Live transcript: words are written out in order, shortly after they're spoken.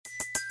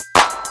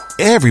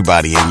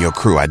Everybody in your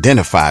crew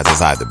identifies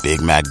as either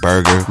Big Mac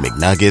Burger,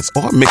 McNuggets,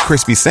 or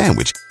McCrispy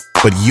Sandwich.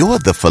 But you're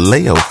the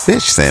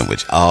Filet-O-Fish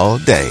Sandwich all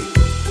day.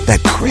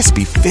 That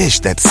crispy fish,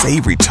 that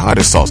savory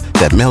tartar sauce,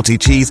 that melty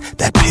cheese,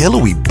 that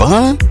pillowy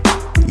bun.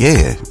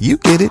 Yeah, you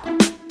get it.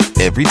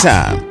 Every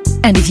time.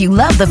 And if you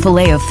love the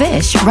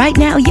Filet-O-Fish, right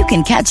now you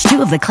can catch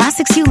two of the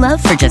classics you love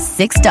for just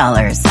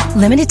 $6.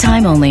 Limited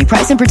time only.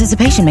 Price and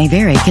participation may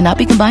vary. Cannot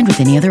be combined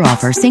with any other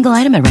offer. Single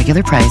item at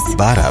regular price.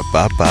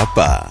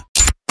 Ba-da-ba-ba-ba.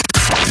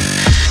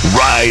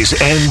 Rise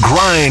and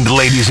grind,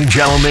 ladies and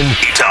gentlemen.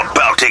 It's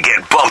about to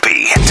get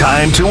bumpy.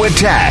 Time to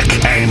attack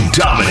and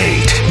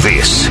dominate.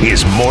 This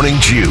is Morning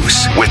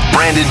Juice with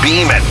Brandon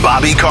Beam and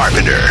Bobby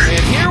Carpenter.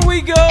 And here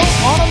we go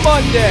on a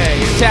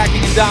Monday,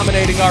 attacking and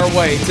dominating our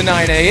way to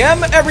 9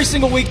 a.m. every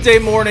single weekday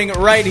morning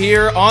right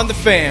here on The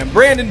Fan.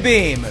 Brandon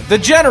Beam, the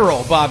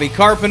General Bobby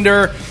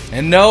Carpenter,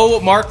 and no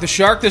Mark the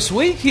Shark this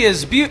week. He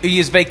is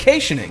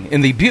vacationing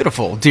in the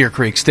beautiful Deer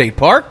Creek State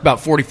Park,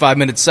 about 45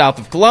 minutes south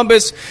of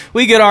Columbus.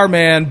 We get our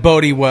man,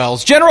 Bodie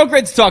Wells. General,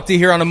 great to talk to you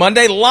here on a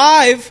Monday,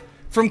 live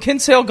from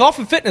Kinsale Golf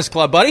and Fitness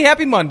Club, buddy.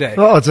 Happy Monday.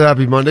 Oh, it's a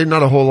happy Monday.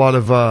 Not a whole lot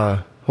of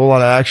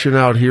action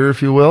out here,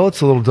 if you will. It's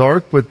a little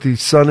dark, but the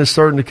sun is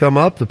starting to come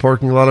up. The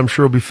parking lot, I'm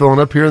sure, will be filling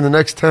up here in the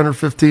next 10 or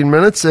 15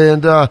 minutes,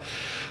 and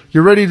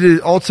you're ready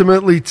to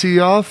ultimately tee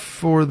off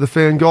for the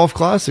Fan Golf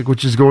Classic,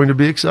 which is going to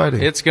be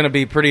exciting. It's going to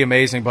be pretty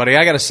amazing, buddy.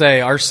 I got to say,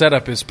 our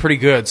setup is pretty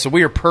good. So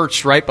we are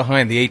perched right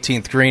behind the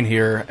 18th green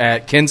here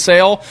at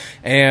Kinsale.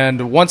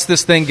 And once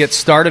this thing gets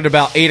started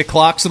about 8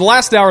 o'clock, so the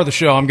last hour of the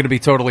show, I'm going to be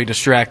totally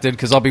distracted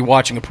because I'll be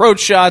watching approach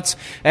shots,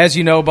 as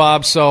you know,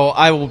 Bob. So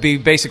I will be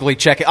basically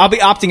checking. I'll be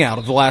opting out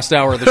of the last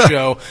hour of the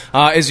show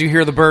as you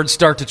hear the birds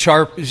start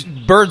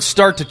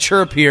to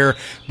chirp here.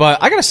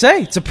 But I got to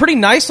say, it's a pretty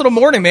nice little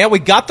morning, man. We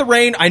got the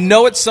rain. I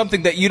know it's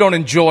something that you don't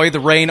enjoy, the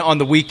rain on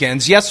the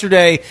weekends.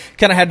 Yesterday,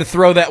 kind of had to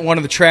throw that one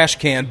in the trash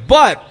can.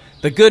 But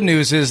the good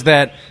news is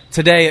that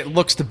today it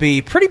looks to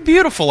be pretty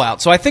beautiful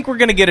out. So I think we're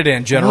going to get it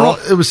in, General. Well,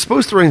 it was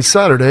supposed to rain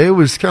Saturday. It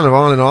was kind of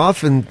on and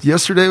off. And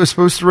yesterday it was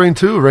supposed to rain,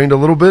 too. It rained a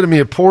little bit. I mean,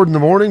 it poured in the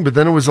morning, but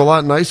then it was a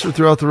lot nicer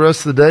throughout the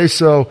rest of the day.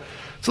 So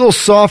it's a little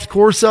soft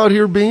course out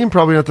here, Beam.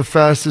 Probably not the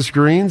fastest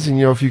greens.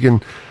 And, if you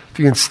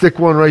can stick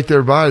one right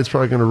there by, it's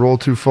probably going to roll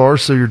too far,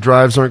 so your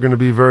drives aren't going to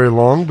be very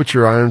long, but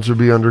your irons will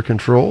be under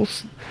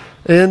controls.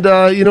 And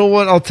you know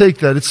what? I'll take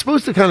that. It's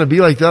supposed to kind of be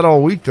like that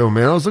all week, though,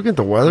 man. I was looking at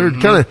the weather.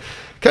 Mm-hmm.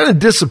 Kind of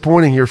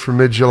disappointing here for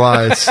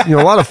mid-July. It's a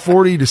lot of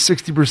 40 to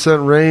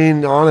 60%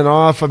 rain on and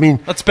off. I mean,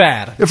 that's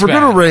bad. If we're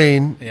going to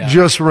rain,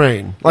 just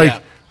rain.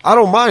 I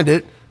don't mind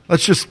it.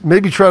 Let's just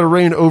maybe try to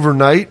rain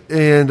overnight,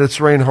 and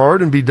let's rain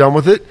hard and be done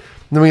with it.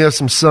 And then we have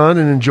some sun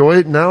and enjoy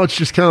it. Now it's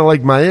just kind of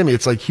like Miami.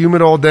 It's like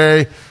humid all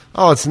day.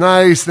 Oh, it's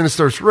nice. Then it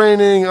starts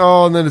raining.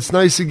 Oh, and then it's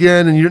nice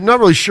again. And you're not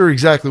really sure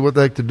exactly what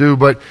the heck to do.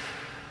 But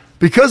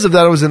because of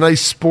that, it was a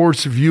nice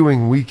sports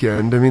viewing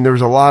weekend. I mean, there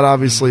was a lot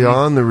obviously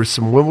on. There was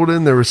some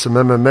Wimbledon. There was some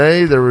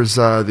MMA. There was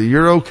the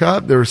Euro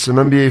Cup. There was some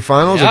NBA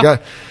Finals. I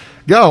got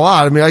a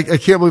lot. I mean, I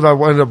can't believe I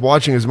ended up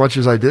watching as much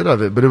as I did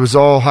of it. But it was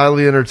all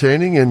highly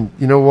entertaining. And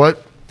you know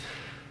what?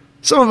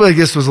 Some of it, I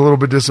guess, was a little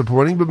bit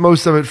disappointing. But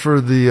most of it, for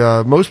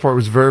the most part,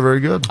 was very, very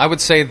good. I would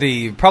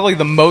say probably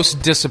the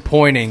most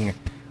disappointing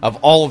of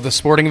all of the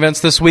sporting events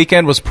this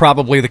weekend was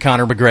probably the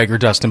Conor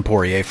McGregor-Dustin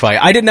Poirier fight.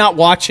 I did not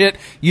watch it.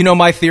 You know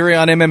my theory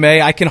on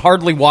MMA. I can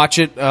hardly watch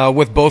it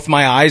with both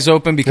my eyes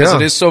open because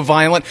it is so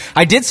violent.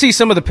 I did see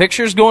some of the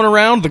pictures going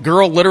around. The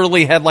girl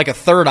literally had like a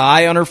third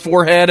eye on her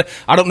forehead.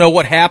 I don't know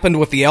what happened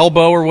with the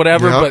elbow or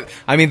whatever, but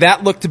I mean,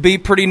 that looked to be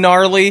pretty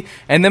gnarly.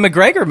 And then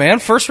McGregor, man,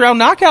 first round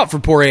knockout for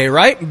Poirier,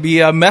 right?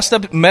 He messed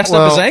up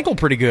his ankle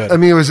pretty good. I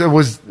mean, it was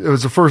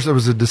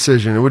a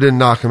decision. It didn't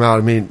knock him out.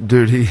 I mean,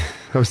 dude,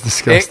 that was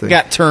disgusting. It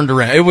got turned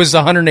around. It was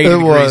 180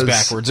 degrees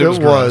backwards. It was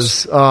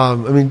gross.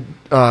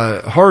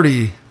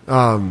 Hardy.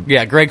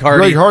 Greg Hardy.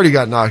 Greg Hardy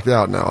got knocked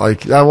out now.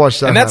 I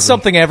watched that. And that's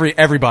something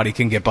everybody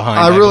can get behind.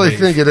 I really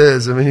think it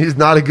is. I mean, he's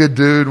not a good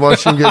dude.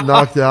 Watching him get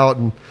knocked out,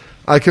 and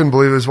I couldn't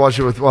believe it. I was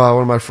watching it with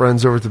one of my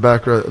friends over at the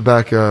back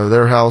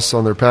their house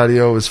on their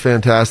patio. It was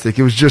fantastic.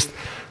 It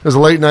was a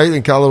late night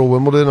and caught a little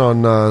Wimbledon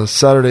on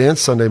Saturday and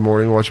Sunday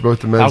morning. Watched both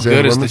the men's and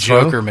women's. How good is the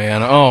Joker,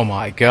 man? Oh,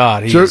 my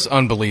God. He is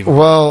unbelievable.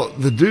 Well,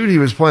 the dude he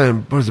was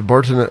playing, what was it,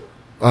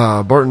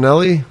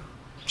 Bartinelli?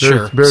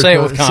 Sure. Say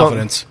it with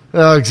confidence.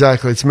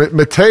 Exactly. It's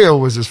Matteo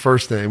was his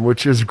first name,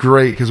 which is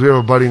great because we have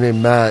a buddy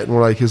named Matt,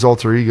 and his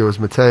alter ego is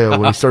Matteo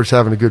when he starts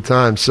having a good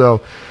time.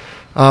 So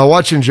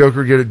watching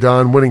Joker get it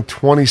done, winning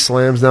 20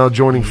 slams now,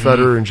 joining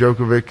Federer and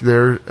Djokovic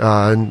there.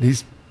 And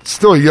he's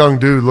still a young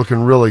dude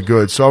looking really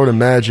good. So I would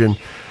imagine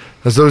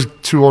as those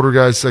two older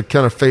guys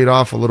kind of fade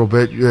off a little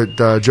bit,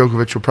 that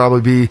Djokovic will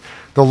probably be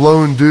the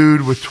lone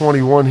dude with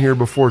 21 here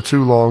before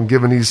too long,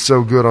 given he's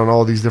so good on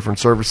all these different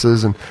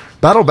surfaces, and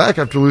battle back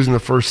after losing the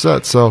first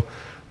set. So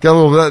got a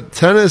little bit of that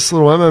tennis, a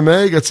little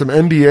MMA, got some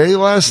NBA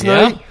last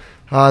night.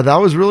 That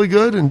was really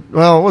good. And,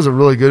 well, it wasn't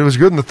really good. It was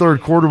good in the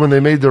third quarter when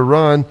they made their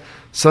run.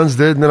 Suns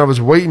did, and then I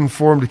was waiting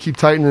for them to keep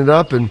tightening it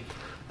up, and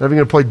they're going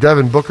to play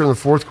Devin Booker in the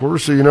fourth quarter.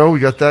 So, we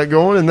got that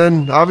going. And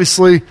then,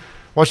 obviously,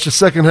 watched the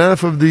second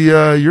half of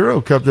the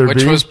Euro Cup there,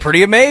 which was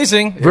pretty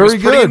amazing. It Very was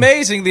pretty good.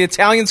 amazing. The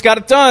Italians got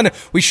it done.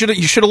 You should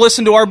have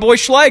listened to our boy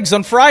Schlegs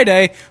on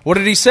Friday. What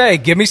did he say?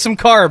 Give me some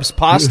carbs,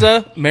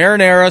 pasta,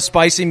 marinara,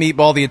 spicy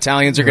meatball. The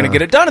Italians are going to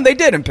get it done, and they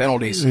did in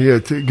penalties. Yeah,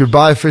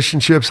 goodbye fish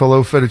and chips,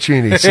 hello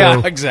fettuccine. So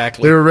yeah,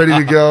 exactly. They were ready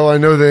to go. I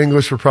know the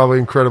English were probably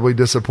incredibly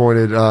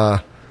disappointed,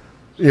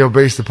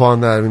 based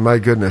upon that. I mean, my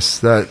goodness,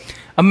 that.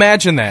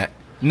 Imagine that.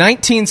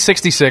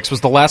 1966 was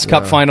the last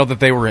Cup final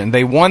that they were in.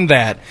 They won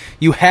that.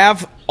 You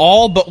have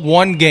all but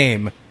one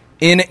game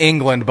in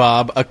England,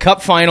 Bob, a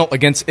Cup final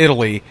against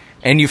Italy,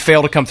 and you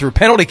fail to come through.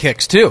 Penalty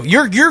kicks, too.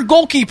 Your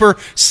goalkeeper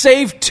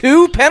saved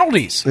 2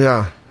 penalties.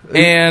 Yeah.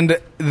 And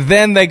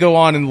then they go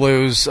on and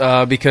lose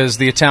because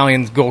the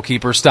Italian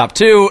goalkeeper stopped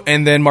 2,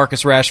 and then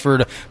Marcus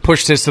Rashford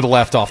pushed his to the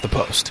left off the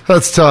post.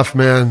 That's tough,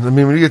 man. I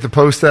mean, when you get the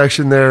post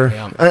action there,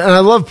 and I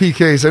love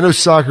PKs. I know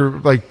soccer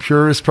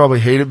purists probably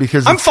hate it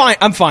because I'm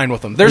fine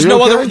with them. There's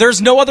no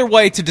other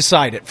way to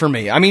decide it for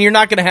me. I mean, you're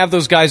not going to have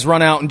those guys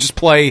run out and just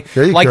play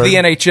like the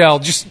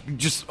NHL.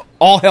 Just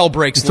all hell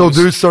breaks until loose.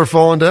 Dudes start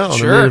falling down.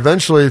 Sure. I mean,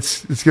 eventually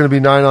it's going to be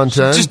 9 on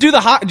 10. Just do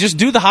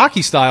the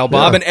hockey style,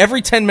 Bob. And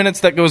every 10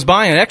 minutes that goes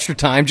by in extra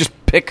time, just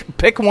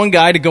pick one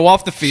guy to go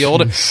off the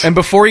field, and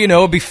before you know,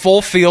 it'd be full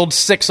field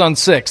 6 on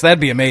 6. That'd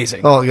be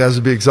amazing. Oh, the guys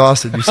would be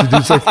exhausted. You see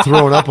dudes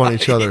throwing up on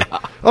each other. Yeah.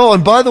 Oh,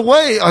 and by the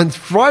way, on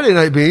Friday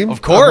Night Beam,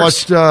 of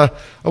course, I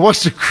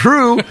watched the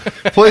Crew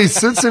play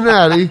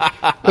Cincinnati, and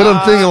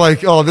I'm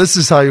thinking this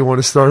is how you want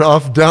to start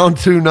off, down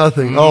 2-0.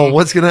 Mm-hmm. Oh,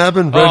 what's going to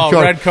happen?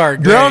 Red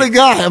card. Down a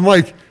guy. I'm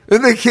like.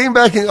 And they came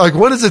back and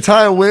when is a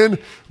tie a win?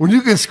 When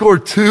you can score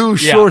 2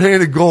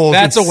 shorthanded goals.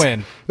 That's a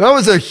win. That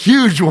was a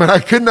huge win. I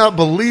could not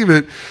believe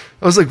it.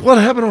 I was like, what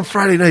happened on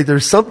Friday night?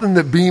 There's something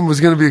that Beam was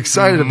going to be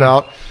excited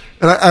about.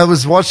 And I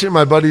was watching at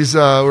my buddies, we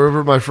were over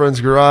at my friend's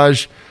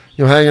garage,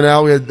 hanging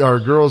out. We had our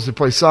girls that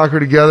play soccer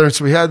together. And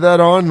so we had that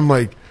on. I'm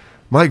like,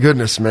 my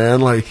goodness,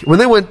 man. When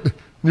they went,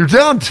 you're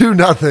down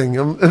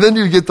 2-0, and then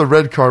you get the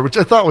red card, which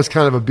I thought was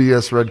kind of a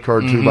BS red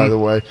card too, by the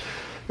way.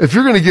 If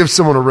you're going to give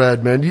someone a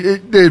red, man,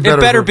 it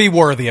better be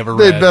worthy of a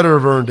red. They'd better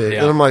have earned it.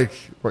 Yeah. And I'm like,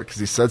 what, because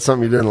he said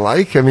something you didn't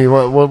like? I mean,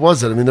 what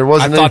was it? I mean, there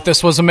wasn't I thought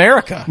this was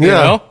America, you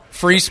know?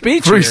 Free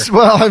speech here.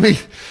 Well, I mean,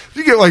 if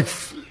you get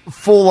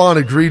full-on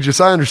egregious,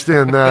 I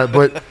understand that.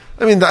 But,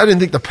 I mean, I didn't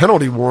think the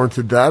penalty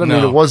warranted that. I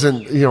mean, it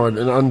wasn't, an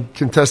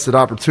uncontested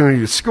opportunity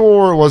to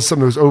score. It was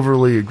something that was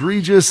overly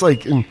egregious.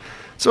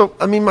 So,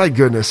 I mean, my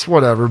goodness,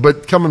 whatever.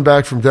 But coming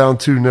back from down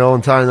 2-0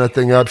 and tying that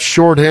thing up,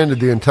 shorthanded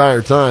the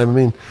entire time, I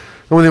mean,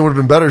 the only thing would have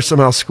been better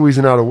somehow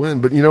squeezing out a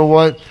win. But you know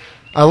what?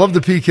 I love the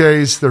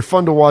PKs. They're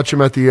fun to watch them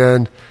at the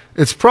end.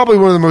 It's probably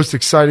one of the most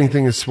exciting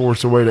things in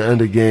sports, a way to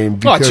end a game.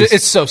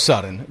 It's so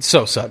sudden. It's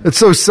so sudden. It's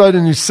so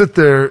sudden. You sit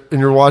there and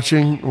you're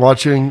watching, and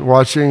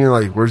where's he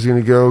going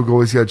to go?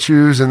 Goalie's got to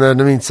choose. And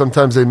then, I mean,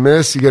 sometimes they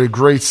miss. You get a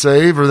great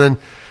save, or then,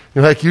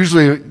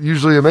 usually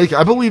you make it.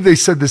 I believe they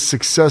said the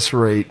success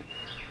rate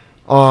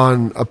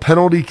on a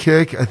penalty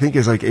kick, I think,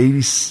 is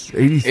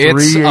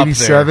 83,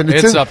 87.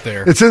 It's up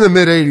there. It's in the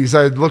mid-80s.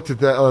 I had looked at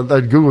that.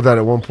 I'd Googled that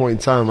at one point in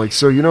time.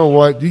 So you know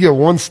what? You get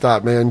 1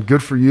 stop, man.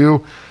 Good for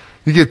you.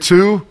 You get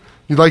 2.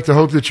 You'd like to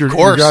hope that your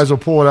guys will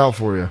pull it out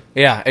for you.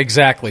 Yeah,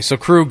 exactly. So,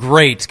 Crew,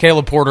 great.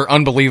 Caleb Porter,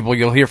 unbelievable.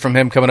 You'll hear from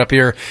him coming up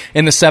here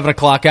in the 7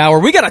 o'clock hour.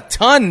 We got a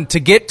ton to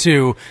get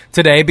to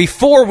today.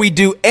 Before we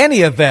do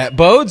any of that,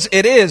 Bodes,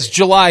 it is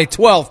July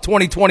 12th,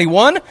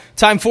 2021.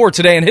 Time for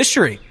Today in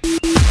History.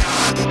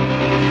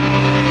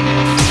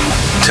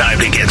 Time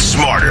to get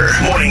smarter.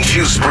 Morning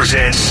Juice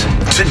presents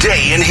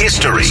Today in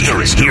History.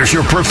 Here's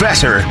your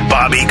professor,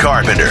 Bobby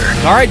Carpenter.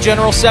 All right,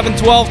 General,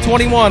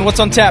 7/12/21. What's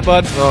on tap,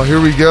 bud? Oh, here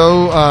we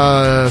go.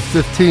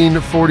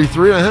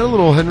 1543. I had a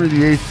little Henry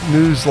VIII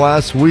news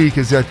last week.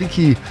 I think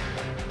he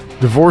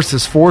divorced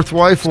his 4th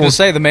wife. I was going to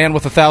say the man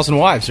with 1,000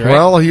 wives, right?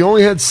 Well, he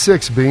only had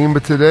 6, Beam,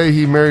 but today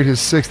he married his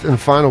 6th and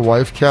final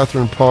wife,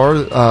 Catherine Parr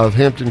of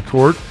Hampton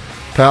Court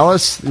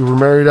Palace. They were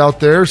married out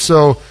there,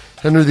 so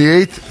Henry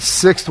VIII,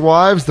 6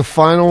 wives. The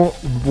final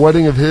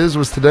wedding of his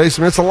was today.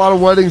 So, it's a lot of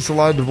weddings, a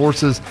lot of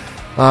divorces.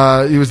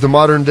 He was the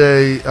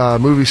modern-day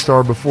movie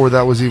star before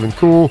that was even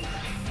cool.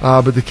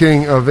 But the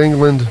King of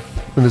England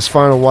and his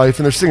final wife,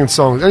 and they're singing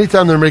songs.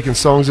 Anytime they're making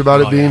songs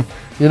about it, Beam,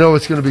 you know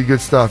it's going to be good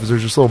stuff because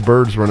there's just little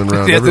birds running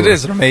around everywhere. It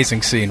is an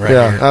amazing scene right here.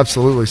 Yeah,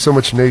 absolutely. So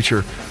much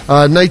nature.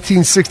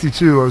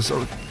 1962, I was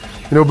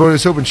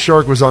hoping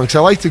Shark was on because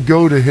I like to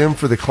go to him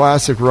for the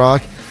classic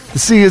rock to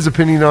see his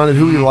opinion on it,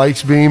 who he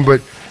likes, Beam,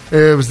 but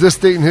it was this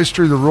date in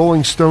history the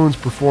Rolling Stones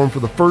performed for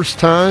the first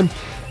time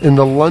in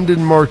the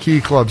London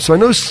Marquee Club. So I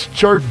know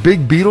Shark,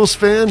 big Beatles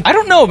fan. I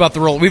don't know about the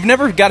Rolling. We've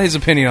never got his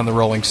opinion on the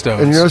Rolling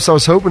Stones. And so I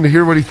was hoping to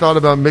hear what he thought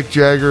about Mick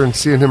Jagger and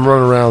seeing him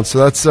run around. So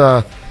that's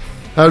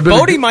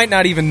Bodie might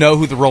not even know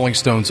who the Rolling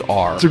Stones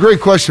are. It's a great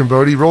question,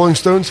 Bodie. Rolling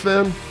Stones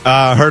fan?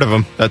 Heard of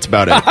them. That's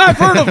about it. I've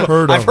heard of them.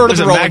 I've heard of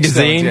the Rolling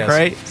magazine, Stones, yes.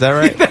 Right? Is that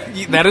right?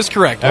 That is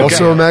correct. Okay.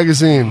 Also a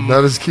magazine.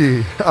 That is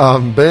key.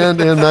 Band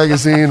and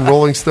magazine,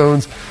 Rolling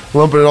Stones,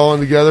 lumping it all in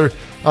together.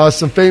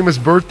 Some famous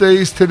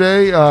birthdays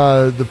today.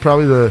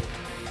 Probably the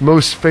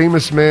most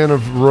famous man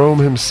of Rome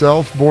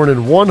himself, born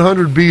in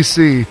 100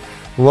 BC,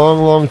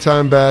 long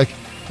time back.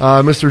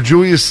 Mr.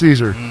 Julius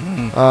Caesar,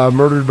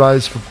 murdered by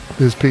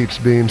his peeps,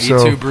 Beam.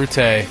 E2 Brute.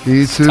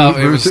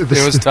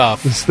 It was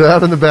tough. The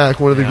stab in the back,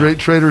 one of the great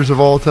traitors of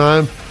all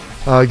time,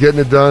 getting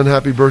it done.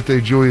 Happy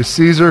birthday, Julius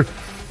Caesar.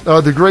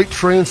 The great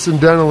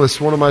transcendentalist,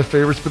 one of my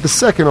favorites, but the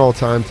second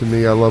all-time to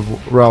me. I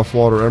love Ralph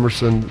Waldo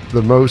Emerson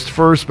the most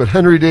first, but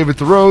Henry David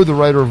Thoreau, the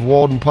writer of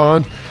Walden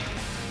Pond,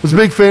 was a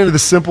big fan of the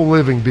simple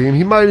living, Beam.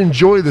 He might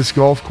enjoy this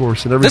golf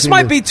course and everything. This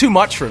might be too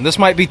much for him. This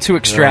might be too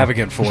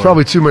extravagant for him. There's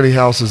probably too many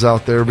houses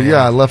out there, but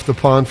I left the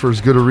pond for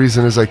as good a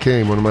reason as I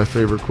came. One of my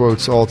favorite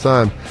quotes all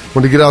time.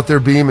 Wanted to get out there,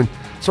 Beam, and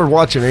start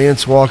watching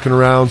ants walking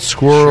around,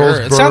 squirrels,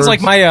 Sure. It birds. sounds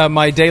like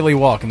my daily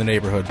walk in the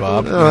neighborhood,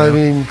 Bob. I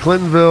mean,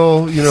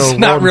 Clintonville, It's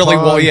not Walden really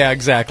Pond, well. Yeah,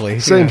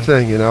 exactly. Same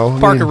thing,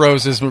 Park of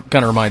Roses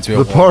kind of reminds me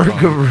of the Park Walden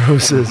Pond. of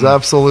Roses,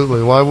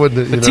 absolutely. Why wouldn't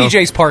it? The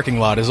TJ's parking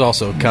lot is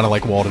also kind of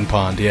like Walden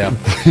Pond. Yeah,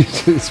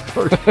 TJ's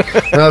Park.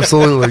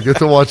 Absolutely. Get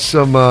to watch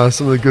some of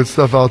the good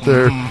stuff out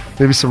there.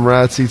 Maybe some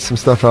rats eat some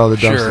stuff out of the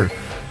Sure.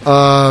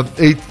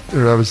 dumpster.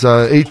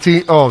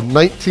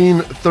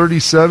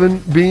 1937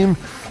 Beam.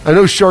 I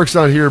know Shark's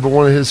not here, but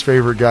one of his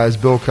favorite guys,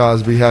 Bill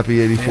Cosby, happy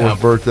 84th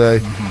birthday.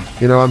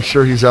 I'm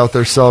sure he's out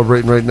there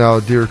celebrating right now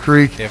at Deer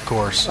Creek. Yeah, of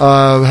course.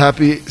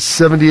 Happy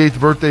 78th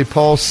birthday,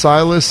 Paul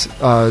Silas,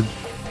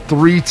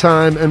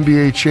 three-time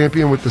NBA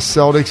champion with the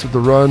Celtics with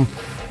the run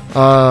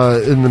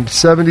in the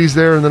 70s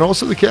there, and then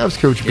also the Cavs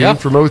coach Beam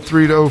from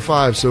 03 to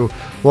 05. So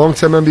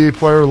long-time NBA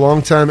player,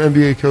 long-time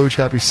NBA coach.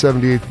 Happy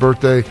 78th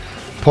birthday,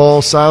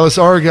 Paul Silas,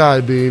 our guy,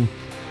 Beam.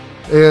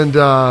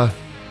 And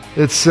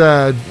it's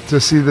sad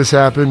to see this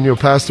happen.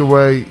 Passed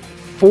away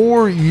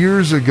 4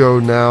 years ago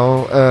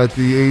now at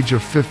the age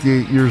of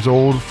 58 years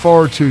old.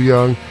 Far too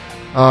young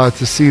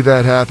to see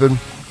that happen.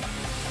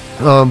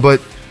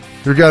 But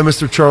your guy,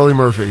 Mr. Charlie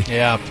Murphy,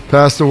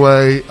 passed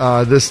away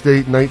this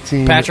date,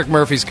 Patrick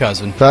Murphy's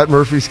cousin. Pat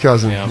Murphy's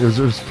cousin. Yeah. It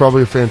was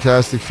probably a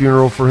fantastic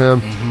funeral for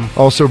him.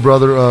 Also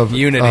brother of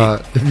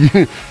Unity.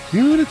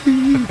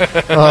 Unity.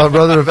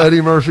 Brother of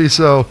Eddie Murphy.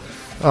 So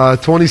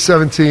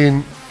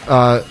 2017,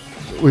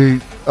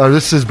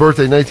 this is his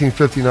birthday,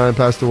 1959,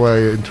 passed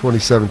away in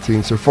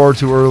 2017, so far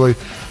too early.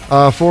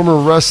 Former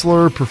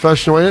wrestler,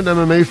 professional, and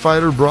MMA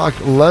fighter Brock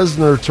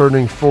Lesnar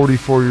turning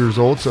 44 years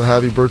old, so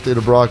happy birthday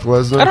to Brock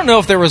Lesnar. I don't know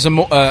if there was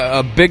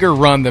a bigger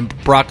run than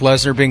Brock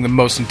Lesnar being the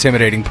most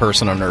intimidating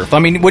person on earth. I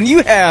mean, when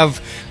you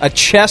have a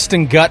chest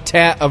and gut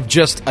tat of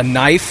just a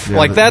knife,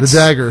 that's the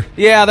dagger.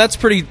 Yeah, that's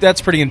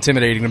pretty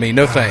intimidating to me.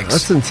 No thanks.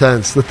 That's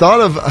intense. The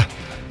thought of...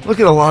 Look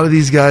at a lot of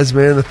these guys,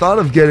 man. The thought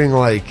of getting,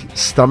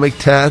 stomach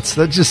tats,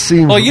 that just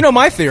seems... Well, you know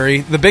my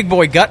theory, the big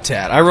boy gut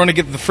tat. I want to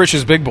get the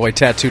Frisch's big boy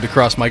tattooed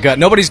across my gut.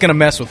 Nobody's going to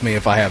mess with me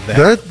if I have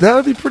that. That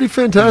would be pretty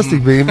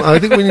fantastic, Beam. I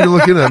think we need to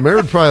look into that. Mary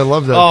would probably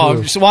love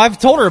that, too. So I've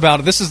told her about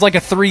it. This is like a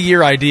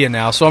 3-year idea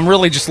now, so I'm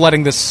really just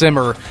letting this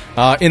simmer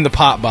in the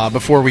pot, Bob,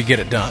 before we get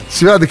it done.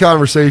 So you had the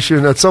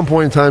conversation. At some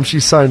point in time,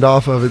 she signed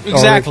off of it.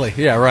 Exactly.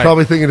 Already, yeah, right.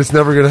 Probably thinking it's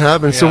never going to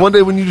happen. Yeah. So one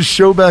day when you just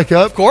show back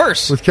up... Of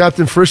course. With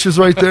Captain Frisch's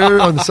right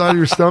there on the side of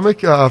your stomach,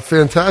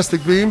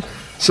 fantastic, Beam.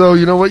 So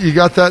you know what? You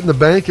got that in the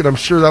bank, and I'm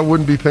sure that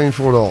wouldn't be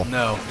painful at all.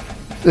 No.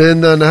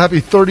 And a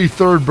happy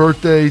 33rd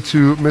birthday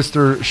to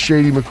Mr.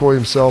 Shady McCoy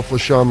himself,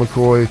 LaShawn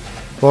McCoy.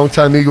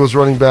 Longtime Eagles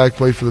running back,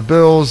 played for the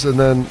Bills, and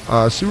then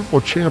Super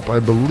Bowl champ, I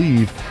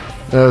believe,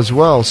 as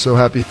well. So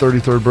happy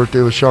 33rd birthday,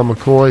 LaShawn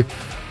McCoy.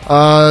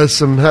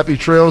 Some happy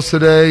trails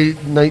today.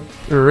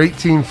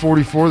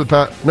 1944,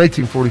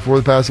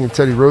 the passing of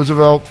Teddy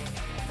Roosevelt,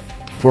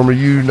 former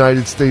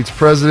United States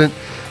president.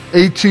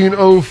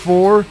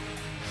 1804.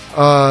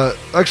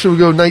 Actually, we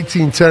go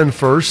 1910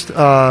 first.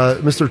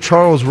 Mr.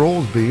 Charles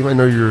Rolls, Beam. I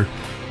know you're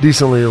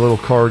decently a little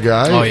car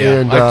guy. Oh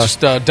yeah, and, I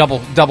just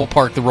double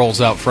park the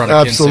rolls out front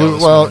of Kinsale absolutely.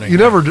 this Well, morning. you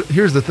never.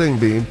 Here's the thing,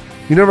 Beam.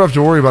 You never have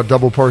to worry about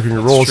double parking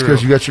your rolls true.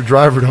 because you got your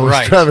driver to always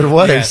right. drive it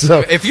away. Yes. So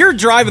if you're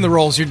driving the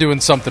rolls, you're doing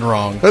something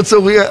wrong. and so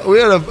we had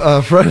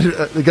a friend,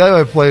 the guy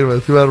I played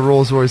with, who had a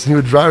Rolls Royce, and he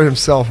would drive it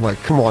himself. I'm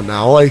like, come on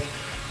now,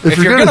 If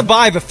you're going to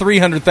buy the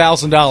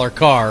 $300,000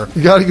 car,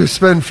 you got to go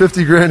spend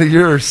 $50,000 a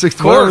year or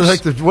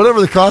 $60,000, whatever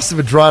the cost of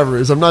a driver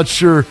is. I'm not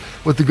sure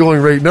what the going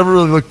rate. Never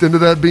really looked into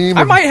that, Beam.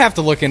 I might have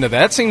to look into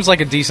that. It seems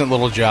like a decent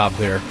little job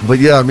there. But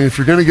yeah, I mean, if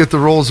you're going to get the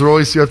Rolls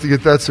Royce, you have to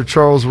get that. So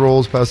Charles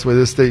Rolls passed away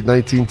this date,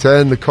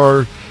 1910.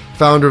 The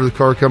founder of the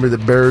car company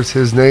that bears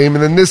his name,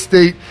 and then this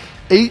date,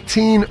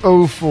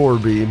 1804.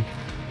 Beam,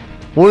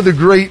 one of the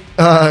great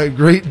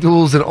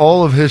duels in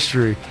all of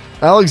history.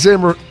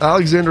 Alexander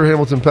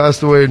Hamilton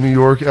passed away in New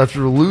York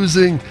after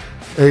losing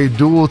a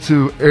duel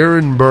to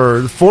Aaron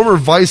Burr, the former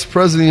vice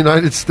president of the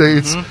United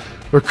States,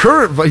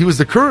 he was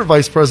the current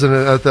vice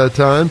president at that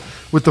time,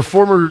 with the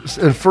former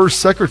and first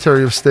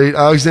Secretary of State,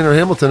 Alexander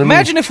Hamilton.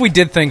 Imagine if we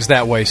did things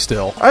that way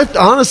still.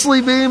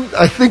 Honestly, Beam,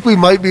 I think we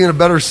might be in a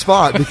better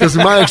spot because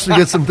we might actually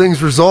get some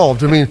things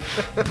resolved. I mean,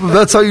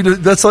 that's how you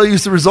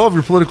used to resolve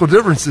your political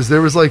differences.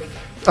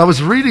 I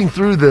was reading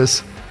through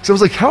this, so I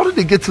was like, how did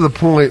it get to the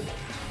point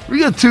We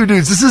got two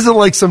dudes. This isn't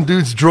like some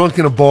dude's drunk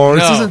in a bar.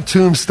 No. This isn't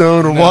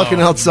Tombstone or walking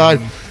outside.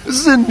 This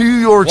is in New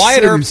York Wyatt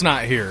City. Earp's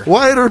not here.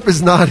 Wyatt Earp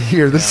is not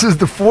here. This is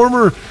the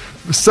former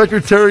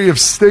Secretary of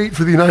State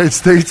for the United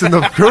States and the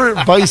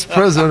current Vice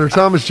President, or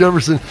Thomas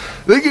Jefferson.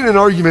 They get in an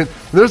argument.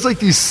 There's like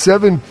these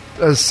seven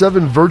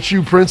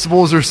virtue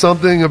principles or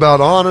something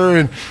about honor,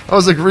 and I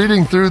was like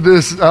reading through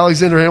this.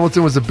 Alexander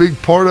Hamilton was a big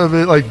part of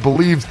it, like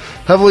believed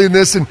heavily in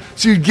this, and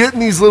so you get in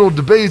these little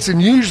debates,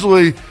 and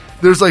usually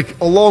there's like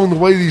along the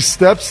way these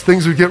steps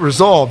things would get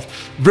resolved.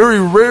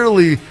 Very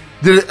rarely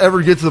did it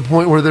ever get to the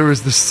point where there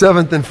was the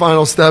seventh and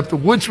final step,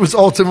 which was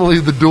ultimately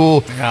the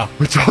duel. Yeah.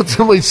 Which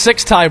ultimately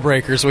 6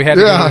 tiebreakers. We had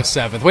to go to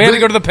the 7th. We had to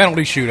go to the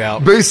penalty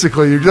shootout.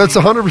 Basically, that's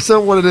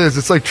 100% what it is.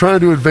 It's like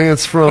trying to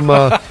advance from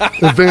Euro.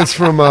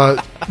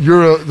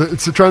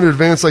 It's trying to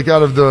advance like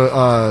out of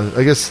the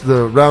I guess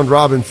the round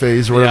robin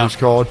phase or whatever it's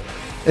called,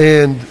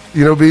 and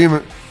being.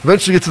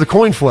 Eventually get to the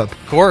coin flip.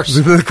 Of course.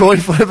 The coin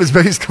flip is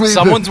basically...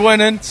 Someone's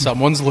winning,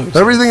 someone's losing.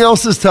 Everything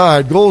else is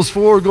tied. Goals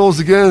for,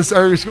 goals against,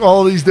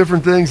 all these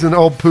different things, and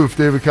poof,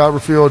 David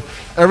Copperfield.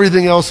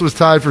 Everything else was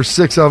tied for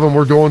 6 of them.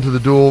 We're going to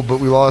the duel, but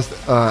we lost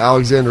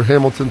Alexander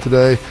Hamilton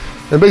today.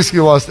 And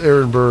basically lost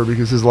Aaron Burr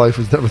because his life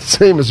was never the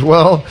same as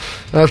well.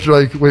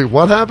 After wait,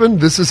 what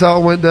happened? This is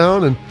how it went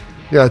down? And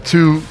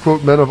 2,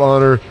 quote, men of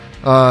honor,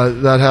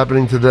 that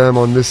happening to them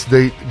on this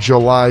date,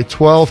 July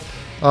 12th.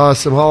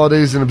 Some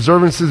holidays and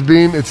observances,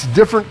 Beam. It's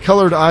Different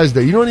Colored Eyes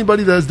Day. You know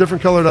anybody that has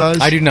different colored eyes?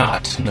 I do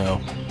not, no.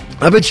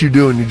 I bet you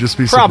do, and you'd just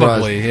be surprised.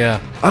 Probably,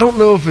 yeah. I don't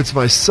know if it's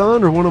my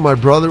son or one of my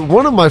brothers.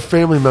 One of my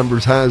family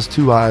members has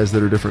 2 eyes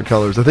that are different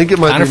colors. I think it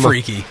might kind be of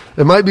freaky.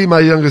 It might be my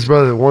youngest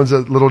brother. One's a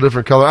little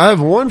different color. I have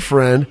one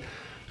friend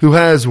who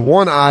has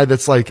one eye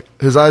that's like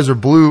his eyes are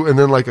blue, and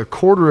then like a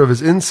quarter of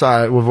his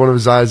inside with one of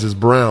his eyes is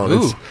brown.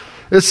 Ooh.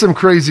 It's some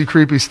crazy,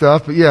 creepy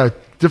stuff, but yeah.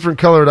 Different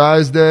Colored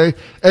Eyes Day.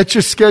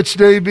 Etch-a-Sketch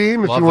Day,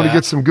 Beam, if Love you want to that.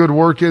 get some good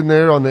work in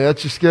there on the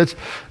Etch-a-Sketch.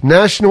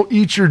 National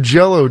Eat Your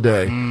Jell-O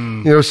Day.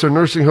 So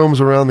nursing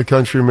homes around the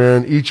country,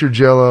 man, eat your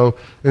Jell-O,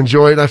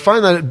 enjoy it. And I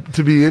find that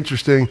to be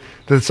interesting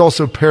that it's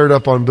also paired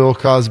up on Bill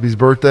Cosby's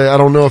birthday. I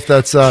don't know if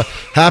that's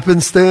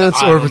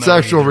happenstance or if it's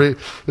actual.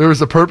 There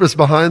was a purpose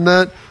behind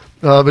that.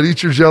 But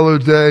Eat Your Jell-O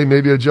Day,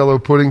 maybe a Jell-O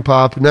pudding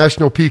pop.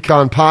 National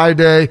Pecan Pie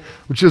Day,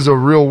 which is a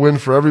real win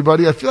for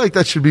everybody. I feel like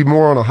that should be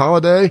more on a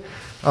holiday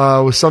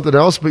with something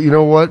else. But you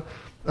know what?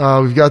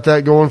 We've got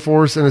that going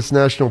for us, and it's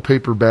National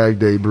Paper Bag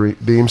Day,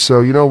 Beam.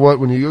 So you know what?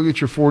 When you go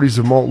get your 40s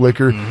of malt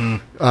liquor,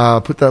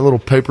 put that little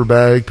paper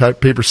bag,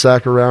 paper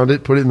sack around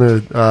it, put it in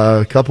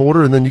the cup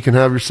holder, and then you can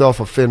have yourself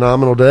a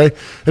phenomenal day.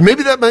 And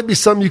maybe that might be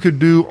something you could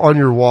do on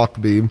your walk,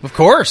 Beam. Of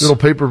course. Little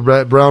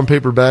brown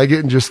paper bag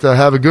it and just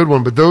have a good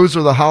one. But those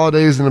are the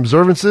holidays and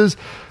observances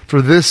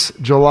for this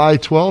July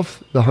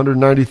 12th, the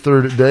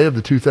 193rd day of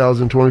the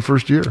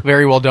 2021st year.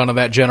 Very well done on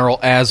that, General,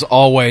 as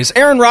always.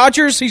 Aaron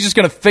Rodgers, he's just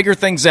going to figure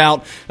things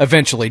out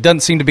eventually. Doesn't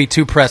seem to be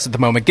too pressed at the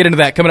moment. Get into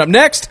that coming up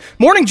next.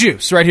 Morning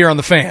Juice right here on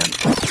The Fan.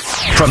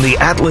 From the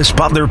Atlas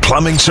Butler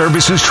Plumbing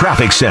Services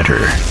Traffic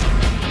Center.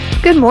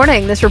 Good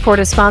morning. This report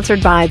is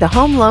sponsored by the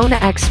Home Loan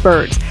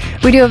Experts.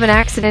 We do have an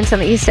accident on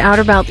the East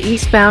Outer Belt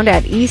eastbound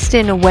at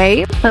Easton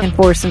Way, and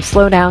for some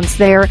slowdowns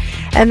there.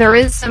 And there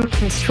is some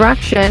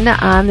construction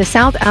on the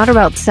South Outer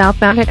Belt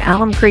southbound at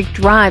Alum Creek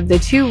Drive. The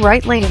 2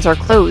 right lanes are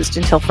closed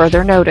until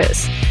further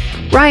notice.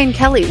 Ryan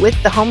Kelly with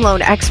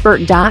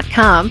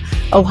thehomeloanexpert.com.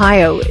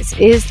 Ohio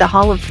is the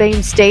Hall of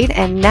Fame state,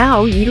 and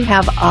now you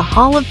have a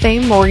Hall of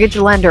Fame mortgage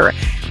lender.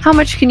 How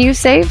much can you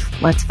save?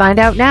 Let's find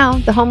out now.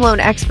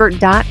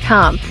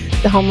 Thehomeloanexpert.com.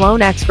 The Home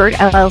Loan Expert,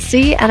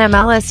 LLC,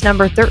 NMLS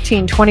number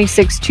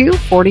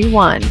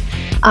 1326241.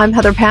 I'm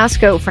Heather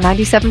Pasco for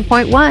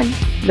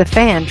 97.1, The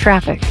Fan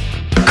Traffic.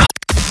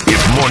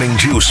 If Morning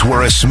Juice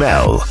were a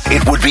smell,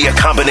 it would be a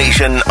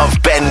combination of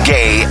Ben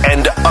Gay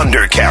and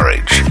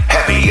undercarriage.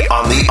 Heavy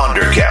on the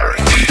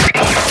undercarriage.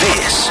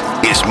 This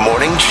is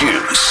Morning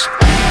Juice.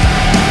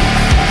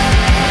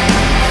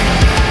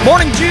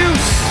 Morning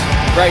Juice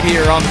right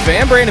here on The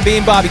Fan. Brandon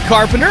Beam, Bobby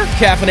Carpenter,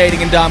 caffeinating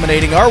and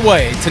dominating our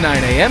way to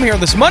 9 a.m. here on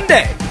this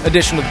Monday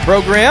edition of the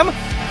program.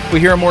 We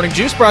hear a Morning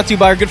Juice brought to you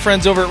by our good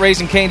friends over at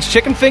Raising Cane's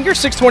Chicken Finger,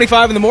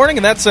 6:25 in the morning,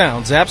 and that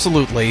sounds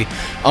absolutely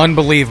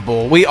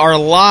unbelievable. We are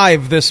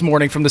live this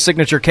morning from the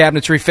Signature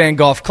Cabinetry Fan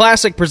Golf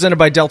Classic, presented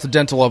by Delta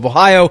Dental of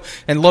Ohio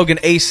and Logan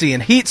AC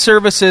and Heat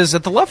Services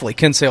at the lovely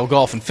Kinsale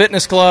Golf and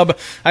Fitness Club.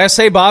 I gotta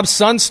say, Bob,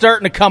 sun's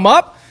starting to come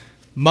up.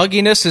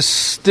 Mugginess is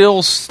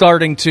still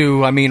starting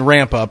to,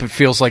 ramp up. It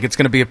feels like it's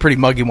going to be a pretty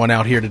muggy one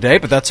out here today,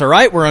 but that's all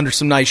right. We're under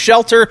some nice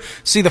shelter.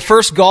 See the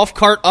first golf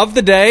cart of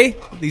the day.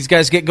 These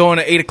guys get going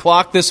at 8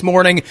 o'clock this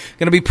morning.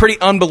 Going to be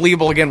pretty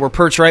unbelievable. Again, we're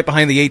perched right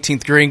behind the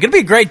 18th green. Going to be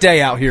a great day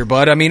out here,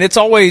 bud. It's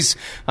always,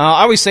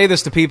 I always say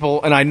this to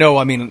people, and I know,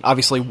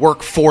 obviously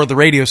work for the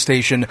radio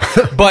station,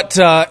 but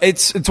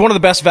it's one of the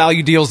best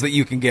value deals that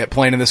you can get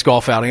playing in this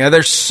golf outing.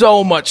 There's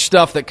so much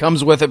stuff that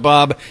comes with it,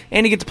 Bob,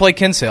 and you get to play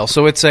Kinsale.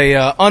 So it's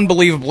a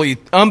unbelievably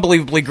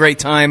great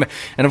time,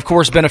 and of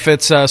course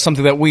benefits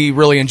something that we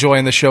really enjoy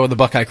in the show, the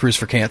Buckeye Cruise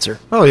for Cancer.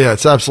 Oh yeah,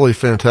 it's absolutely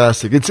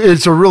fantastic.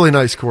 It's a really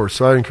nice course,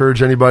 so I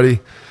encourage anybody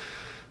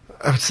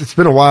It's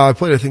been a while. I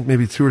played, I think,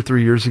 maybe 2 or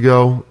 3 years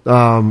ago.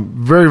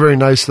 Very, very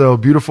nice, though.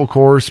 Beautiful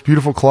course,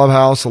 beautiful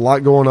clubhouse, a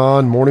lot going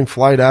on. Morning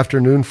flight,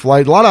 afternoon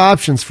flight. A lot of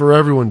options for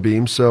everyone,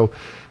 Beam. So,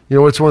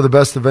 it's one of the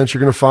best events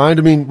you're going to find.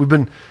 I mean, we've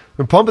been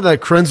pumping that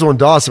Krenzel and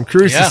Doss. I'm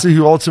curious to see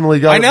who ultimately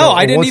got it. I know.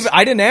 I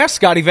didn't ask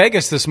Scotty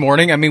Vegas this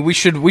morning. I mean, we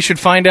should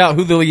find out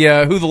who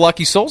the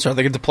lucky souls are.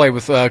 They get to play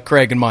with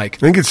Craig and Mike. I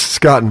think it's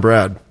Scott and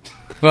Brad.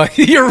 Well,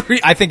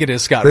 I think it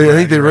is Scott. I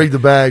think they rigged the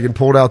bag and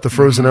pulled out the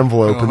frozen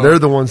envelope, and they're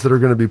the ones that are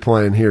going to be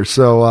playing here.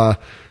 So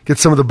get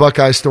some of the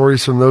Buckeye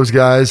stories from those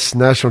guys,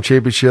 national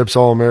championships,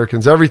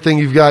 All-Americans, everything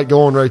you've got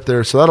going right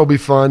there. So that'll be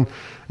fun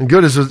and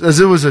good, as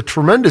it was a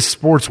tremendous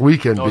sports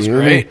weekend. That was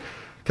great.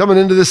 Coming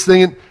into this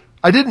thing,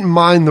 I didn't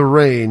mind the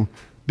rain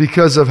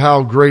because of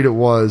how great it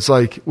was,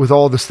 like with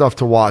all the stuff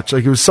to watch.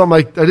 Like it was something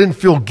I didn't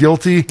feel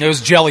guilty. It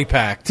was jelly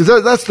packed.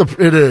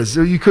 It is.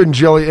 You couldn't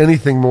jelly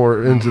anything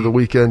more into the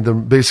weekend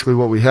than basically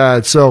what we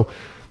had. So,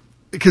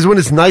 because when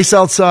it's nice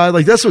outside,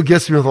 like that's what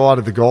gets me with a lot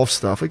of the golf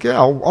stuff. Like, yeah,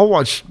 I'll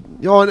watch.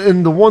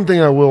 And the one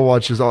thing I will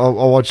watch is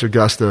I'll watch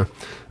Augusta,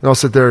 and I'll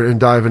sit there and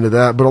dive into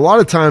that. But a lot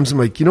of times I'm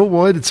like, you know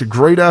what? It's a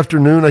great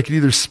afternoon. I could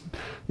either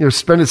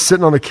spend it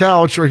sitting on the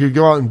couch, or I could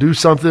go out and do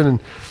something and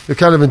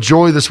kind of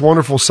enjoy this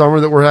wonderful summer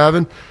that we're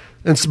having.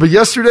 But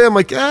yesterday I'm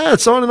like,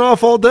 it's on and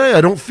off all day.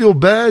 I don't feel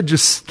bad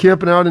just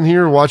camping out in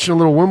here, watching a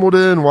little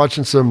Wimbledon,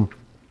 watching some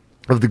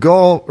of the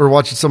golf, or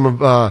watching some of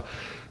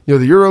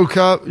the Euro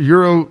Cup.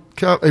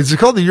 Is it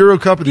called the Euro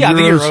Cup or the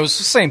Euros? The Euros,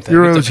 same thing.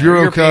 Euro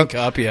European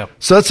Cup, yeah.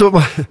 So that's what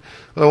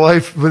my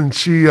wife, when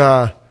she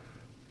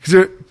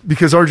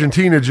because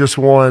Argentina just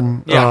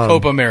won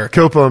Copa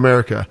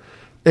America,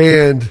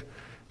 and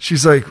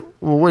she's like,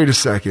 well, wait a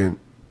second.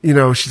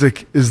 She's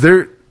like,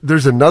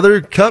 there's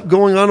another cup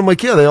going on? I'm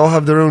like, yeah, they all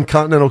have their own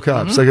continental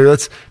cups. Like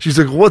she's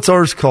like, what's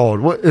ours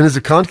called? What? And is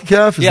it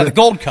CONCACAF? The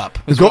Gold Cup.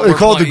 They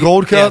call it the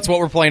Gold Cup? Yeah, that's what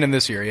we're playing in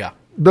this year, yeah.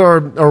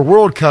 Our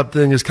World Cup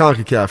thing is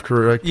CONCACAF,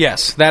 correct?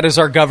 Yes, that is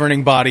our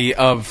governing body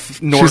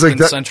of North and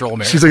Central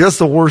America. She's like, that's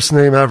the worst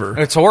name ever.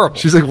 It's horrible.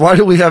 She's like, why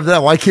do we have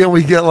that? Why can't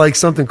we get like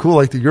something cool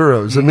like the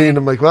Euros? I mean,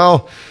 I'm like,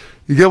 well,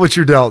 you get what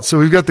you're dealt. So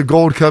we've got the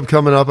Gold Cup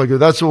coming up. I go,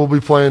 that's what we'll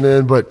be playing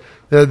in. But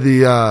they had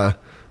the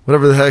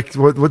whatever the heck,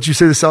 what'd you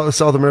say, the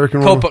South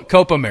American one?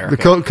 Copa America.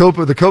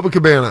 The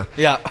Copacabana.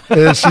 Yeah.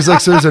 And she's like,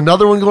 so there's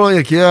another one going on?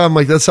 Like, yeah. I'm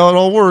like, that's how it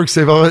all works.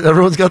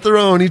 Everyone's got their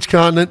own, each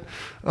continent.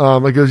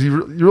 I goes,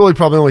 you really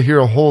probably only hear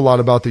a whole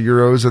lot about the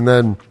Euros and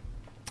then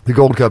the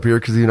Gold Cup here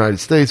because of the United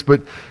States.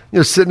 But,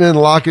 sitting in,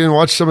 locking in,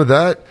 watch some of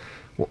that.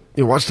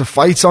 Watch the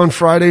fights on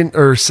Friday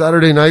or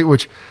Saturday night,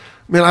 which,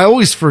 man, I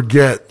always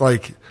forget,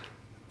 like,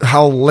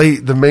 how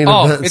late the main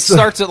event. It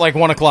starts at like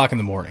 1 o'clock in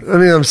the morning. I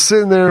mean, I'm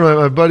sitting there,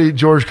 my buddy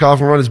George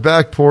Kaufman on his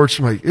back porch.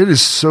 I'm like, it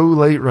is so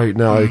late right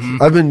now. Like,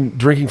 I've been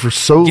drinking for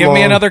so long. Give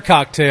me another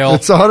cocktail.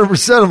 It's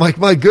 100%. I'm like,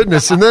 my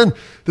goodness. And then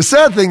the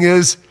sad thing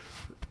is,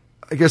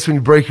 I guess when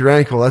you break your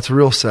ankle, that's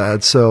real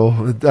sad.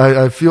 So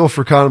I feel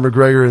for Conor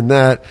McGregor in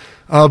that.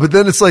 But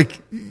then it's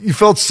like, you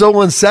felt so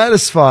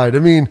unsatisfied. I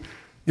mean,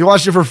 you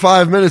watched it for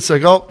 5 minutes,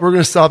 like, oh, we're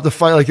going to stop the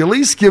fight. Like, at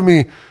least give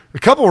me a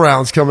couple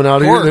rounds coming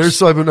out of here. There.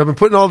 So I've been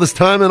putting all this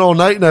time in all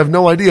night, and I have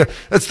no idea.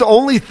 That's the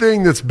only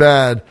thing that's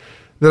bad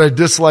that I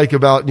dislike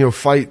about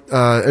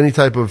any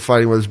type of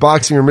fighting, whether it's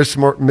boxing or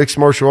mixed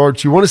martial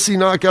arts. You want to see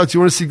knockouts, you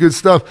want to see good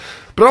stuff,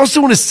 but I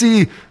also want to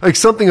see like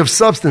something of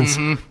substance.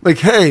 Like,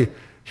 hey,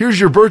 here's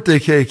your birthday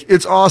cake.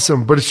 It's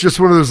awesome, but it's just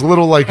one of those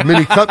little like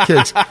mini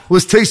cupcakes. Well,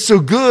 this tastes so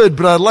good,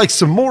 but I'd like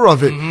some more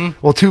of it.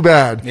 Well, too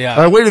bad. Yeah.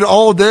 I waited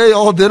all day,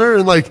 all dinner,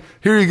 and like,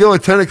 here you go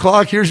at 10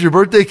 o'clock. Here's your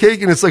birthday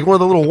cake, and it's like one of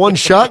the little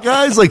one-shot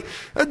guys. Like,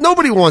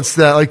 nobody wants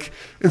that. Like,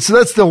 and so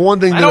that's the one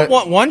thing I don't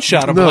want one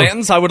shot of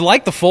Blanton's. I would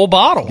like the full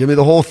bottle. Give me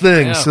the whole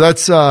thing. Yeah. So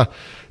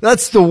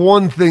that's the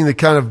one thing that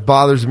kind of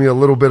bothers me a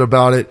little bit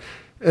about it.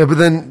 But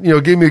then,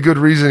 gave me a good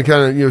reason to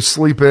kind of,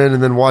 sleep in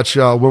and then watch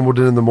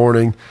Wimbledon in the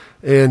morning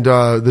and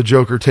the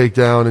Joker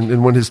takedown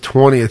and win his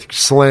 20th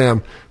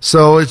slam.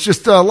 So it's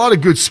just a lot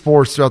of good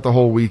sports throughout the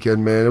whole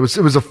weekend, man. It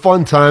was a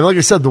fun time. Like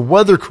I said, the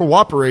weather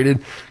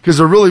cooperated because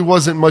there really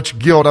wasn't much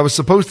guilt. I was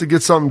supposed to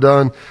get something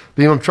done.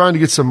 I'm trying to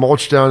get some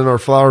mulch down in our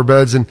flower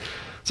beds, and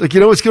it's like,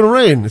 it's going to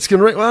rain. It's going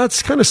to rain. Well,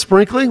 it's kind of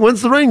sprinkling.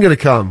 When's the rain going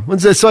to come?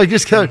 When's that? So I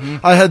just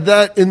I had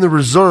that in the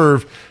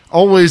reserve,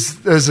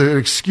 always as an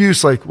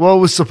excuse, like, well, it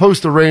was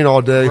supposed to rain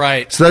all day.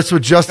 Right. So that's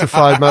what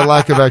justified my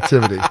lack of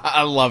activity.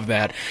 I love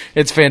that.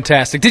 It's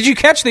fantastic. Did you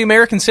catch the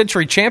American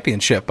Century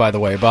Championship, by the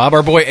way, Bob?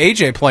 Our boy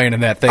AJ playing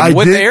in that thing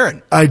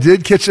Aaron. I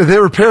did catch it. They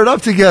were paired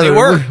up together. They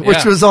were,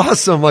 which was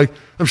awesome. Like,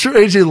 I'm sure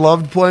AJ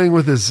loved playing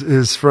with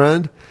his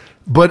friend.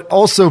 But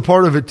also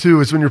part of it,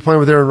 too, is when you're playing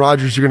with Aaron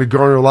Rodgers, you're going to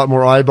garner a lot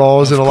more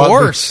eyeballs and a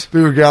lot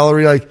bigger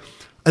gallery. Like,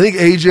 I think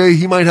AJ,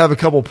 he might have a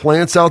couple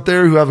plants out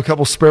there who have a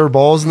couple spare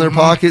balls in their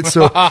pocket.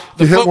 So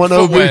if you hit one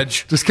over,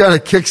 just kind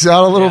of kicks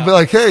out a little bit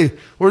like, hey,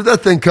 where'd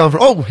that thing come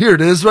from? Oh, here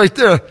it is right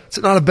there. It's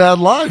not a bad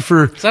lie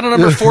for... Is that a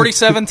number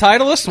 47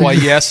 Titleist? Why,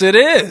 yes, it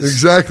is.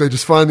 Exactly.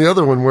 Just find the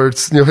other one where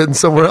it's hidden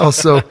somewhere else.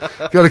 So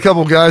got a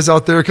couple guys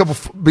out there, a couple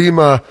being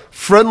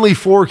friendly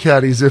four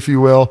caddies, if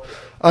you will.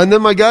 And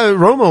then my guy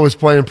Romo was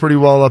playing pretty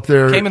well up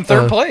there. Came in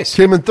third place.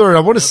 Came in third.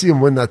 I want to see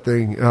him win that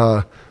thing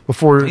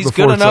before. He's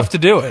good enough to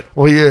do it.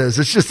 Well, he is.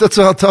 It's just that's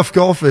how tough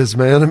golf is,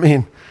 man. I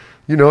mean,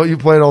 you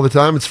play it all the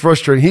time. It's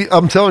frustrating.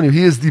 I'm telling you,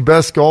 he is the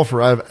best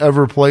golfer I've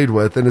ever played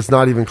with, and it's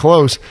not even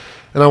close.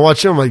 And I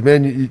watch him like,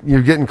 man,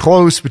 you're getting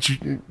close, but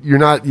you're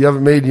not. You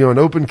haven't made an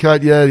open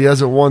cut yet. He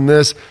hasn't won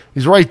this.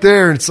 He's right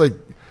there, and it's like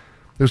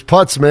there's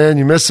putts, man.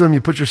 You miss them, you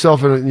put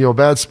yourself in a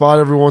bad spot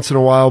every once in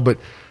a while. But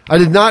I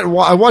did not.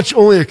 I watched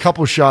only a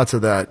couple shots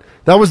of that.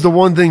 That was the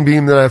one thing,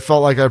 Beam, that I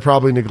felt like I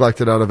probably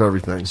neglected out of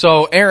everything.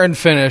 So Aaron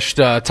finished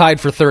tied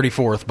for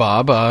 34th,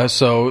 Bob.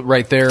 So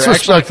right there. It's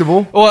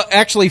respectable.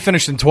 Actually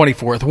finished in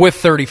 24th with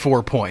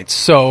 34 points.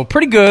 So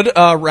pretty good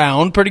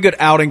round, pretty good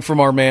outing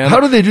from our man. How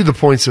do they do the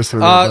point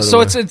system?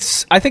 So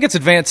it's I think it's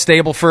Advanced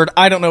Stableford.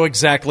 I don't know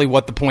exactly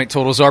what the point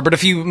totals are, but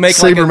if you make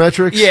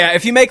Sabermetrics?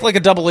 if you make like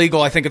a double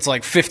eagle, I think it's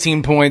like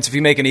 15 points. If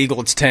you make an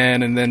eagle, it's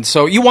 10, and then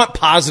so you want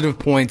positive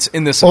points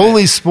in this event.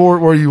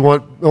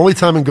 Only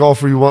time in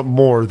golf where you want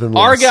more than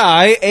less. Our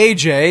guy,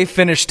 AJ,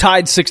 finished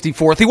tied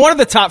 64th. He wanted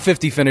the top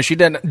 50 finish. He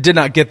did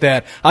not get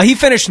that. He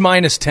finished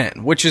minus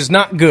 10, which is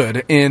not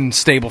good in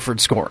Stableford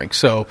scoring.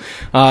 So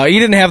he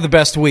didn't have the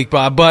best week,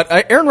 Bob. But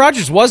Aaron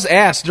Rodgers was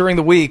asked during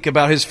the week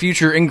about his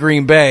future in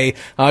Green Bay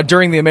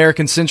during the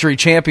American Century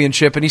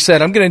Championship, and he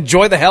said, I'm going to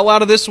enjoy the hell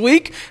out of this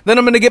week, then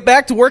I'm going to get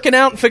back to working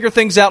out and figure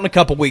things out in a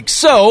couple weeks.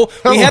 So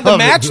we had the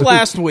match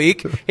last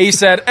week. He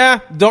said,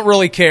 don't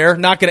really care,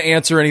 not going to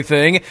answer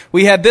anything.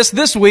 We had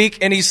this week,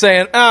 and he's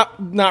saying,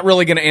 not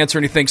really going to answer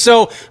anything.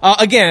 So,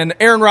 again,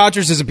 Aaron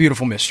Rodgers is a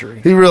beautiful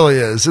mystery. He really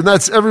is. And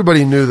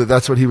everybody knew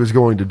that's what he was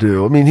going to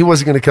do. I mean, he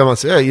wasn't going to come out and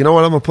say, hey, you know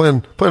what, I'm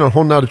going to plan on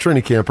holding out a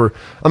training camper.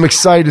 I'm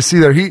excited to see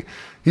that.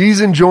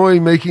 He's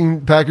enjoying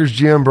making Packers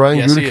GM Brian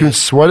Gutekunst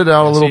sweat it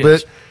out a little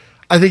bit.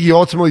 I think he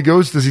ultimately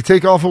goes, does he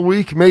take off a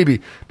week?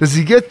 Maybe. Does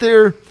he get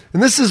there?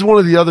 And this is one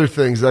of the other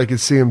things that I could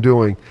see him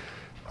doing.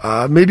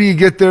 Maybe you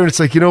get there and it's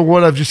like, you know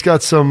what, I've just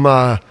got some...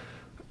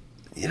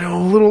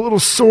 little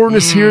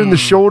soreness here in the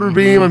shoulder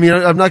beam. I mean,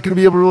 I'm not going to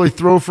be able to really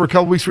throw for a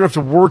couple weeks. We're going to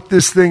have to work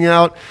this thing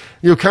out.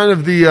 Kind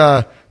of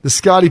the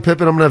Scottie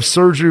Pippen, I'm going to have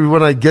surgery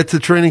when I get to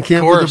training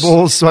camp with the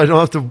Bulls, so I don't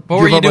have to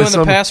What were you doing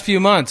the past few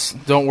months?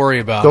 Don't worry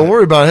about it. Don't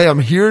worry about it. Hey, I'm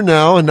here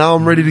now, and now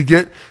I'm ready to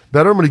get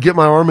better. I'm going to get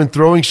my arm in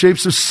throwing shape,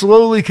 so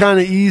slowly kind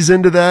of ease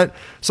into that.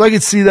 So I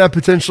could see that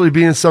potentially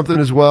being something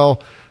as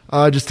well.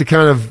 Just to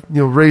kind of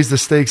raise the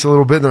stakes a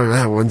little bit. And they're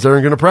like, when's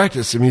Aaron going to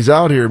practice? I mean, he's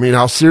out here. I mean,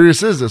 how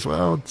serious is this?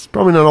 Well, it's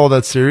probably not all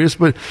that serious.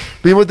 But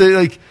what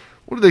do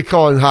they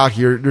call it in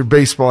hockey or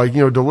baseball? Like,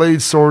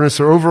 delayed soreness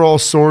or overall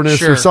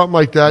soreness or something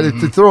like that.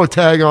 To throw a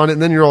tag on it,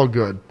 and then you're all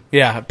good.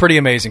 Yeah, pretty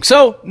amazing.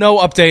 So, no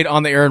update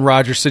on the Aaron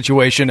Rodgers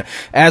situation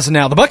as of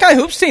now. The Buckeye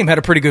Hoops team had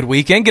a pretty good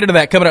weekend. Get into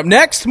that coming up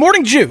next.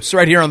 Morning Juice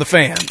right here on The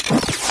Fan.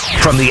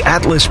 From the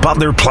Atlas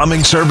Butler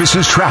Plumbing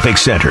Services Traffic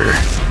Center.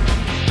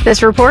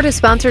 This report is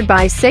sponsored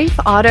by Safe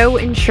Auto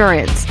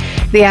Insurance.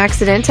 The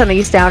accident on the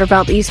East Outer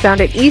Belt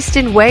eastbound at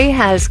Easton Way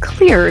has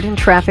cleared, and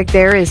traffic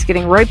there is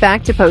getting right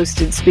back to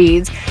posted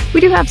speeds. We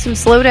do have some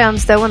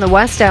slowdowns, though, on the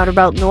West Outer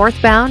Belt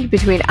northbound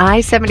between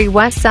I-70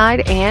 West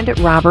Side and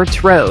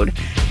Roberts Road.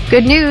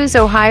 Good news,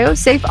 Ohio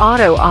Safe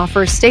Auto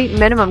offers state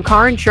minimum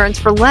car insurance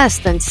for less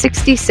than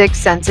 66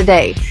 cents a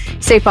day.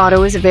 Safe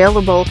Auto is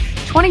available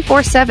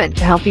 24/7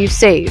 to help you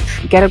save.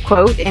 Get a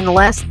quote in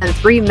less than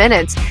 3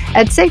 minutes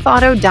at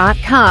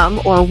safeauto.com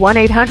or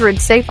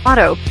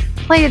 1-800-SAFE-AUTO.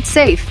 Play it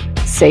safe.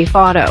 Safe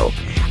Auto.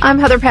 I'm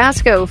Heather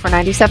Pasco for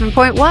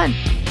 97.1,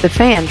 The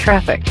Fan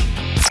Traffic.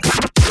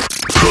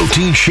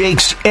 Protein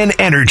shakes and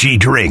energy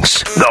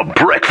drinks. The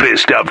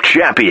breakfast of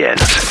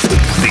champions.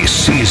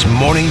 This is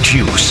Morning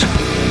Juice.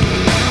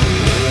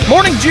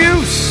 Morning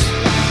Juice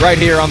right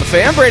here on The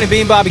Fan. Brandon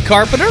Beam, Bobby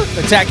Carpenter,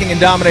 attacking and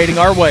dominating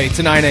our way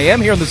to 9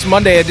 a.m. here on this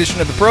Monday edition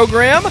of the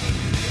program.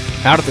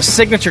 Out at the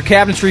Signature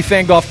Cabinetry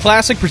Fan Golf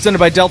Classic, presented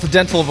by Delta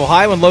Dental of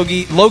Ohio and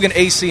Logan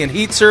AC and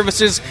Heat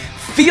Services.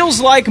 Feels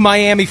like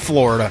Miami,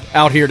 Florida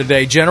out here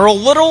today, General.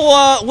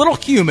 Little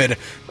humid.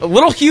 A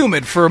little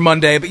humid for a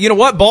Monday, but you know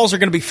what? Balls are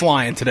going to be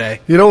flying today.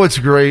 You know what's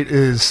great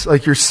is,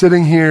 like, you're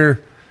sitting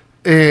here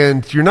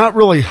and you're not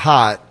really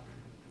hot.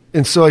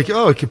 And so, I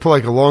could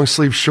put, a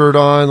long-sleeve shirt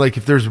on. Like,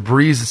 if there's a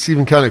breeze, it's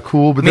even kind of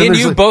cool. But Me and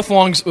you both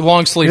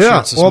long-sleeve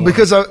shirts this morning.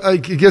 Because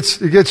it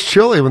gets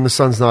chilly when the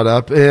sun's not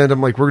up. And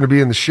I'm like, we're going to be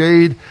in the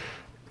shade.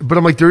 But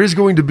I'm like, there is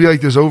going to be,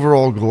 this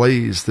overall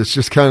glaze that's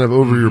just kind of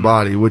over your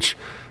body, which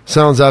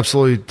sounds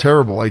absolutely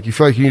terrible. Like, you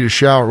feel like you need a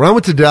shower. When I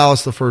went to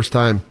Dallas the first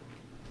time,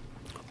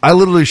 I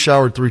literally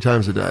showered 3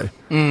 times a day.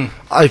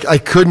 I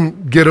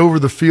couldn't get over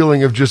the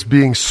feeling of just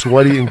being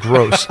sweaty and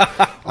gross.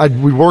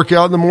 We'd work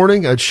out in the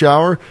morning. I'd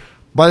shower.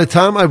 By the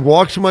time I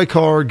walked to my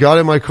car, got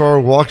in my car,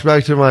 walked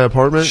back to my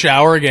apartment,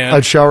 shower again.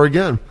 I'd shower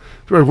again.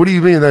 What do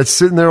you mean? That's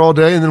sitting there all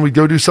day, and then we'd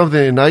go do something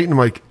at night, and I'm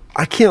like,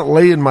 I can't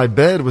lay in my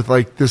bed with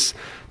this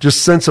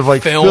just sense of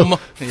film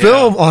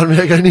on me.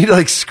 Like, I need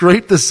to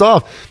scrape this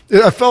off.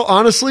 I felt,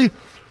 honestly,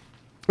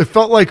 it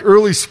felt like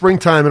early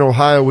springtime in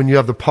Ohio when you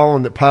have the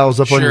pollen that piles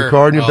up on your Sure.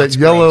 car and you have Oh, that it's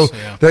yellow, gross,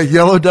 yeah. that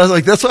yellow dust.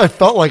 Like that's what I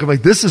felt like. I'm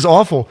like, this is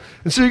awful.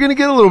 And so you're going to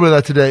get a little bit of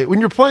that today. When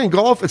you're playing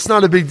golf, it's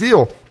not a big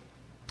deal.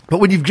 But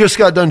when you've just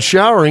got done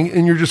showering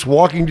and you're just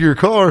walking to your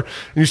car and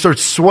you start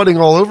sweating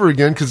all over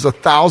again because it's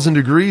 1,000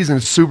 degrees and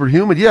it's super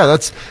humid, yeah,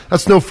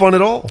 that's no fun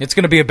at all. It's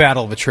going to be a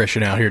battle of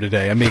attrition out here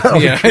today. I mean,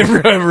 yeah,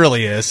 it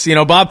really is. You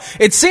know, Bob,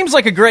 it seems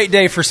like a great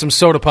day for some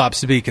soda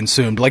pops to be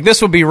consumed. Like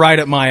this would be right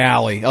up my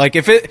alley. Like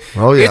if it,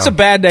 Oh, yeah. it's a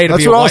bad day to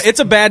That's be a what white, Austin- it's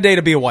a bad day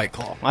to be a White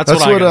Claw. That's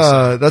what I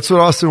gotta say. That's what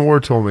Austin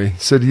Ward told me. He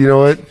said, you know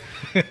what?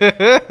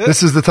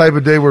 This is the type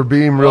of day where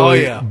Beam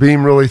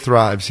really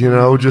thrives. You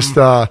know, just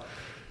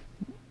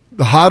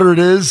the hotter it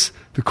is,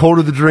 the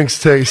colder the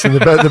drinks taste, and the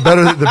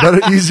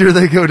better, easier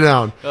they go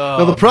down.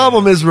 Now the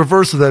problem is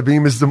reverse of that,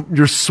 Beam, is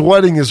you're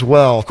sweating as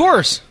well. Of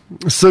course.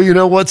 So you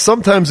know what?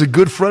 Sometimes a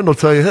good friend will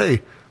tell you, "Hey,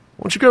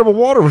 why don't you grab a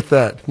water with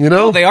that?" You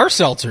know, Well, they are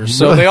seltzers,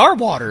 so they are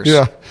waters.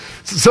 yeah.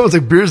 So someone's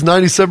like, beer's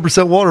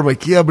 97% water. I'm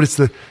like, yeah, but it's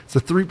the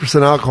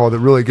 3% alcohol that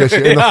really gets you,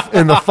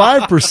 and the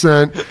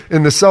 5%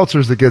 in the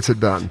seltzers that gets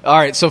it done. All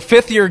right, so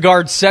fifth-year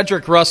guard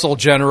Cedric Russell,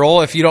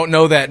 General, if you don't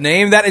know that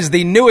name, that is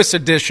the newest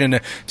addition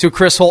to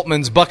Chris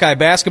Holtman's Buckeye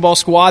basketball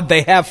squad.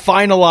 They have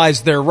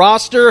finalized their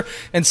roster,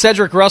 and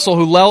Cedric Russell,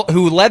 who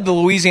led the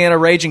Louisiana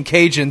Raging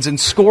Cajuns in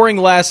scoring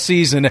last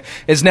season,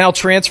 is now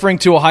transferring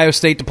to Ohio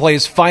State to play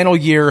his final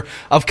year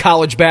of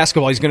college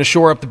basketball. He's going to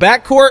shore up the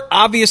backcourt.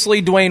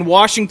 Obviously, Dwayne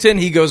Washington,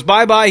 he goes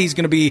bye-bye. He's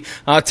going to be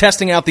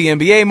testing out the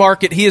NBA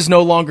market. He is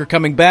no longer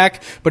coming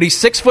back, but he's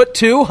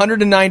 6'2",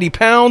 190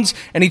 pounds,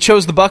 and he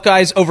chose the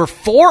Buckeyes over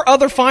 4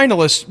 other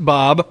finalists,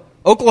 Bob.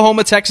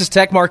 Oklahoma, Texas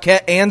Tech,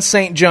 Marquette, and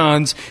St.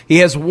 John's. He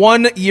has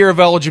 1 year of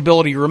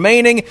eligibility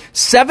remaining.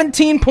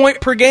 17-point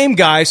per game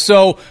guy.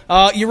 So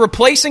you're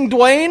replacing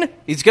Dwayne.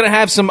 He's going to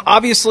have some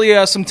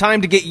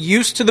time to get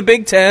used to the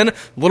Big Ten. A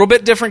little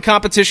bit different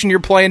competition you're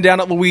playing down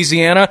at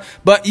Louisiana.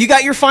 But you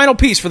got your final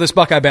piece for this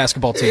Buckeye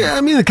basketball team. Yeah, I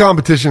mean, the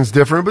competition's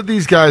different, but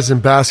these guys in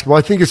basketball,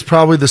 I think it's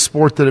probably the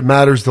sport that it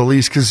matters the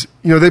least because,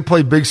 you know, they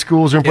play big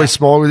schools, they play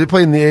small, they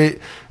play in the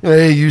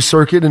AAU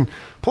circuit, and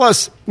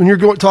plus, when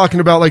you're talking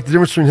about like the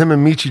difference between him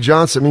and Meechie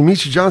Johnson, I mean,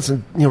 Meechie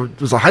Johnson, you know,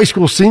 was a high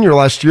school senior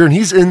last year, and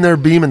he's in their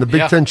Beam in the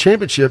Big Ten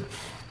championship,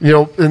 you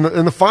know,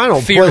 in the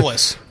final.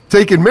 Fearless.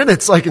 Taking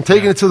minutes, and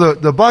taking it to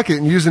the bucket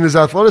and using his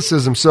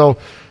athleticism. So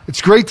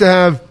it's great to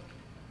have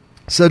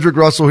Cedric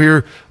Russell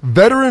here,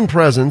 veteran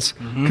presence,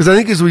 because I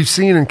think as we've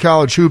seen in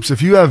college hoops,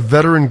 if you have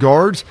veteran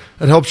guards,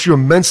 it helps you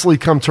immensely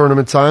come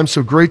tournament time.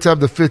 So great to have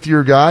the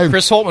fifth-year guy.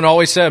 Chris Holtman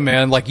always said,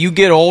 man, like you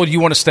get old, you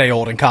want to stay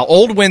old in college.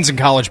 Old wins in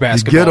college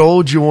basketball. You get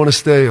old, you want to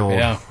stay old.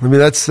 Yeah. I mean,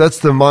 that's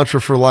the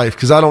mantra for life,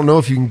 because I don't know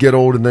if you can get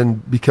old and then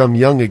become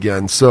young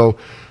again. So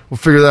we'll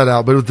figure that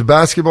out. But with the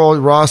basketball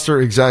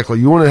roster, exactly.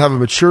 You want to have a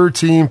mature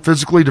team,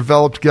 physically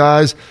developed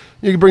guys.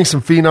 You can bring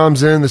some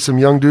phenoms in. There's some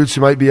young dudes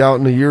who might be out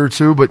in a year or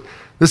two, but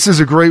this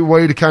is a great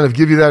way to kind of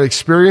give you that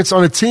experience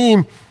on a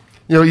team.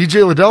 You know,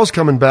 E.J. Liddell's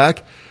coming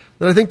back,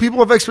 and I think people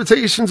have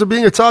expectations of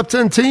being a top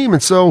 10 team.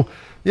 And so,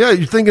 yeah,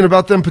 you're thinking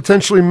about them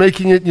potentially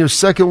making it, you know,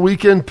 second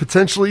weekend,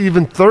 potentially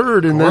even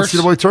third in the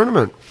NCAA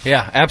tournament.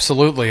 Yeah,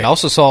 absolutely. I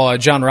also saw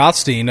John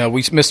Rothstein,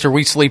 Mr.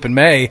 We Sleep in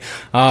May,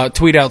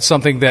 tweet out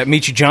something that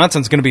Meechie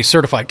Johnson's going to be a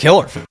certified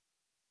killer.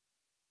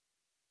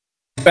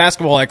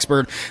 Basketball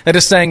expert that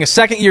is saying a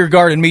second-year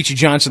guard in Meechie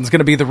Johnson is going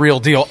to be the real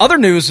deal. Other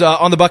news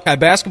on the Buckeye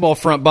basketball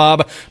front,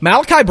 Bob,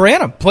 Malachi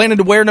Branham planning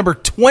to wear number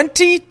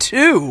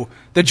 22.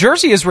 The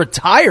jersey is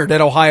retired at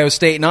Ohio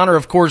State in honor,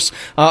 of course,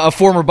 of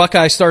former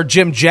Buckeye star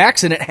Jim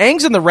Jackson. It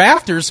hangs in the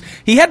rafters.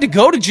 He had to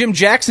go to Jim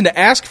Jackson to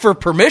ask for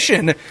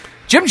permission.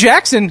 Jim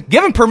Jackson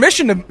giving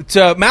permission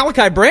to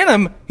Malachi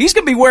Branham. He's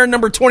going to be wearing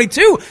number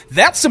 22.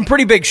 That's some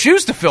pretty big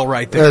shoes to fill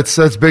right there.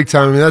 That's big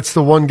time. I mean, that's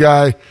the one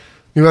guy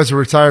who has a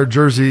retired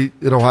jersey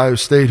at Ohio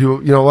State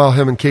who, you know, well,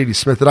 him and Katie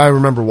Smith that I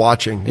remember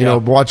watching, you know,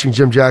 watching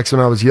Jim Jackson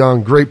when I was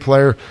young, great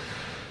player.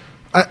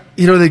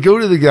 You know, they go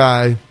to the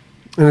guy,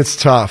 and it's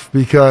tough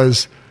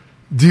because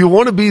do you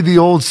want to be the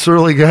old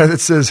surly guy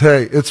that says,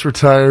 hey, it's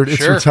retired,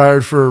 it's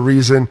retired for a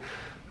reason?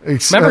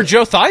 Remember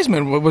Joe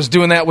Theismann was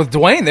doing that with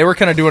Dwayne. They were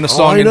kind of doing a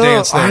song and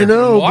dance there. I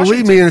know,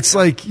 believe me. And it's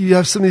like you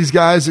have some of these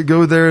guys that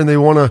go there and they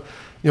want to,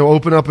 you know,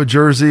 open up a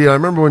jersey. I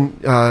remember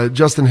when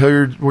Justin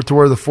Hilliard went to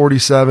wear the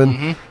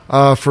 47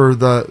 for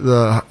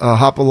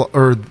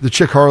the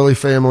Chick Harley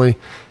family,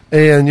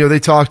 and you know they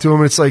talked to him.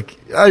 And it's like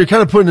you're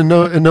kind of putting in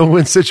a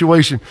no-win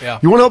situation. Yeah.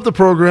 You want to help the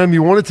program.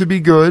 You want it to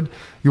be good.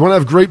 You want to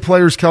have great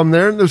players come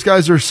there, and those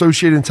guys are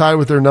associated and tied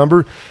with their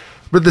number.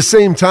 But at the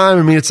same time,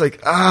 I mean, it's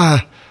like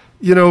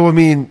you know, I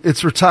mean,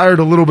 it's retired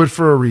a little bit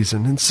for a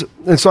reason, and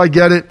so I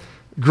get it.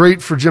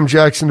 Great for Jim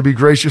Jackson to be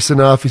gracious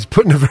enough. He's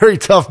put in a very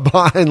tough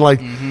bind.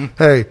 Like,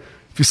 hey,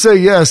 if you say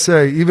yes,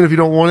 hey, even if you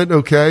don't want it,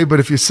 okay. But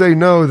if you say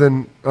no,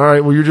 then all right.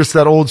 Well, you're just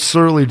that old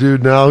surly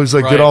dude now who's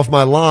like, get off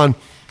my lawn.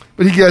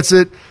 But he gets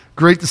it.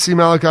 Great to see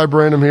Malachi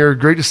Branham here.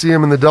 Great to see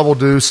him in the double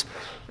deuce.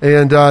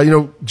 And you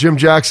know, Jim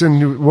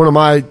Jackson, one of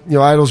my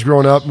idols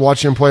growing up,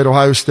 watching him play at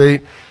Ohio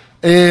State.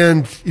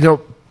 And you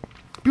know,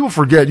 people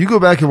forget. You go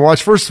back and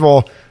watch. First of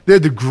all, they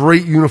had the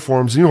great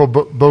uniforms. You know,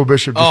 Bo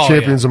Bishop just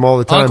champions them all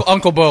the time.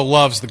 Uncle Bo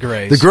loves the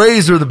Grays. The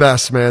Grays are the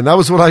best, man. That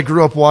was what I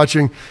grew up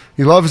watching.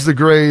 He loves the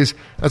Grays.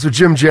 That's what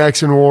Jim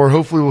Jackson wore.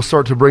 Hopefully we'll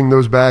start to bring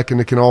those back,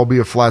 and it can all be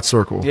a flat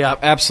circle. Yeah,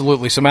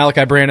 absolutely. So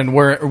Malachi Branham,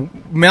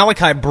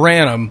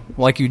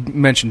 like you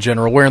mentioned,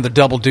 General, wearing the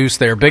double deuce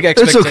there. Big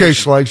expectations. It's okay,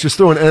 Schleiks. Just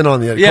throw an N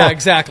on the end. Yeah,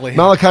 exactly.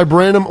 Malachi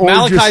Branham or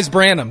Malachi's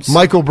Branhams.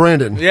 Michael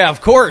Brandon. Yeah,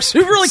 of course.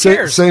 Who really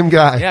cares? Same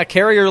guy. Yeah,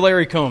 Kerry or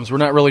Larry Combs. We're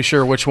not really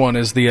sure which one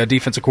is the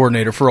defensive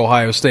coordinator for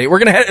Ohio State. We're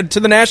going to head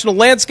to the national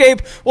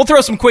landscape. We'll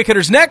throw some quick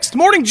hitters next.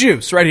 Morning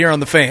Juice right here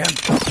on The Fan.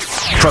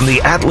 From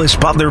the Atlas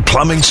Butler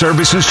Plumbing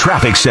Services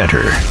Traffic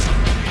Center.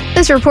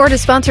 This report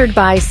is sponsored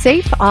by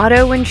Safe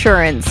Auto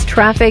Insurance.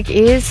 Traffic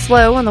is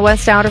slow on the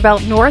West Outer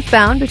Belt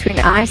northbound between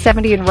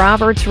I-70 and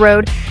Roberts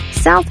Road.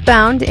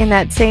 Southbound in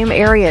that same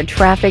area,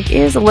 traffic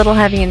is a little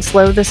heavy and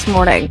slow this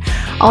morning.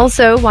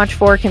 Also, watch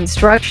for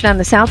construction on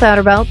the South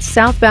Outer Belt.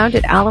 Southbound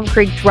at Alum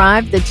Creek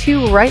Drive, the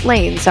 2 right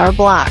lanes are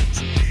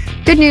blocked.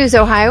 Good news,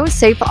 Ohio.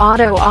 Safe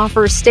Auto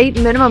offers state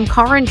minimum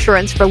car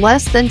insurance for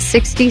less than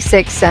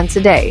 66 cents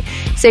a day.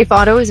 Safe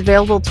Auto is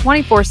available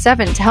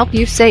 24/7 to help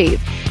you save.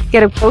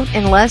 Get a quote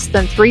in less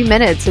than 3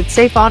 minutes at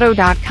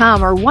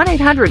safeauto.com or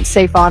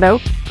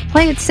 1-800-SAFE-AUTO.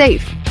 Play it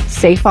safe.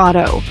 Safe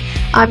Auto.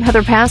 I'm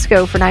Heather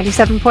Pasco for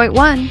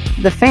 97.1,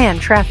 The Fan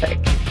Traffic.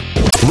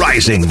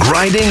 Rising,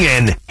 grinding,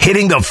 and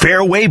hitting the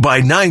fairway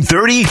by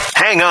 9:30?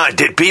 Hang on,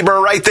 did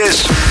Bieber write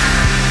this?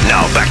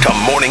 Now back to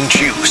Morning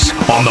Juice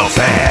on The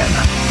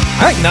Fan.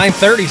 I think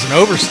 9:30 is an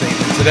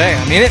overstatement today.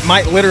 I mean, it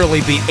might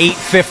literally be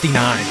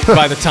 8:59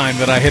 by the time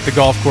that I hit the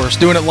golf course.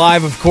 Doing it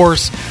live, of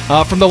course,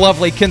 from the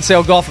lovely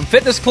Kinsale Golf and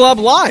Fitness Club,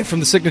 live from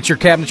the Signature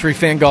Cabinetry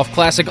Fan Golf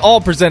Classic,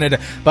 all presented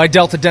by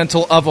Delta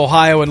Dental of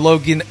Ohio and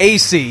Logan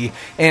AC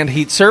and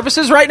Heat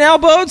Services. Right now,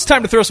 Bo, it's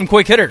time to throw some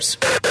quick hitters.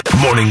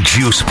 Morning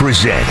Juice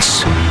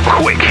presents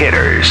Quick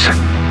Hitters.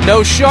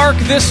 No Shark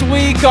this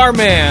week. Our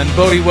man,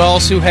 Bodie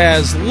Wells, who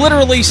has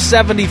literally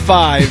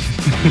 75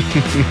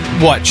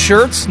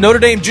 shirts? Notre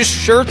Dame just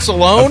shirts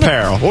alone?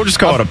 Apparel. We'll just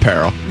call it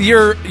apparel.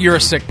 You're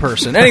a sick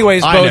person.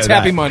 Anyways, Bo, it's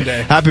Happy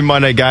Monday. Happy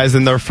Monday, guys.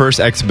 In their first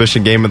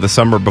exhibition game of the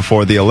summer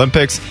before the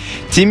Olympics,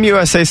 Team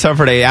USA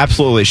suffered a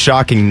absolutely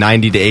shocking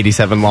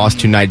 90-87 loss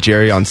to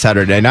Nigeria on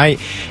Saturday night.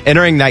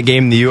 Entering that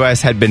game, the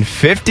U.S. had been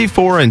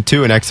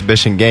 54-2 in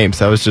exhibition games.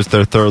 That was just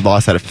their third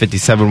loss out of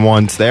 57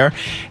 ones there.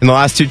 In the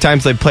last 2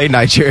 times they played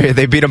Nigeria,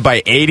 they beat them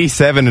by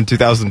 87 in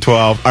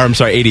 2012. Or, I'm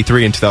sorry,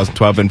 83 in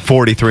 2012 and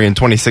 43 in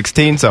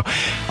 2016. So,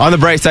 on the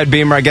bright side,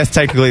 Beamer, I guess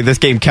technically this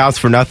game counts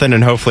for nothing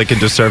and hopefully can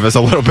just serve as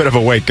a little bit of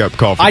a wake-up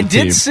call for the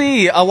team. I did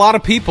see a lot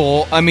of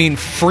people,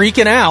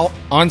 freaking out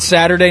on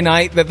Saturday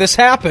night that this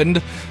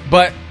happened.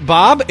 But,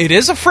 Bob, it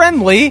is a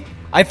friendly.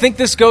 I think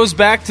this goes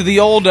back to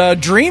the old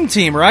Dream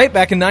Team, right?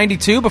 Back in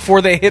 92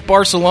 before they hit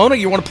Barcelona.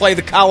 You want to play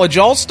the college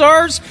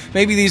all-stars.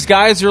 Maybe these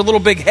guys are a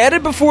little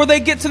big-headed before they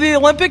get to the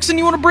Olympics, and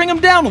you want to bring them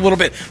down a little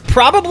bit.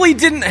 Probably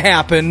didn't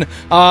happen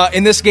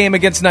in this game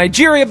against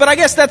Nigeria, but I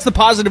guess that's the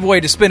positive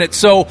way to spin it.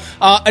 So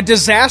a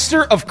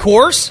disaster, of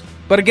course.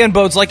 But again,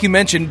 Bodes, like you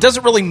mentioned,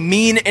 doesn't really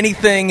mean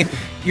anything.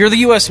 You're the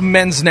U.S.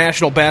 men's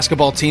national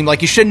basketball team.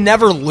 You should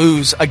never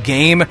lose a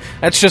game.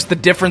 That's just the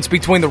difference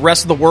between the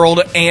rest of the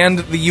world and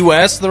the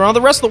U.S. The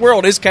rest of the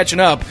world is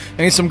catching up.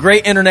 I mean, some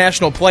great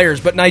international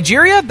players. But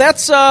Nigeria,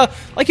 that's,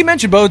 like you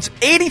mentioned, Bodes,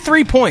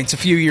 83 points a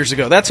few years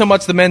ago. That's how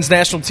much the men's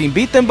national team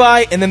beat them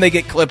by, and then they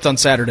get clipped on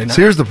Saturday night.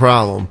 So here's the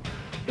problem.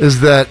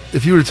 Is that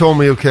if you would have told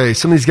me, okay,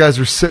 some of these guys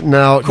are sitting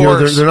out,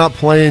 they're not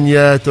playing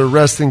yet, they're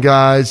resting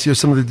guys,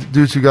 some of the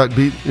dudes who got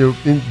beat in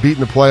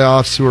the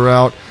playoffs who are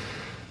out.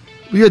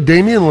 You had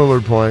Damian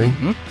Lillard playing,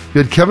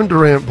 you had Kevin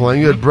Durant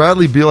playing, you had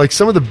Bradley Beal,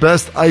 some of the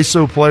best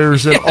ISO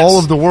players in all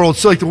of the world.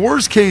 So the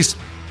worst case,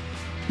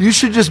 you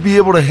should just be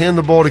able to hand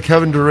the ball to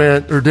Kevin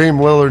Durant or Dame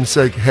Lillard and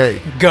say, hey,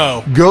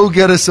 go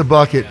get us a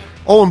bucket.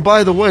 Oh, and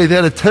by the way, they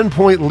had a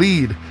 10-point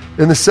lead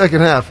in the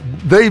second half.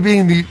 They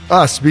being the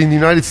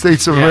United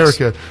States of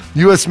America,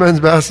 U.S.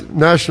 men's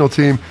national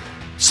team.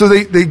 So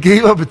they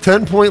gave up a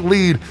 10-point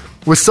lead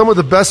with some of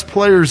the best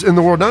players in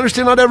the world. Now, I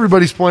understand not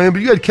everybody's playing,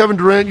 but you had Kevin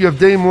Durant, you have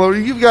Dame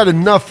Lillard, you've got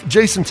enough,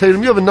 Jason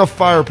Tatum, you have enough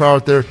firepower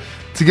out there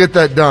to get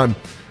that done.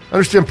 I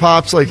understand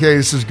Pop's hey,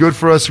 this is good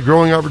for us, a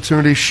growing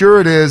opportunity. Sure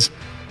it is.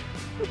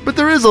 But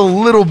there is a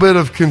little bit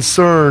of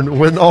concern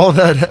when all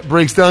that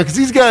breaks down, because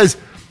these guys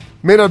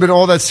may not have been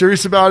all that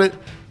serious about it,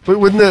 but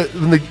when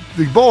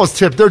the ball is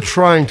tipped, they're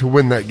trying to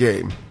win that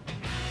game.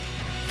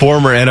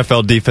 Former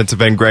NFL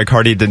defensive end Greg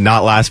Hardy did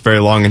not last very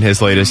long in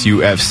his latest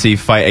UFC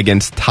fight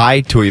against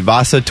Tai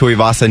Tuivasa.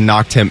 Tuivasa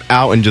knocked him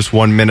out in just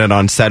 1 minute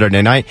on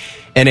Saturday night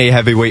in a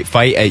heavyweight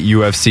fight at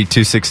UFC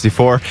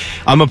 264.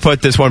 I'm going to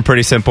put this one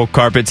pretty simple,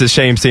 Carp. It's a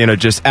shame seeing a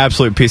just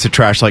absolute piece of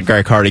trash like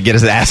Greg Hardy get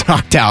his ass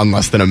knocked out in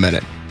less than a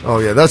minute. Oh,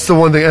 yeah, that's the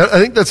one thing. I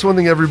think that's one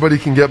thing everybody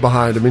can get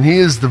behind. I mean, he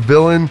is the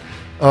villain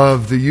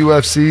of the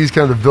UFC. He's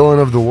kind of the villain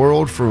of the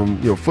world,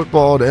 from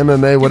football to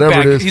MMA,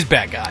 whatever it is. He's a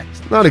bad guy.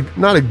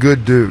 Not a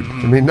good dude.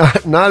 I mean,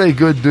 not a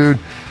good dude.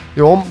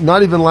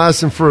 Not even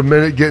lasting for a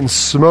minute, getting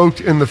smoked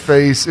in the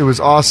face. It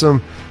was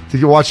awesome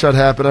to watch that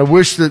happen. I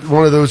wish that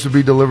one of those would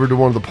be delivered to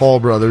one of the Paul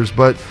brothers,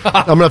 but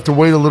I'm going to have to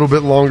wait a little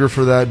bit longer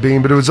for that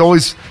being. But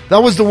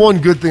that was the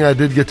one good thing I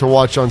did get to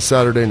watch on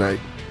Saturday night.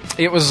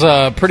 It was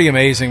pretty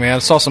amazing, man. I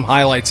saw some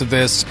highlights of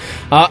this.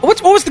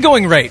 What was the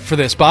going rate for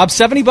this, Bob?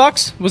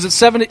 $70? Was it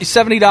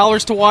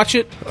 $70 to watch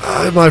it?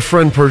 My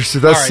friend purchased it.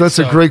 That's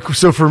a great.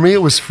 So for me,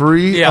 it was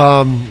free.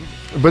 Yeah.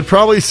 But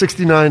probably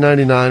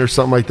 $69.99 or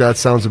something like that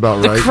sounds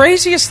about right. The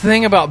craziest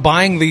thing about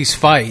buying these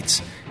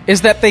fights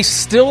is that they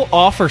still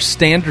offer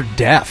standard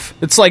def.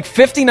 It's like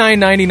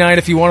 $59.99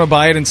 if you want to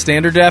buy it in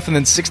standard def, and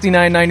then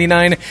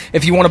 $69.99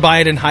 if you want to buy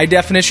it in high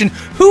definition.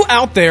 Who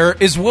out there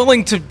is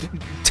willing to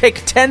take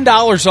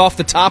 $10 off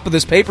the top of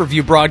this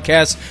pay-per-view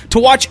broadcast to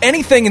watch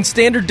anything in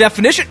standard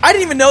definition? I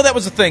didn't even know that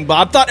was a thing,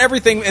 Bob. I thought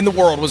everything in the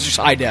world was just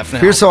high def now.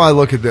 Here's how I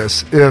look at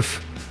this.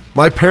 If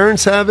my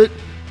parents have it,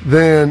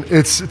 then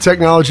it's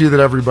technology that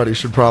everybody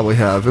should probably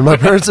have. And my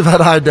parents have had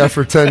high def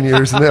for 10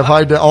 years, and they have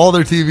high def. All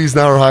their TVs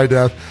now are high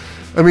def.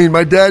 I mean,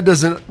 my dad he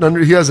has an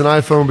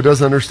iPhone, but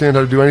doesn't understand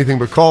how to do anything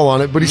but call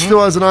on it, but he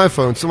still has an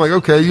iPhone. So I'm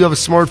like, okay, you have a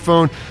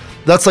smartphone.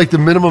 That's like the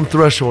minimum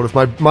threshold.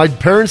 If my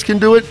parents can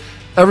do it,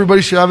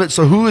 everybody should have it.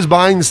 So who is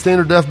buying the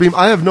standard def beam?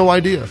 I have no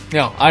idea.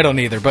 No, I don't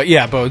either. But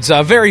yeah, Bo, it's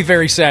very,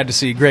 very sad to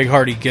see Greg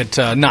Hardy get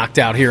knocked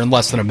out here in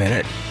less than a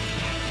minute.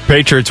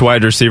 Patriots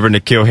wide receiver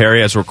N'Keal Harry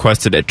has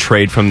requested a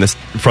trade from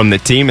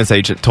the team. His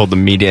agent told the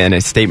media in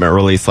a statement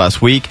released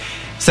last week.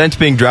 Since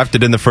being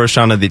drafted in the first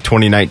round of the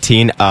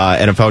 2019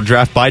 NFL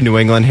draft by New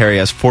England, Harry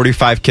has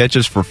 45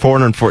 catches for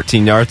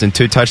 414 yards and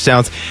 2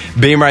 touchdowns.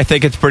 Beamer, I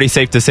think it's pretty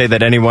safe to say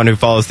that anyone who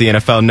follows the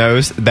NFL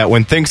knows that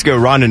when things go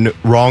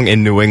wrong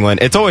in New England,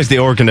 it's always the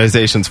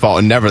organization's fault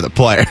and never the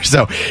player.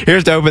 So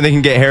here's to hoping they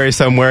can get Harry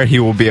somewhere he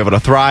will be able to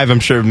thrive. I'm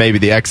sure maybe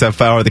the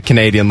XFL or the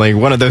Canadian League,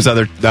 one of those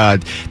other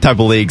type of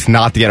leagues,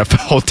 not the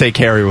NFL, will take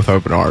Harry with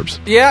open arms.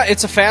 Yeah,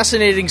 it's a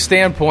fascinating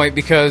standpoint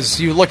because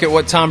you look at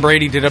what Tom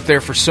Brady did up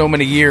there for so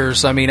many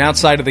years. I mean,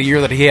 outside of the year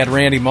that he had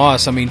Randy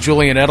Moss, I mean,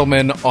 Julian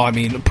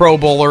Edelman, Pro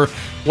Bowler,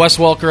 Wes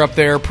Welker up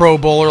there, Pro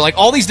Bowler, like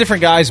all these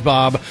different guys,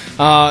 Bob,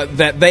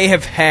 that they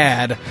have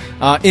had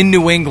in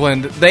New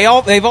England.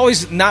 They've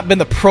always not been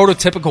the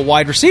prototypical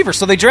wide receiver.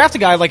 So they draft a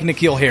guy like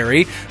N'Keal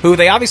Harry, who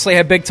they obviously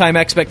have big-time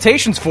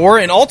expectations for,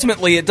 and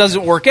ultimately it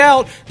doesn't work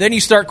out. Then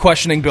you start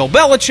questioning Bill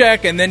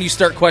Belichick, and then you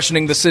start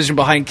questioning the decision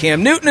behind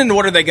Cam Newton, and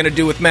what are they going to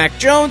do with Mac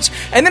Jones?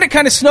 And then it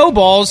kind of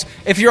snowballs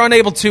if you're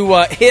unable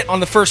to hit on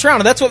the first round.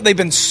 And that's what they've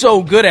been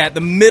so good at, the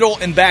middle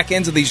and back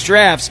ends of these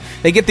drafts.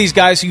 They get these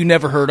guys who you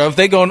never heard of.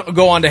 They go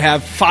on to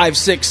have 5,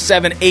 6,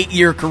 7,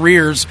 8-year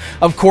careers,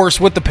 of course,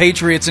 with the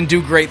Patriots and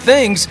do great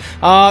things.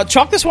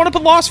 Chalk this one up a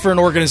loss for an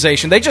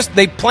organization.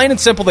 They plain and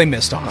simple, they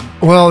missed on him.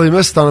 Well, they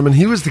missed on him, and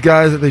he was the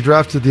guy that they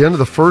drafted at the end of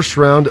the first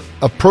round,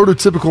 a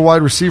prototypical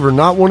wide receiver,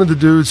 not one of the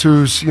dudes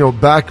who's,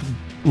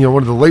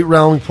 one of the late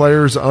round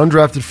players,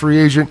 undrafted free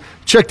agent,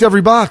 checked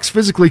every box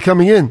physically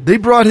coming in. They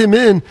brought him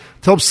in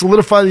to help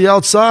solidify the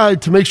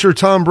outside to make sure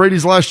Tom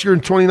Brady's last year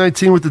in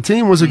 2019 with the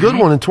team was a good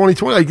one in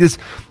 2020. Like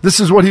this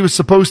is what he was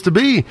supposed to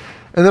be.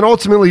 And then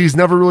ultimately he's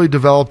never really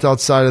developed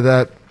outside of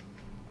that.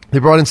 They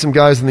brought in some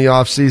guys in the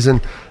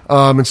offseason.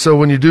 And so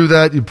when you do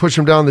that, you push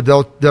him down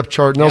the depth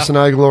chart. Nelson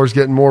Aguilar is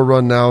getting more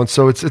run now, and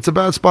so it's a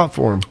bad spot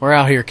for him. We're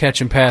out here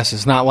catching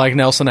passes, not like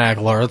Nelson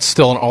Aguilar. It's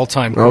still an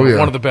all-time great,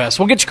 one of the best.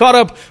 We'll get you caught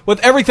up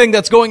with everything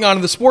that's going on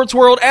in the sports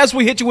world as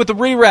we hit you with the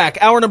re-rack.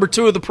 Hour number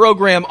 2 of the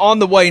program on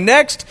the way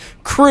next.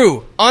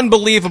 Crew,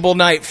 unbelievable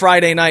night,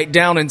 Friday night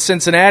down in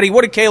Cincinnati.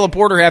 What did Caleb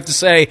Porter have to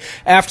say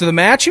after the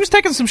match? He was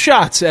taking some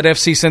shots at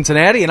FC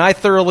Cincinnati, and I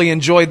thoroughly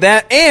enjoyed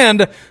that.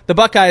 And the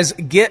Buckeyes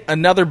get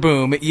another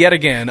boom yet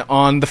again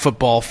on the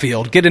football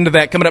field. Get into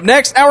that coming up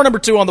next. Hour number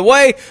 2 on the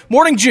way.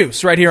 Morning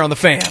Juice right here on The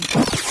Fan.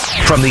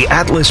 From the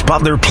Atlas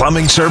Butler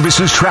Plumbing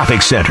Services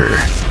Traffic Center.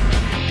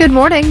 Good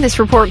morning. This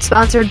report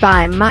sponsored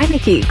by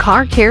Meineke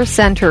Car Care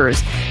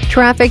Centers.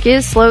 Traffic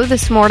is slow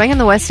this morning in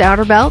the West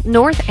Outer Belt,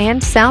 north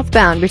and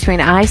southbound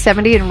between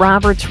I-70 and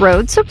Roberts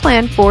Road, so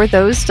plan for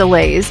those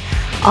delays.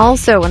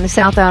 Also in the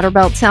South Outer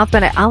Belt,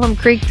 southbound at Alum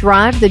Creek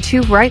Drive, the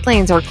 2 right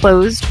lanes are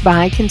closed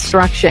by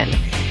construction.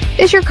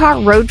 Is your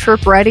car road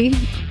trip ready?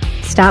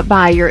 Stop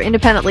by your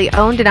independently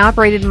owned and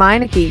operated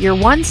Meineke, your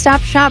one-stop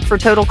shop for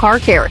total car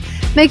care.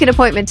 Make an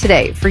appointment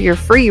today for your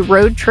free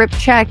road trip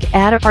check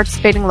at a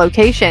participating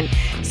location.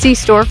 See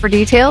store for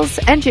details.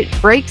 Engine,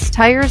 brakes,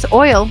 tires,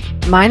 oil.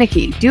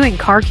 Meineke, doing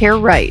car care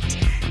right.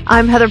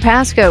 I'm Heather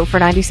Pasco for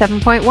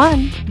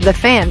 97.1, The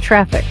Fan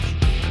Traffic.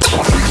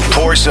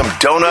 Pour some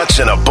donuts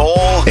in a bowl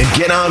and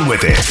get on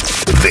with it.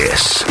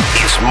 This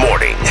is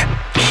Morning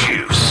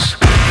Juice.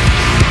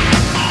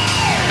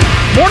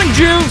 Morning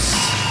Juice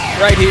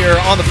right here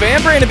on The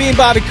Fan. Brandon Bean,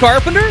 Bobby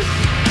Carpenter,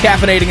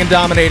 caffeinating and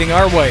dominating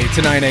our way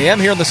to 9 a.m.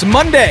 here on this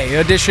Monday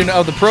edition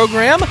of the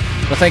program.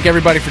 I thank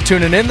everybody for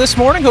tuning in this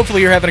morning.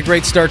 Hopefully you're having a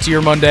great start to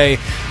your Monday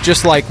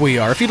just like we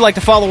are. If you'd like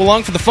to follow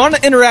along for the fun,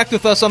 interact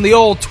with us on the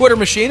old Twitter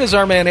machine, as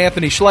our man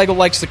Anthony Schlegel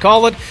likes to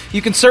call it,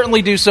 you can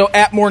certainly do so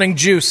at Morning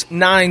Juice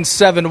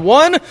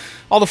 971.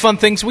 all the fun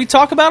things we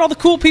talk about, all the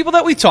cool people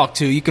that we talk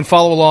to. You can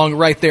follow along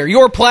right there.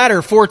 Your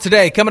platter for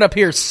today, coming up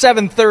here,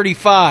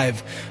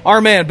 7:35. Our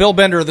man, Bill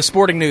Bender of the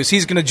Sporting News,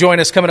 he's going to join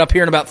us coming up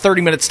here in about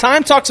 30 minutes'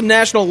 time. Talk some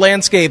national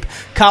landscape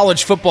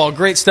college football.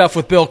 Great stuff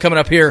with Bill coming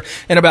up here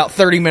in about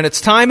 30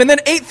 minutes' time. And then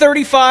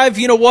 8:35,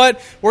 you know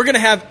what? We're going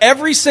to have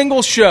every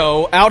single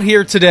show out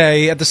here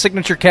today at the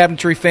Signature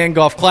Cabinetry Fan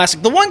Golf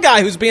Classic. The one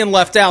guy who's being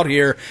left out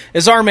here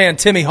is our man,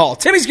 Timmy Hall.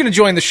 Timmy's going to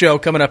join the show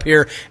coming up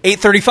here,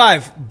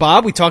 8:35.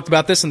 Bob, we talked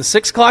about this in the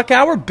 6 o'clock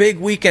hour. Big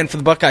weekend for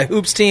the Buckeye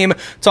Hoops team.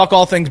 Talk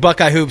all things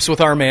Buckeye Hoops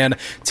with our man,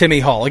 Timmy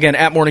Hall. Again,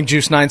 at Morning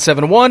Juice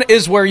 971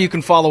 is where you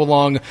can follow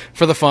along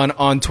for the fun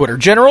on Twitter.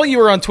 General,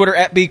 you are on Twitter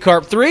at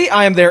BCarp3.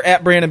 I am there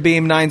at Brandon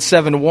Beam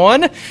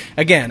 971.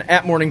 Again,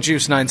 at Morning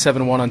Juice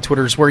 971 on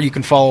Twitter is where you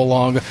can follow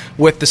along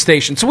with the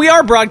station. So we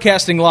are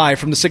broadcasting live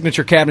from the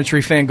Signature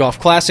Cabinetry Fan Golf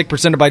Classic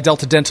presented by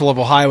Delta Dental of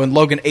Ohio and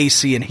Logan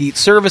AC and Heat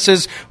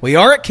Services. We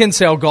are at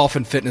Kinsale Golf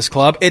and Fitness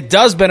Club. It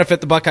does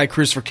benefit the Buckeye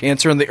Cruise for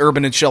Cancer and the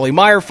Urban and Shelley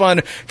Meyer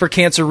Fund for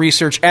Cancer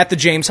Research at the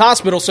James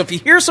Hospital. So if you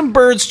hear some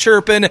birds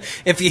chirping,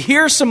 if you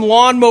hear some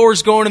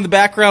lawnmowers going in the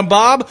background,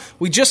 Bob,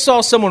 we just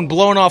saw someone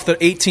blowing off the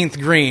 18th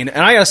green.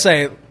 And I got to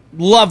say,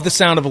 love the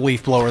sound of a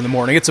leaf blower in the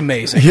morning. It's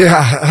amazing. Yeah,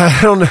 I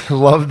don't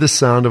love the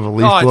sound of a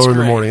leaf blower in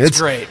the morning. It's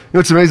great. You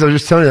know, it's amazing. I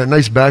was just telling you, that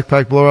nice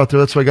backpack blower out there,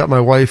 that's why I got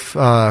my wife,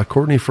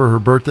 Courtney, for her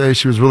birthday.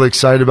 She was really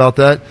excited about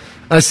that.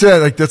 I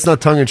said, like, that's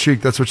not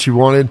tongue-in-cheek. That's what she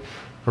wanted.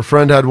 Her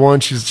friend had one.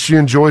 She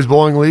enjoys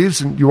blowing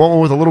leaves, and you want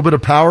one with a little bit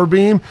of power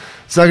beam.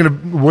 It's not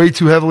going to weigh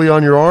too heavily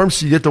on your arm,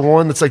 so you get the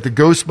one that's like the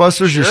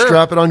Ghostbusters. Sure. You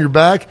strap it on your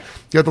back.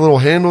 You got the little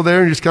handle there,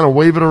 and you just kind of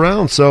wave it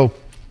around. So,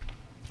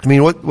 I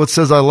mean, what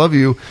says I love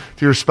you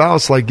to your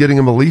spouse like getting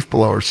him a leaf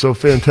blower? So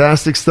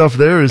fantastic stuff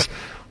there is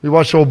we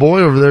watch old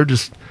boy over there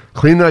just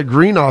clean that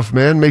green off,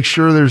 man. Make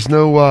sure there's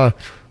no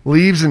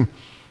leaves. And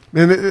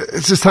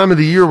it's this time of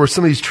the year where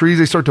some of these trees,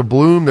 they start to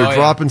bloom. They're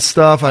dropping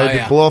stuff. I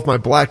had to blow off my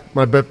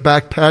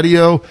back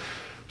patio.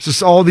 It's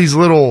just all these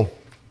little,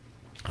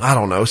 I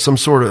don't know, some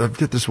sort of,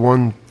 get this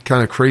one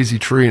kind of crazy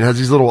tree and it has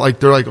these little, like,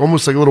 they're like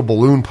almost like little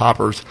balloon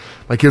poppers.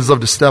 My kids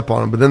love to step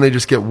on them, but then they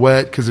just get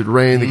wet because it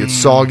rained. They get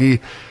soggy.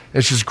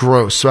 It's just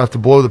gross, so I have to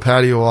blow the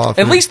patio off.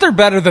 At least they're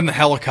better than the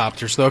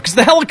helicopters, though, because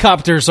the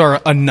helicopters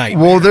are a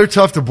nightmare. Well, they're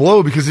tough to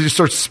blow because they just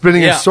start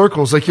spinning in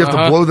circles. Like, you have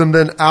to blow them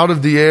then out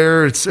of the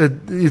air.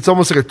 It's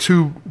almost like a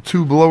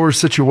two blower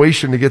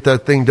situation to get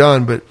that thing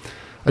done. But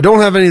I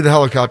don't have any of the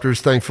helicopters,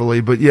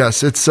 thankfully. But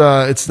yes, it's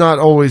not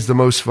always the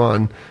most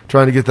fun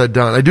trying to get that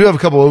done. I do have a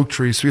couple oak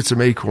trees, so we get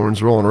some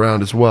acorns rolling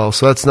around as well.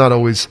 So that's not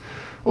always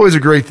a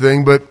great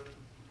thing. But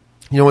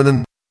you know, and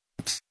then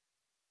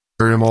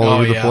them all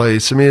over the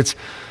place. I mean,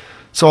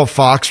 saw a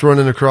fox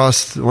running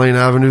across Lane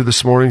Avenue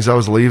this morning as I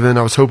was leaving.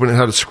 I was hoping it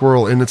had a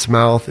squirrel in its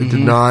mouth. It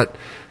did not.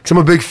 Because I'm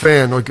a big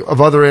fan of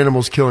other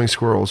animals killing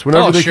squirrels.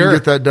 Whenever they can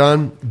get that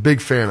done,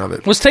 big fan of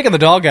it. Was taking the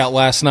dog out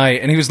last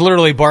night, and he was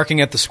literally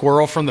barking at the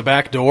squirrel from the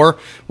back door.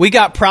 We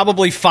got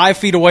probably 5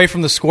 feet away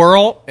from the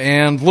squirrel,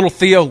 and little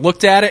Theo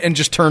looked at it and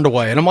just turned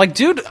away. And I'm like,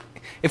 dude,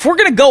 if we're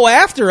going to go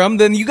after him,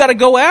 then you got to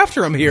go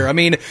after him here. I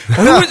mean,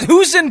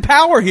 who's in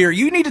power here?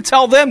 You need to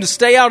tell them to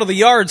stay out of the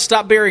yard,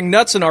 stop burying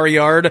nuts in our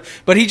yard.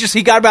 But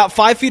he got about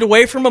 5 feet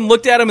away from him,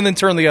 looked at him, and then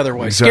turned the other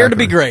way. Exactly. Scared to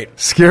be great.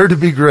 Scared to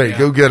be great. Yeah.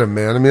 Go get him,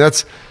 man. I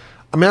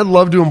mean, I'd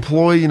love to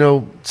employ,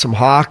 some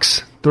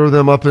hawks, throw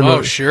them up in.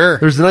 Oh, sure.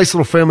 There's a nice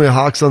little family of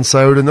hawks on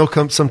Scioto, and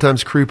they'll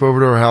sometimes creep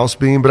over to our house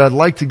beam. But I'd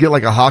like to get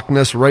like a hawk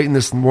nest right in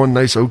this one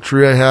nice oak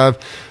tree I have.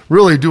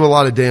 Really do a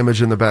lot of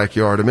damage in the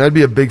backyard. I mean, I'd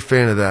be a big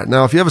fan of that.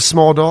 Now, if you have a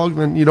small dog,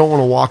 then you don't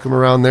want to walk them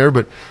around there,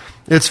 but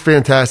it's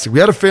fantastic. We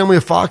had a family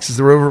of foxes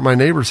that were over at my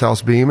neighbor's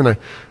house beam, and I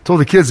told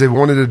the kids they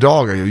wanted a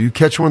dog. I go, you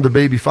catch one of the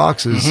baby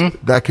foxes,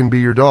 that can be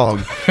your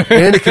dog.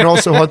 And it can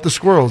also hunt the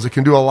squirrels. It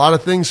can do a lot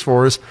of things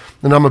for us,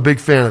 and I'm a big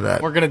fan of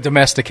that. We're going to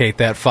domesticate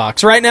that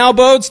fox. Right now,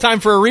 Bo, it's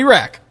time for a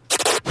re-rack.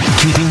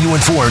 Keeping you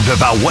informed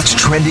about what's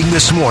trending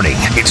this morning.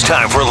 It's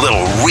time for a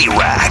little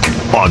re-rack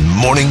on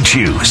Morning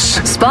Juice.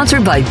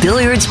 Sponsored by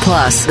Billiards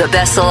Plus, the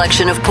best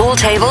selection of pool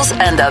tables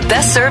and the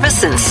best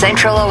service in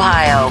Central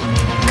Ohio.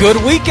 Good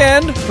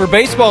weekend for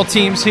baseball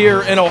teams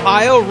here in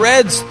Ohio.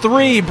 Reds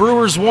 3,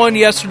 Brewers 1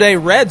 yesterday.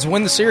 Reds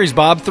win the series,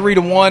 Bob,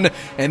 3-1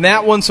 in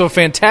that one. So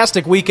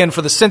fantastic weekend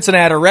for the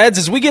Cincinnati Reds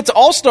as we get to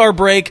All-Star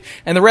break,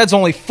 and the Reds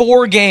only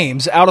 4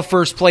 games out of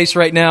first place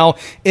right now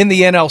in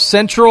the NL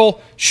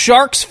Central.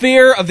 Sharks'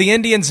 fear of the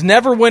Indians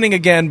never winning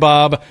again,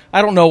 Bob.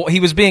 I don't know. He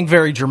was being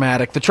very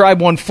dramatic. The Tribe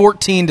won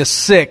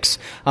 14-6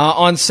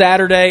 on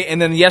Saturday,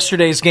 and then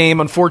yesterday's game,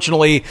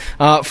 unfortunately,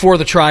 for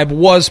the Tribe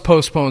was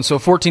postponed. So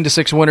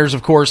 14-6 winners,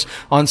 of course,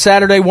 on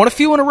Saturday. Won a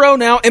few in a row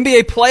now.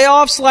 NBA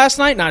playoffs last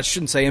night. No, I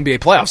shouldn't say NBA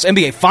playoffs.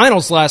 NBA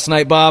finals last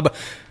night, Bob.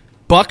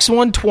 Bucks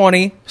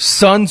 120,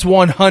 Suns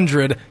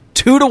 100.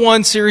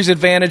 2-1 series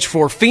advantage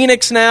for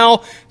Phoenix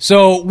now.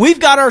 So we've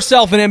got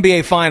ourselves an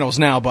NBA Finals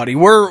now, buddy.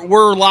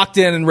 We're locked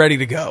in and ready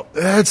to go.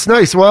 That's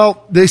nice.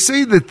 Well, they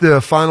say that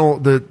the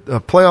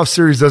playoff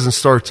series doesn't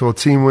start till a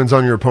team wins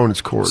on your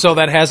opponent's court. So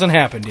that hasn't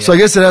happened yet. So I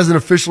guess it hasn't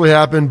officially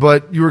happened,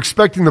 but you were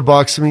expecting the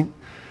Bucks. I mean,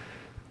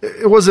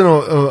 it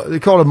wasn't they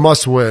call it a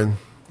must-win.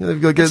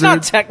 It's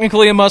not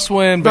technically a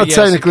must-win, but not yes,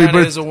 technically, it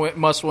but is a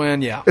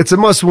must-win, yeah. It's a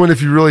must-win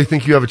if you really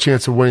think you have a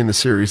chance of winning the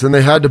series. And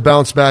they had to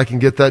bounce back and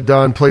get that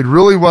done. Played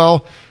really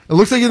well. It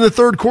looks like in the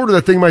third quarter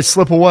that thing might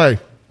slip away.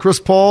 Chris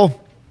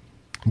Paul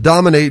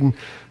dominating.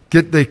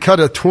 They cut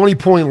a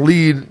 20-point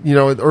lead,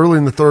 early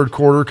in the third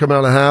quarter, come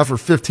out a half or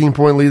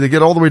 15-point lead. They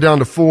get all the way down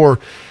to 4.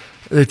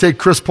 They take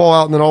Chris Paul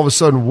out, and then all of a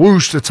sudden,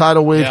 whoosh, the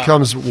tidal wave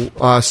comes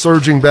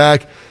surging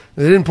back.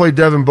 They didn't play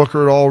Devin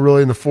Booker at all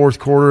really in the fourth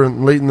quarter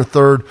and late in the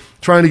third,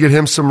 trying to get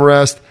him some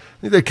rest.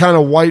 I think they kind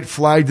of white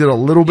flagged it a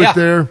little bit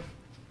there.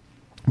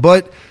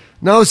 But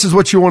now this is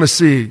what you want to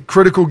see.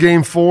 Critical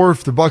game 4.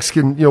 If the Bucks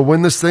can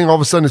win this thing, all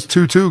of a sudden it's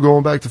 2-2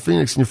 going back to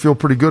Phoenix, and you feel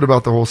pretty good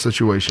about the whole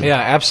situation. Yeah,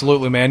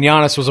 absolutely, man.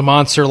 Giannis was a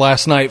monster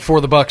last night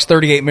for the Bucks.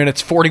 38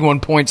 minutes,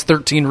 41 points,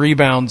 13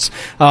 rebounds.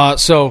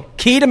 So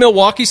key to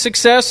Milwaukee's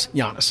success,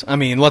 Giannis. I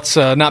mean, let's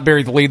not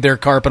bury the lead there,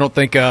 Carp. I don't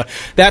think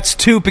that's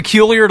too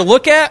peculiar to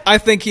look at. I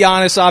think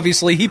Giannis,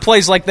 obviously, he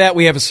plays like that.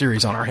 We have a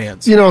series on our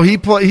hands. He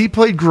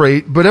played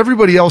great, but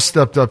everybody else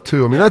stepped up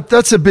too. I mean,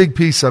 that's a big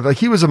piece of it. Like,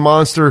 he was a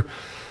monster.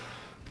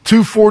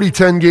 2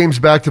 40-10 games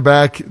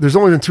back-to-back. There's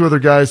only been 2 other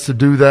guys to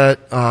do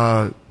that.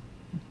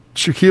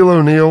 Shaquille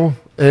O'Neal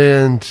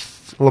and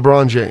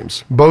LeBron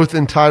James, both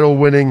in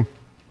title-winning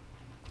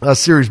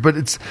series. But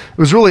it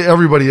was really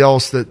everybody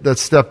else that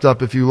stepped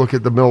up if you look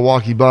at the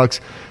Milwaukee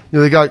Bucks.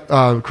 They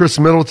got Chris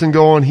Middleton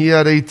going. He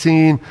had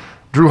 18.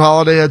 Drew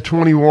Holiday had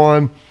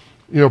 21.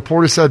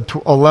 Portis had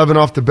 11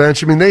 off the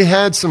bench. I mean, they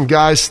had some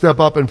guys step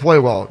up and play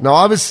well. Now,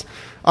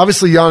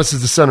 obviously Giannis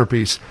is the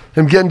centerpiece.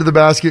 Him getting to the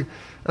basket.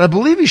 And I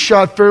believe he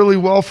shot fairly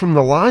well from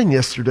the line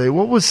yesterday.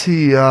 What was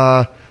he?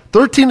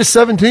 13 to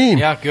 17.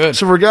 Yeah, good.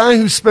 So for a guy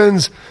who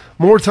spends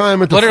more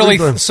time at the free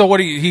throw. So what?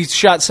 He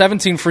shot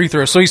 17 free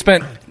throws. So he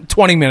spent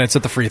 20 minutes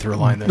at the free throw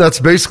line there. That's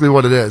basically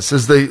what it is.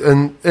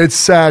 And it's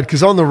sad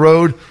because on the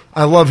road,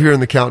 I love hearing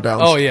the countdowns.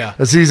 Oh, yeah.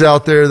 As he's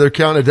out there, they're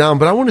counting it down.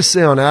 But I want to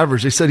say on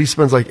average, they said he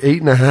spends like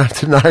 8.5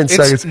 to 9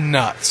 seconds. It's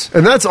nuts.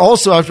 And that's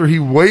also after he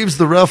waves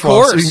the ref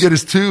off so he can get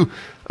his 2.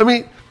 I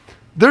mean,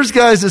 there's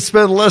guys that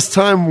spend less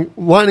time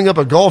lining up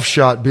a golf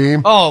shot,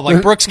 Beam. Oh,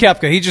 like Brooks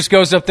Koepka. He just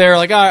goes up there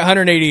like,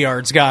 180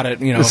 yards, got it.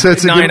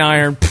 9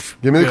 iron.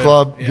 Give me the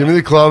club. Yeah. Give me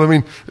the club. I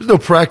mean, there's no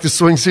practice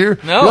swings here.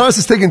 No. Giannis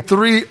is taking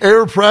 3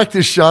 air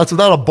practice shots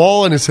without a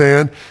ball in his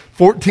hand,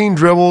 14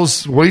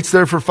 dribbles, waits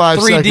there for 5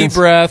 seconds. 3 deep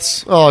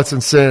breaths. Oh, it's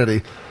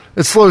insanity.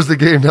 It slows the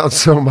game down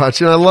so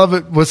much, and I love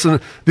it.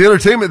 The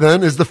entertainment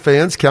then is the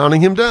fans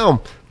counting him down.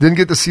 Didn't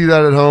get to see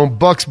that at home.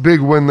 Bucks big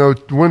win, though.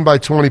 Win by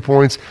 20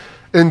 points.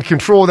 In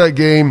control of that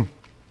game,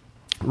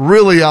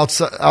 really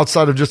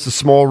outside of just a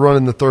small run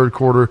in the third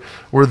quarter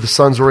where the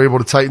Suns were able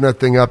to tighten that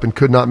thing up and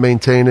could not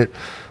maintain it.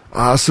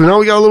 So now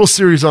we got a little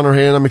series on our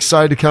hand. I'm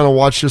excited to kind of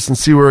watch this and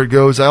see where it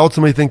goes. I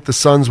ultimately think the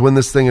Suns win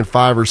this thing in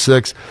 5 or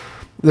 6.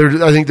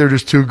 I think they're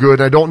just too good.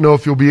 I don't know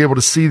if you'll be able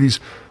to see these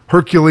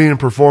Herculean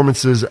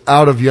performances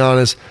out of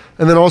Giannis,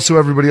 and then also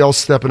everybody else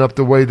stepping up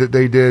the way that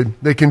they did.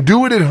 They can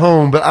do it at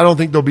home, but I don't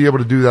think they'll be able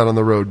to do that on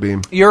the road,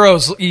 Beam.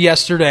 Euros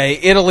yesterday,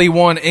 Italy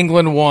won,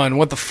 England won.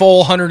 Went the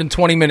full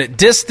 120-minute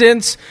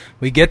distance.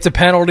 We get to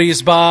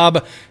penalties,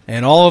 Bob,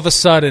 and all of a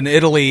sudden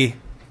Italy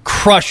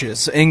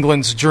crushes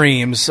England's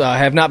dreams.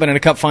 Have not been in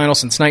a cup final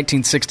since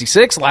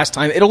 1966. Last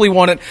time Italy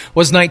won it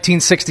was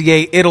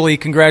 1968. Italy,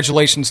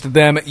 congratulations to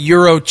them,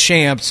 Euro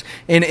champs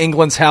in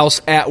England's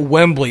house at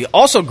Wembley.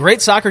 Also, great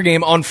soccer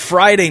game on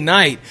Friday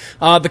night.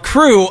 The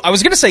Crew, I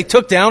was going to say,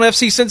 took down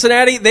FC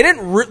Cincinnati. They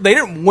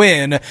didn't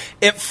win.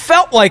 It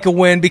felt like a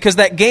win because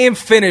that game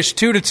finished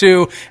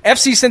 2-2.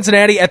 FC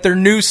Cincinnati at their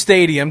new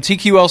stadium,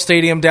 TQL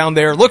Stadium down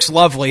there, looks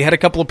lovely. Had a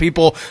couple of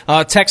people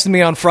texting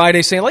me on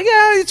Friday saying, like,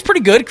 yeah, it's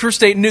pretty good. Crew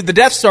State. The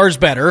Death Star's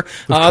better.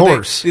 Of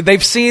course,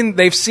 they've seen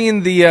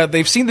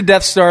the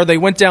Death Star. They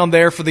went down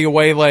there for the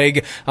away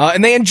leg,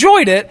 and they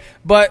enjoyed it.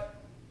 But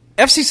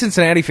FC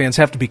Cincinnati fans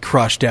have to be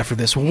crushed after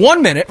this.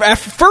 1 minute,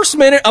 after first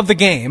minute of the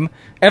game,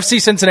 FC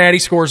Cincinnati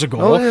scores a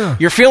goal. Oh, yeah.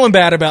 You're feeling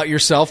bad about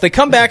yourself. They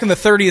come back in the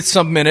 30th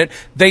some minute.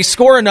 They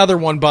score another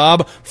one,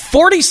 Bob.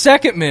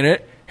 42nd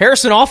minute.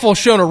 Harrison Awful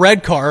shown a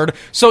red card.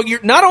 So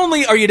you're not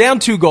only are you down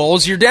 2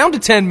 goals, you're down to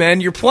 10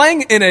 men. You're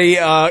playing in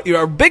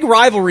a big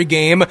rivalry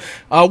game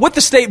with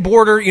the state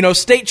border,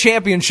 state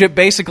championship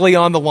basically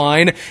on the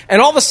line,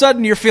 and all of a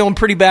sudden you're feeling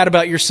pretty bad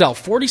about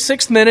yourself.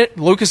 46th minute,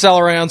 Lucas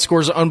Alarayan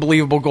scores an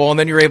unbelievable goal, and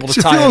then you're able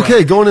to tie it up. You feel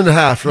okay going into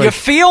half, right? You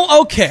feel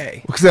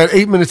okay because they had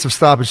 8 minutes of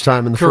stoppage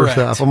time in the first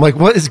half. I'm like,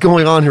 what is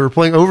going on here? We're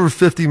playing over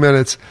 50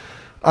 minutes.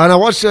 And I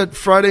watched that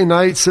Friday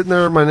night sitting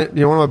there at one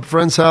of my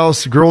friend's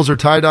house. The girls are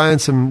tie-dyeing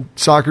some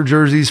soccer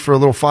jerseys for a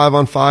little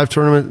 5-on-5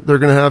 tournament they're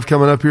going to have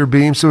coming up here,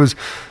 Beam. So it was a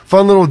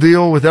fun little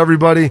deal with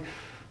everybody.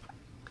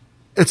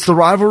 It's the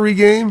rivalry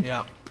game.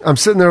 Yeah. I'm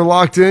sitting there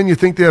locked in. You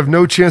think they have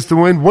no chance to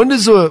win. When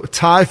does a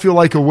tie feel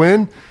like a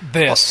win?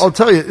 I'll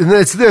tell you. And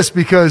it's this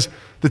because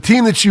the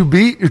team that you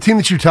beat, your team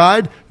that you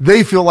tied,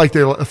 they felt like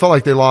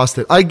they lost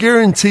it. I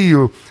guarantee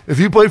you, if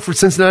you played for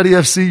Cincinnati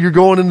FC, you're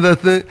going into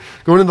the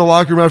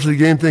locker room after the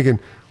game thinking,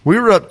 we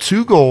were up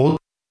 2 goals.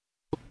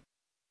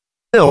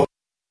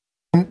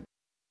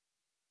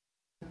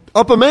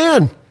 up a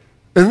man.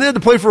 And they had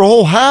to play for a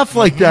whole half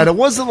like that. It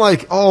wasn't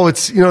like,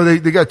 it's,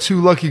 they got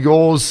 2 lucky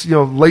goals,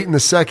 late in the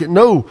second.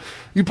 No,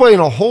 you play in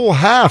a whole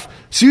half.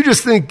 So you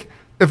just think,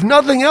 if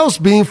nothing else,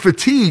 being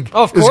fatigued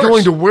is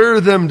going to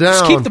wear them down.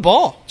 Just keep the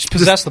ball. Just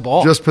possess the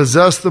ball. Just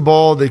possess the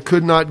ball. They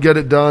could not get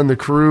it done. The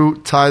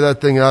Crew tie that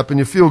thing up, and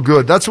you feel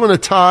good. That's when a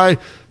tie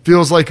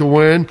feels like a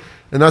win.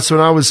 And that's when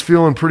I was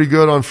feeling pretty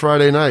good on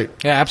Friday night.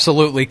 Yeah,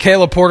 absolutely.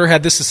 Caleb Porter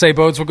had this to say,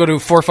 Bodes. We'll go to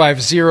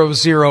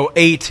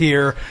 45008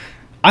 here.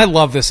 I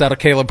love this out of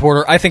Caleb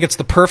Porter. I think it's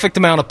the perfect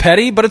amount of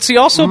petty, but it's the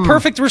also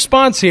perfect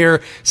response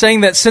here, saying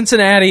that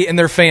Cincinnati and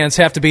their fans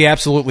have to be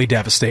absolutely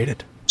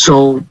devastated.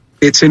 So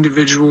it's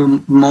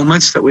individual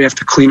moments that we have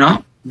to clean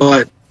up,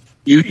 but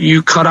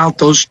you cut out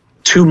those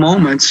 2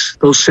 moments,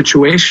 those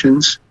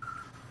situations,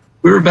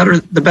 we were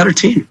the better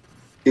team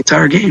the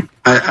entire game.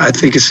 I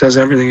think it says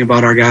everything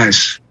about our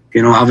guys.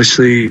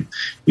 Obviously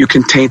you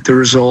can taint the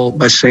result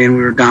by saying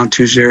we were down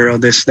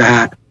 2-0, this,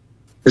 that.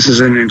 This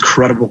is an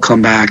incredible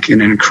comeback and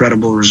an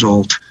incredible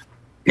result.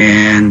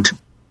 And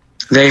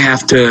they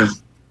have to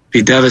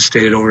be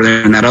devastated over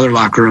there in that other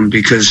locker room,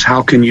 because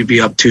how can you be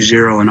up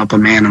 2-0 and up a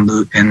man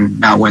and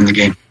not win the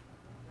game?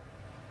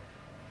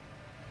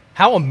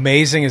 How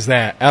amazing is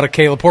that out of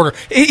Caleb Porter?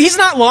 He's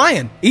not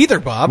lying either,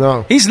 Bob.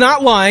 No. He's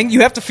not lying.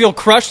 You have to feel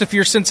crushed if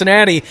you're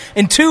Cincinnati.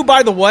 And 2,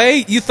 by the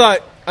way, you thought,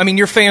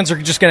 your fans are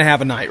just going to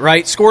have a night,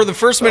 right? Score the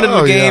first minute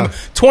of the game,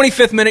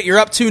 25th minute, you're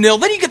up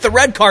 2-0. Then you get the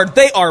red card.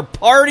 They are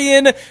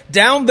partying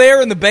down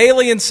there in the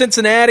Bailey in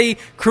Cincinnati.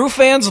 Crew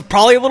fans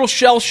probably a little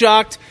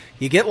shell-shocked.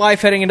 You get life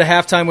heading into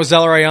halftime with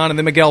Zelarayan, and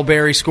then Miguel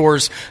Berry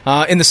scores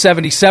in the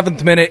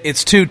 77th minute.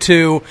 It's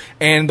 2-2,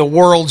 and the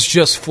world's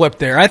just flipped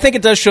there. I think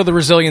it does show the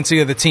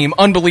resiliency of the team.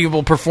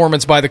 Unbelievable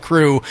performance by the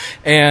Crew.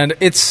 And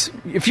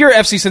if you're an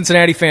FC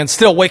Cincinnati fan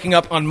still waking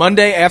up on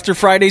Monday after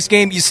Friday's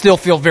game, you still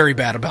feel very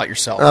bad about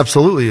yourself.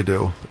 Absolutely you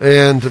do.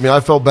 And,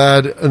 I felt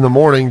bad in the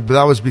morning, but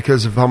that was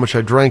because of how much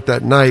I drank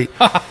that night.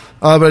 But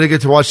I did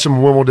get to watch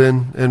some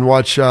Wimbledon and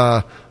watch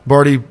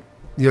Barty,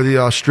 the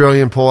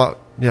Australian pull out.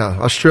 Yeah,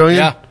 Australian?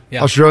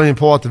 Yeah. Australian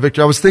pull out the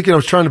victory. I was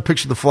trying to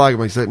picture the flag. I'm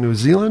like, is that New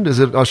Zealand? Is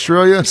it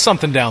Australia?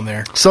 Something down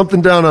there.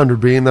 Something down under,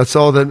 Bean. That's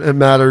all that it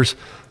matters.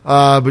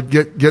 But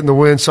getting the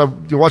win. So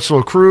you watch a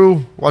little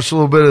Crew, watch a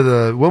little bit of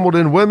the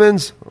Wimbledon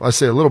women's. I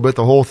say a little bit,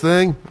 the whole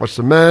thing. Watch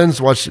the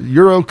men's, watch the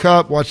Euro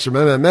Cup, watch some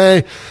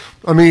MMA.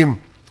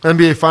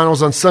 NBA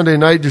Finals on Sunday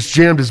night. Just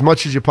jammed as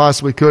much as you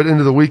possibly could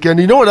into the weekend.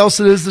 You know what else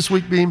it is this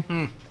week,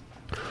 Bean?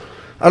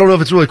 I don't know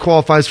if it really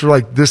qualifies for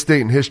this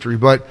date in history,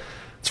 but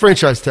it's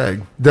franchise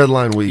tag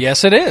deadline week.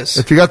 Yes, it is.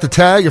 If you got the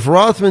tag, if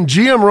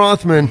GM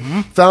Rothman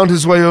found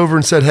his way over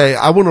and said, hey,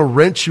 I want to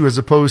rent you as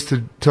opposed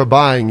to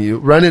buying you,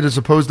 rent it as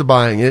opposed to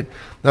buying it,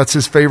 that's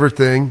his favorite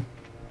thing.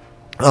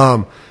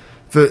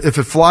 If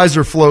it flies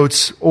or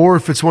floats, or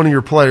if it's one of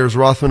your players,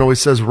 Rothman always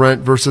says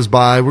rent versus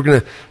buy. We're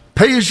going to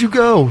pay as you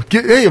go. I'm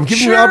giving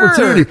you an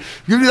opportunity.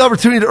 Give you the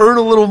opportunity to earn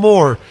a little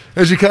more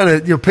as you kind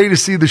of pay to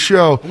see the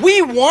show. We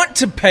want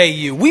to pay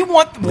you. We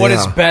want what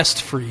is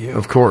best for you.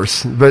 Of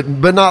course, but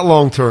not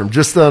long term.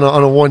 Just on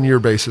a 1 year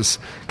basis.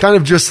 Kind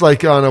of just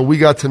like on a we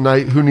got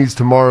tonight, who needs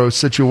tomorrow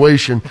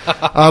situation.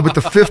 But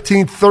the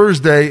 15th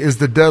Thursday is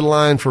the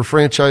deadline for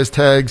franchise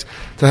tags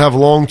to have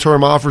long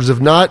term offers. If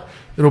not,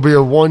 it'll be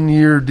a 1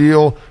 year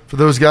deal for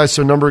those guys.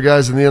 So a number of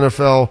guys in the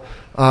NFL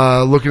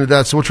looking at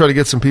that. So we'll try to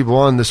get some people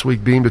on this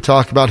week, Beam, to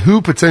talk about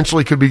who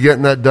potentially could be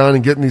getting that done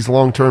and getting these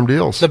long-term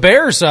deals. The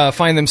Bears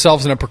find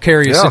themselves in a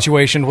precarious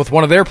situation with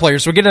one of their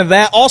players. We'll get into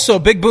that. Also, a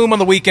big boom on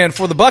the weekend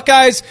for the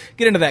Buckeyes.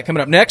 Get into that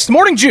coming up next.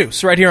 Morning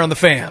Juice right here on The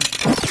Fan.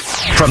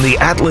 From the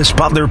Atlas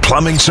Butler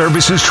Plumbing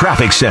Services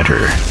Traffic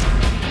Center.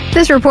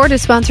 This report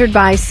is sponsored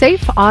by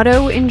Safe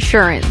Auto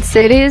Insurance.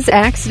 It is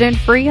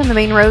accident-free on the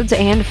main roads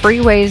and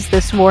freeways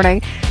this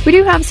morning. We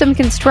do have some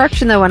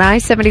construction, though, on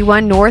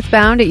I-71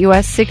 northbound at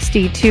US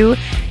 62.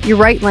 Your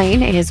right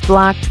lane is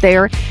blocked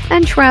there,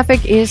 and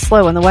traffic is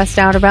slow on the west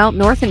outer belt,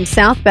 north and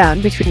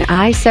southbound between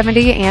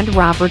I-70 and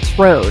Roberts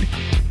Road.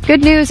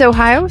 Good news,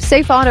 Ohio.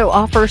 Safe Auto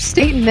offers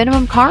state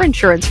minimum car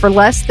insurance for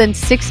less than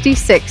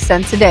 66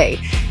 cents a day.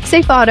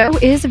 Safe Auto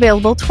is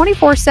available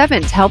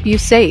 24/7 to help you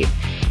save.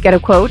 Get a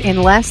quote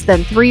in less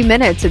than 3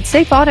 minutes at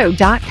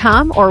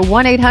safeauto.com or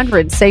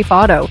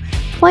 1-800-SAFE-AUTO.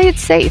 Play it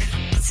safe.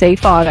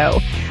 Safe Auto.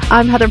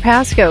 I'm Heather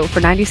Pasco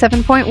for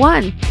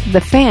 97.1, The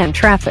Fan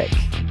Traffic.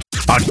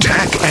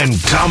 Attack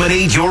and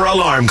dominate your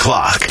alarm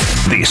clock.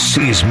 This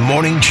is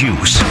Morning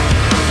Juice.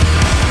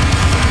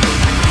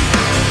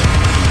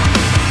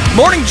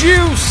 Morning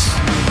Juice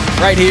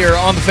right here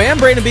on The Fan.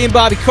 Brandon Beam,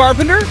 Bobby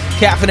Carpenter,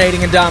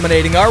 caffeinating and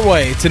dominating our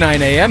way to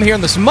 9 a.m. here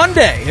on this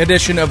Monday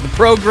edition of the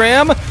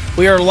program.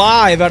 We are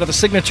live out of the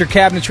Signature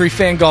Cabinetry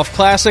Fan Golf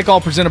Classic, all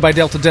presented by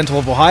Delta Dental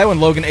of Ohio and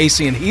Logan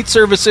AC and Heat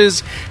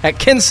Services at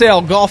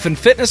Kinsale Golf and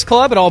Fitness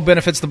Club. It all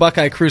benefits the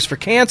Buckeye Cruise for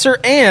Cancer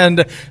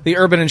and the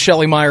Urban and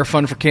Shelley Meyer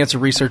Fund for Cancer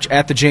Research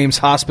at the James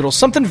Hospital.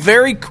 Something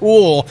very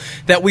cool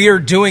that we are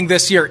doing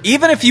this year.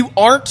 Even if you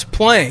aren't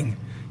playing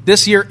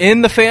this year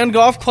in the Fan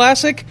Golf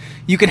Classic,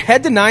 you can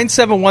head to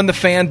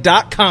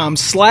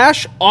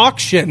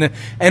 971thefan.com/auction,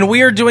 and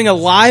we are doing a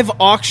live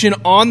auction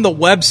on the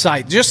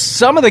website. Just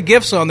some of the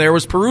gifts on there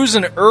was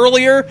perusing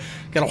earlier.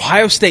 Got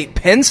Ohio State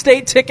Penn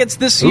State tickets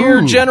this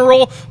year,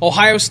 General.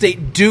 Ohio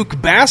State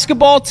Duke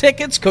basketball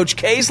tickets. Coach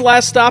K's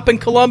last stop in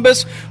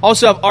Columbus.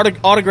 Also have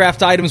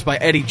autographed items by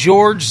Eddie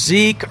George,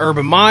 Zeke,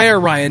 Urban Meyer,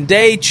 Ryan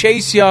Day,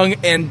 Chase Young,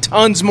 and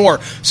tons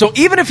more. So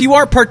even if you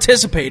are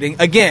participating,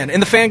 again, in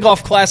the Fan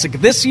Golf Classic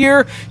this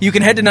year, you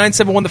can head to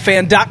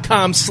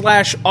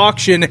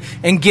 971thefan.com/auction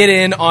and get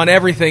in on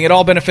everything. It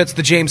all benefits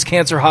the James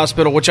Cancer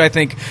Hospital, which I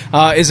think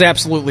is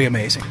absolutely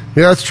amazing.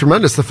 Yeah, it's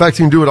tremendous. The fact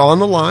you can do it on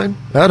the line,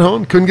 at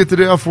home, couldn't get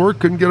the day off work,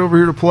 couldn't get over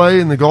here to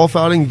play in the golf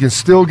outing, you can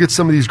still get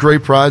some of these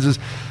great prizes.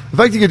 The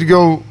fact you get to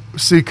go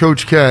see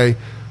Coach K,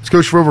 he's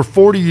coached for over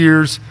 40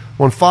 years,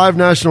 won 5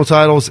 national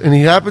titles, and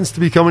he happens to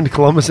be coming to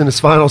Columbus in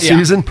his final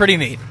season. Pretty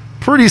neat.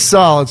 Pretty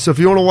solid. So if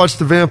you want to watch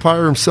the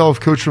Vampire himself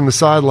coach from the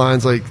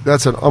sidelines,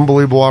 that's an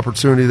unbelievable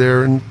opportunity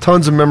there, and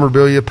tons of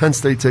memorabilia, Penn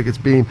State tickets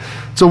being.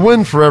 It's a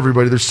win for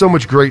everybody. There's so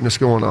much greatness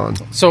going on.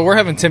 So we're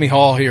having Timmy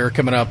Hall here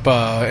coming up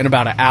in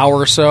about an hour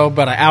or so,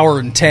 about an hour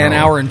and 10,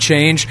 hour and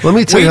change. Let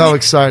me tell you how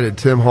excited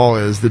Tim Hall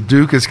is. The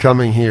Duke is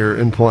coming here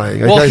and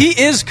playing. Well, he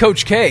is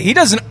Coach K. He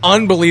does an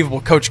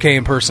unbelievable Coach K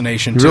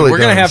impersonation, too. Really we're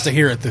going to have to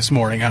hear it this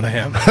morning out of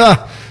him.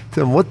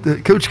 Tim,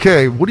 Coach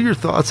K, what are your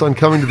thoughts on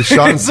coming to the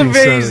Schottenstein It's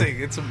amazing.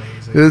 Center? It's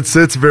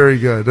amazing. It's very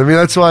good. I mean,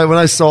 that's why when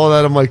I saw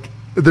that, I'm like,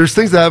 there's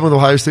things that happen with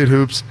Ohio State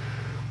hoops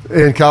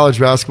and college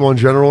basketball in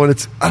general,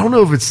 and I don't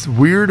know if it's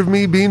weird of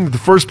me being the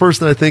first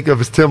person I think of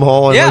is Tim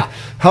Hall. And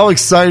how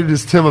excited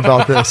is Tim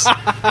about this?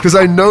 Because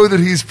I know that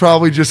he's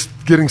probably just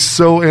getting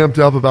so amped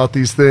up about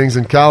these things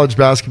and college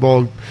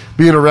basketball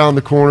being around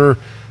the corner.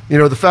 You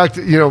know, the fact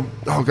that,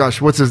 oh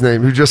gosh, what's his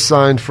name? Who just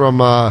signed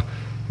from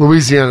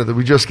Louisiana that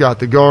we just got,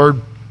 the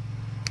guard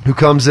who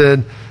comes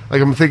in.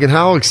 Like, I'm thinking,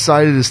 how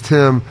excited is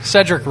Tim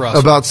Cedric Russell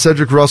about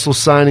Cedric Russell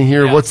signing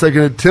here? Yeah. What's that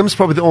going to? Tim's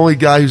probably the only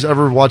guy who's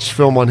ever watched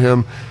film on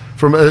him.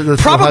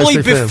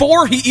 Probably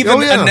before he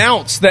even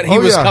announced that he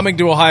was coming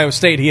to Ohio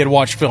State, he had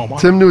watched film on him.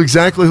 Tim knew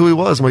exactly who he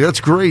was. I'm like, that's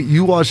great.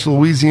 You watch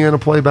Louisiana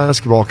play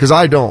basketball, because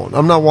I don't.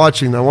 I'm not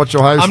watching that. I watch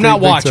Ohio State. I'm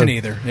not watching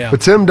either. Yeah.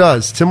 But Tim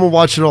does. Tim will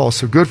watch it all,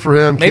 so good for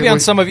him. Maybe on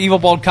some of Evil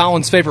Bald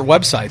Colin's favorite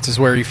websites is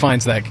where he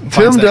finds that.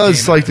 Tim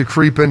does like to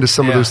creep into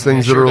some of those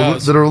things that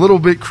are a little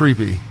bit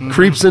creepy. Mm-hmm.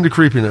 Creeps into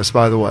creepiness,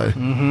 by the way.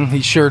 Mm-hmm.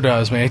 He sure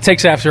does, man. He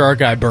takes after our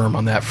guy Berm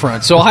on that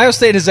front. So Ohio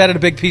State has added a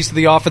big piece to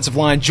the offensive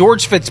line.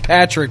 George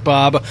Fitzpatrick,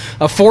 Bob,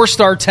 a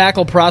 4-star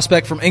tackle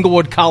prospect from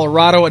Englewood,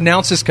 Colorado,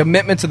 announced his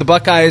commitment to the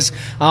Buckeyes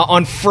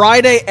on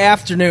Friday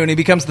afternoon. He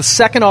becomes the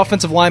second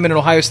offensive lineman in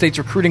Ohio State's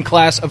recruiting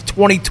class of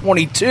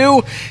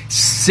 2022.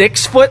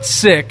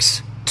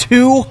 6'6",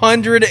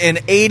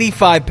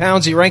 285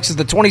 pounds. He ranks as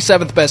the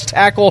 27th best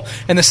tackle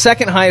and the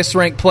second highest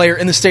ranked player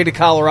in the state of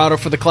Colorado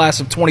for the class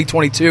of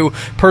 2022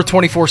 per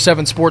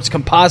 24/7 Sports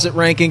composite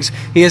rankings.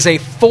 He is a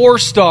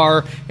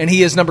 4-star, and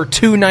he is number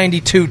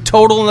 292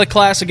 total in the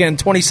class. Again,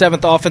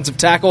 27th offensive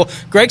tackle.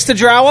 Greg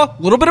Stadrawa,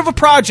 a little bit of a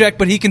project,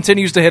 but he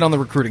continues to hit on the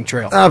recruiting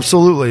trail.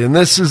 Absolutely, and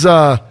this is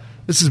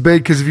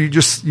big because if you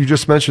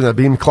just mentioned that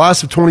being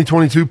class of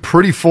 2022,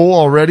 pretty full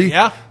already.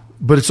 Yeah.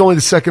 But it's only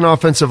the second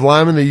offensive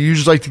lineman. They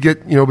usually like to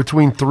get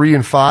between 3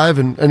 and 5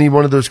 in any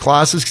one of those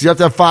classes, because you have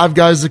to have 5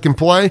 guys that can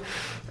play,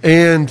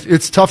 and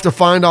it's tough to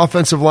find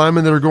offensive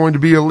linemen that are going to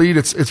be elite.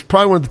 It's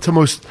probably one of the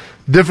most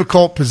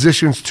difficult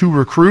positions to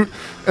recruit,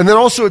 and then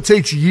also it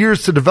takes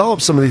years to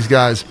develop some of these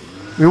guys.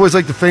 We always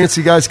like the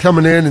fancy guys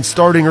coming in and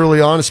starting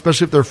early on,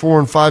 especially if they're 4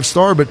 and 5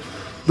 star. But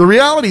the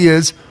reality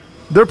is,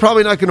 they're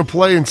probably not going to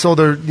play until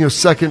their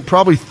second,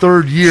 probably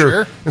third year.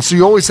 Sure. And so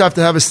you always have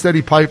to have a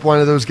steady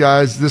pipeline of those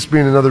guys, this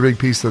being another big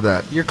piece of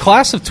that. Your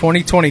class of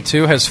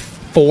 2022 has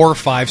 4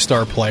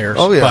 5-star players,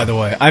 by the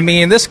way. I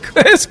mean, this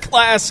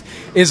class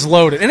is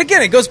loaded. And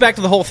again, it goes back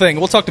to the whole thing.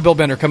 We'll talk to Bill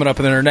Bender coming up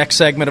in our next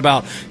segment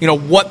about,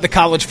 what the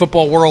college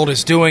football world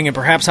is doing and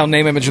perhaps how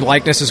name, image, and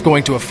likeness is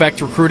going to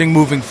affect recruiting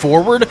moving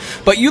forward.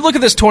 But you look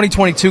at this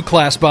 2022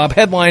 class, Bob,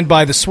 headlined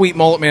by the sweet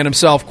mullet man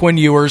himself, Quinn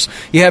Ewers.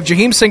 You have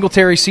Jaheim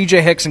Singletary,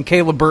 C.J. Hicks, and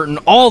Caleb Burton.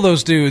 All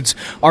those dudes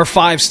are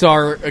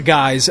 5-star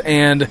guys.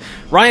 And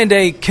Ryan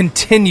Day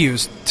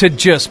continues to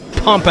just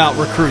pump out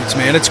recruits,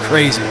 man. It's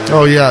crazy.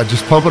 Oh, yeah,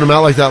 just pumping them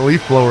out like that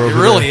leaf blower over there.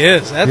 It really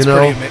is. That's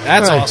pretty amazing.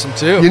 That's awesome,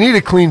 too. You need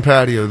a clean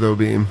patio, though,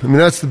 Beam. I mean,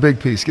 that's the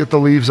big piece. Get the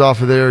leaves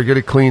off of there, get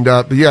it cleaned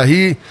up. But, yeah,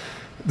 the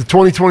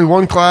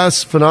 2021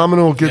 class,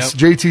 phenomenal. Gets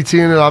JTT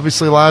in it,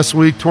 obviously, last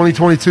week.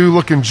 2022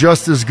 looking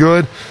just as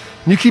good.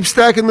 And you keep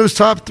stacking those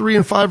top 3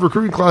 and 5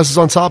 recruiting classes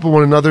on top of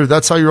one another.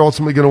 That's how you're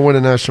ultimately going to win a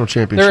national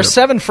championship. There are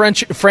 7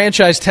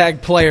 franchise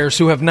tag players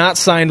who have not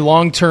signed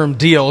long-term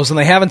deals, and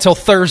they have until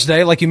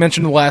Thursday, like you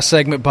mentioned in the last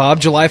segment, Bob,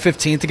 July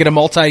 15th, to get a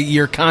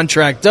multi-year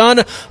contract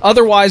done.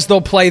 Otherwise,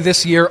 they'll play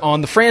this year on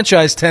the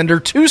franchise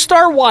tender.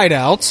 2-star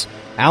wideouts,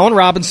 Allen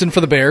Robinson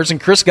for the Bears and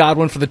Chris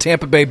Godwin for the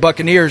Tampa Bay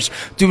Buccaneers,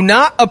 do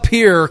not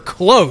appear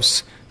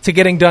close to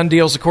getting done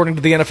deals, according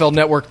to the NFL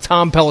Network,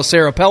 Tom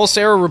Pelissero.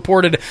 Pelissero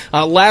reported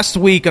last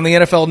week on the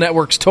NFL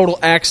Network's Total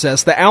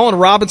Access that Allen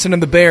Robinson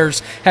and the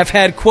Bears have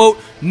had, quote,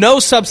 no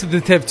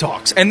substantive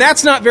talks. And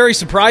that's not very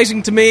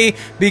surprising to me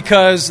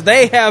because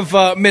they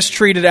have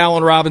mistreated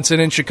Allen Robinson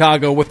in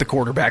Chicago with the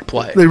quarterback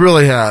play. They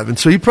really have. And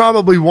so he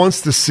probably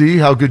wants to see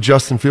how good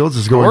Justin Fields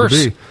is going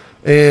to be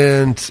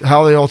and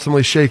how they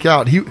ultimately shake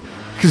out.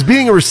 Because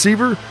being a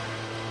receiver,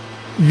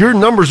 your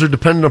numbers are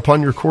dependent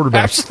upon your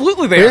quarterback.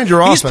 Absolutely they are.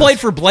 Your He's offense. played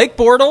for Blake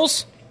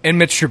Bortles and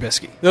Mitch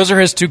Trubisky. Those are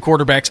his two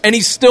quarterbacks, and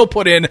he's still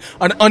put in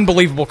an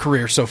unbelievable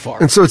career so far.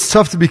 And so it's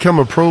tough to become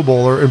a Pro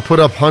Bowler and put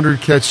up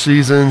 100-catch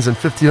seasons and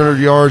 1,500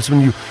 yards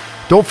when you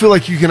don't feel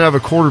like you can have a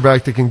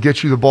quarterback that can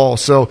get you the ball.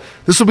 So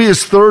this will be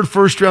his third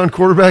first-round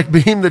quarterback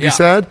beam that he's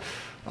had.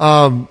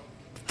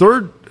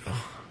 Third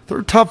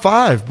top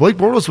 5. Blake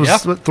Bortles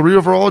was 3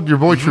 overall. Your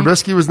boy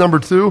Trubisky was number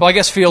 2. Well, I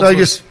guess Fields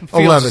was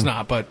 11. Is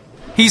not, but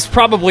he's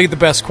probably the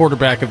best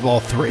quarterback of all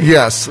 3.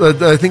 Yes,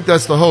 I think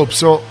that's the hope.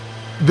 So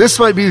this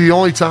might be the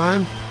only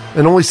time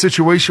and only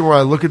situation where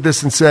I look at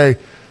this and say,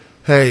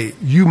 hey,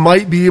 you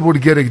might be able to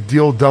get a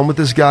deal done with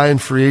this guy in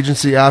free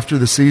agency after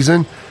the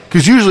season.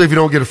 Because usually if you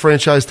don't get a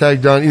franchise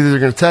tag done, either they're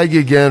going to tag you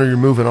again or you're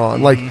moving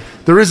on. Mm-hmm.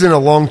 Like, there isn't a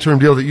long-term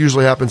deal that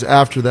usually happens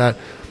after that.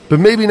 But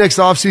maybe next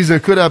offseason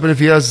it could happen if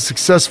he has a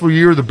successful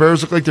year. The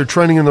Bears look like they're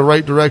trending in the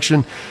right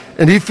direction.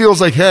 And he feels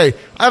like, hey,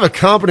 I have a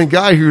competent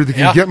guy here that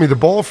can get me the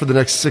ball for the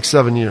next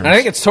 6-7 years. And I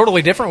think it's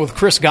totally different with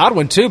Chris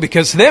Godwin, too,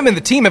 because them and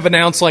the team have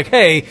announced, like,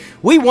 hey,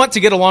 we want to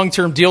get a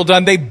long-term deal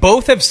done. They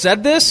both have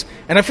said this,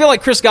 and I feel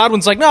like Chris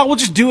Godwin's like, no, we'll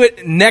just do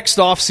it next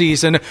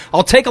offseason.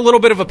 I'll take a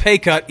little bit of a pay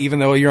cut, even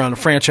though you're on a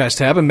franchise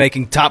tab and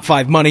making top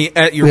 5 money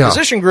at your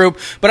position group.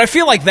 But I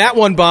feel like that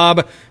one,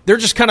 Bob, they're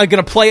just kind of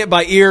going to play it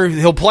by ear.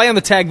 He'll play on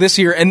the tag this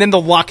year, and then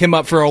they'll lock him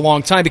up for a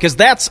long time, because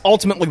that's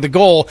ultimately the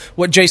goal,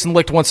 what Jason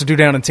Licht wants to do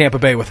down in Tampa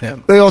Bay with him.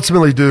 They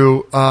ultimately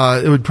do.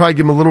 It would probably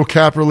give him a little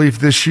cap relief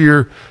this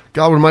year.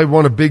 Godwin might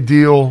want a big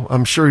deal.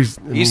 I'm sure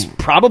he's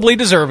probably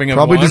deserving of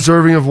one.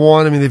 Deserving of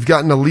one. I mean, they've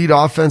got an elite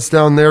offense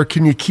down there.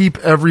 Can you keep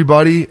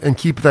everybody and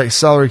keep that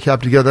salary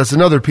cap together? That's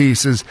another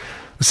piece. Is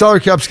the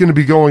salary cap's going to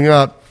be going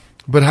up,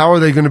 but how are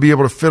they going to be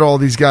able to fit all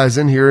these guys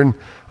in here? And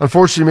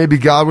unfortunately, maybe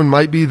Godwin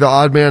might be the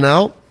odd man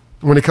out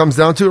when it comes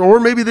down to it,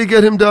 or maybe they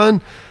get him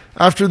done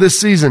after this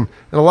season.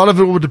 And a lot of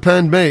it will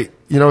depend, mate.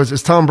 You know,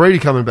 is Tom Brady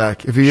coming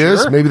back? If he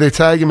is, maybe they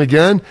tag him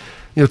again.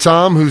 You know,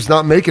 Tom, who's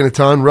not making a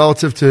ton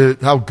relative to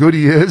how good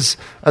he is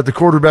at the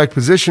quarterback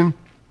position.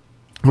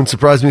 Wouldn't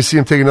surprise me to see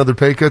him take another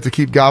pay cut to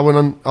keep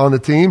Godwin on the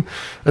team.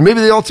 And maybe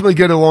they ultimately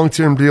get a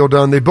long-term deal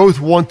done. They both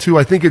want to.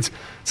 I think it's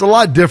a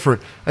lot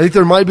different. I think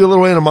there might be a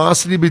little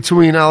animosity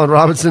between Allen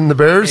Robinson and the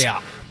Bears.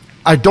 Yeah.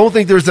 I don't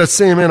think there's that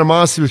same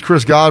animosity with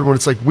Chris Godwin.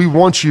 It's like, we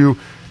want you.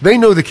 They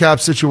know the cap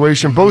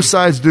situation. Both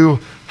sides do.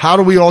 How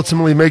do we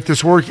ultimately make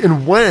this work?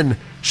 And when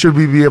should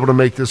we be able to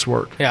make this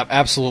work? Yeah,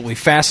 absolutely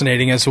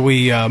fascinating as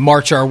we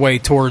march our way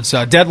towards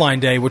deadline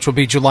day, which will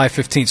be July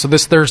 15th. So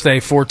this Thursday,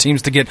 4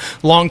 teams to get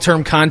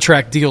long-term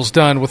contract deals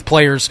done with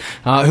players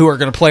who are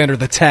going to play under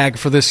the tag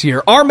for this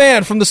year. Our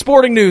man from the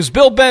Sporting News,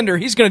 Bill Bender,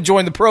 he's going to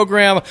join the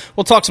program.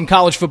 We'll talk some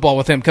college football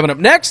with him coming up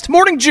next.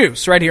 Morning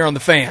Juice right here on The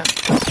Fan.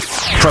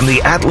 From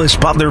the Atlas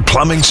Butler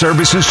Plumbing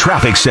Services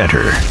Traffic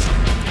Center.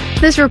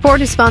 This report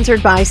is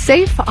sponsored by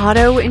Safe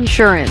Auto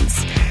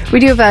Insurance. We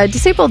do have a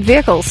disabled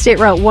vehicle, State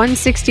Route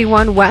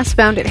 161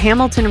 westbound at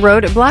Hamilton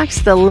Road. It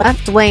blocks the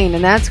left lane,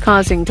 and that's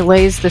causing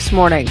delays this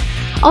morning.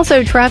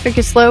 Also, traffic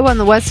is slow on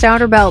the west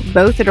outer belt,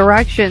 both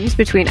directions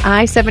between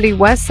I-70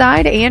 West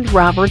Side and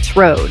Roberts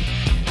Road.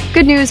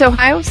 Good news,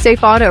 Ohio.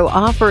 Safe Auto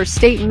offers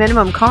state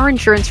minimum car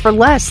insurance for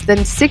less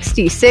than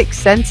 66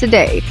 cents a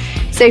day.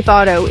 Safe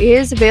Auto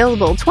is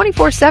available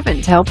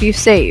 24/7 to help you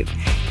save.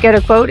 Get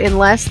a quote in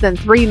less than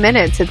 3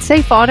 minutes at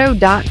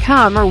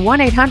safeauto.com or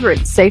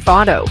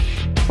 1-800-SAFE-AUTO.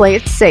 Play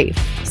it safe.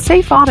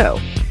 Safe Auto.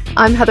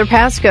 I'm Heather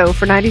Pasco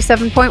for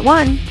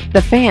 97.1,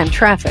 The Fan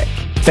Traffic.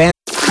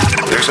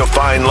 There's a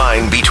fine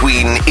line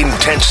between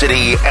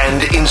intensity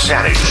and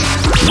insanity.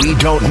 We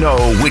don't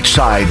know which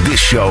side this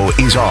show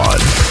is on.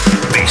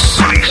 This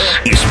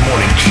is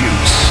Morning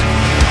Juice.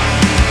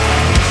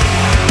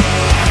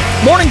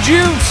 Morning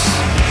Juice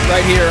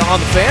right here on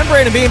The Fan.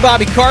 Brandon Bean,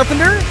 Bobby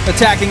Carpenter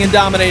attacking and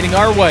dominating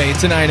our way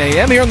to 9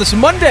 a.m. here on this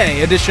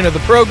Monday edition of the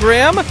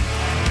program.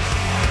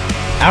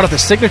 Out at the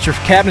Signature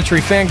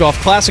Cabinetry Fan Golf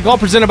Classic, all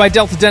presented by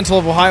Delta Dental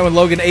of Ohio and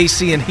Logan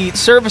AC and Heat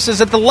Services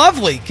at the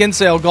lovely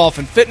Kinsale Golf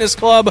and Fitness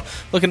Club.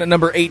 Looking at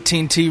number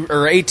 18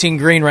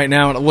 green right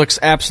now, and it looks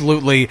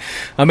absolutely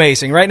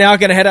amazing. Right now, I'm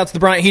going to head out to the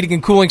Bryant Heating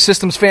and Cooling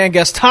Systems Fan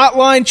Guest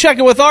Hotline,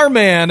 checking with our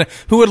man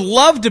who would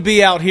love to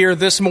be out here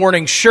this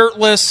morning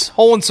shirtless,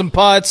 holing some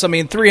putts.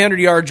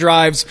 300-yard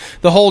drives,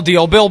 the whole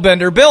deal. Bill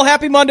Bender. Bill,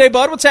 happy Monday,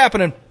 bud. What's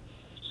happening?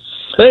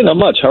 Hey, not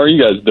much. How are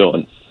you guys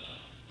doing?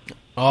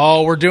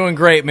 Oh, we're doing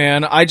great,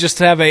 man. I just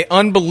have a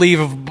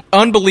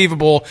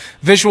unbelievable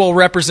visual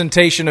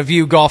representation of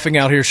you golfing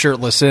out here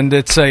shirtless, and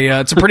it's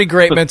a pretty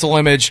great mental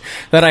image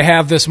that I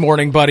have this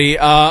morning, buddy.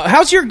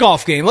 How's your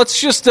golf game? Let's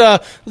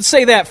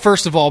say that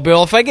first of all,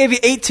 Bill. If I gave you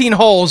 18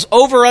 holes,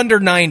 over under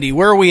 90,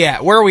 where are we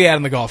at? Where are we at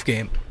in the golf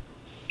game?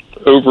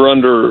 Over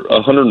under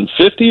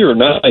 150 or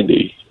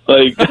 90?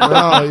 Like,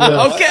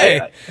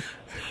 okay.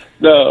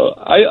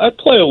 I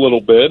play a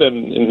little bit,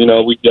 and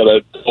we got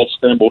a golf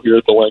scramble here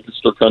at the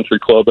Lancaster Country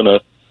Club in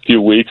a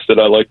few weeks that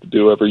I like to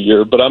do every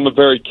year. But I'm a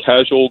very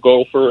casual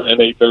golfer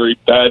and a very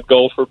bad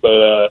golfer,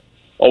 but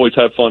always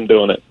have fun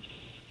doing it.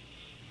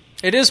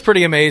 It is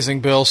pretty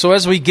amazing, Bill. So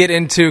as we get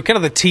into kind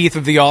of the teeth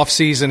of the off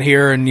season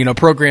here, and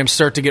programs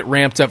start to get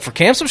ramped up for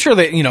camps, I'm sure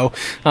that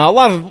a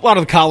lot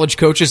of the college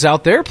coaches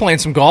out there playing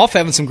some golf,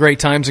 having some great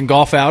times in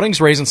golf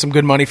outings, raising some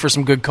good money for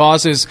some good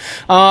causes.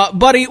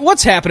 Buddy,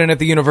 what's happening at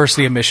the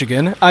University of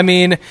Michigan? I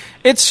mean,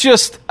 it's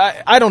just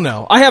I don't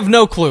know. I have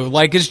no clue.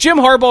 Like, is Jim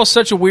Harbaugh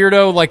such a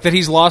weirdo like that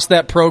he's lost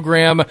that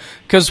program?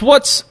 Because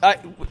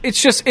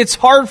it's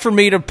hard for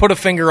me to put a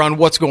finger on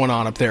what's going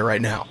on up there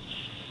right now.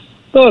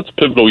 Well, it's a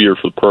pivotal year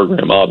for the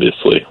program,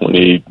 obviously.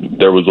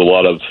 There was a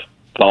lot of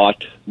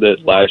thought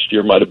that last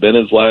year might have been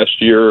his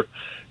last year,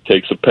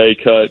 takes a pay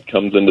cut,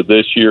 comes into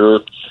this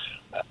year.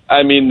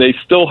 I mean, they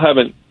still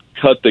haven't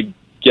cut the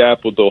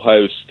gap with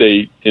Ohio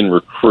State in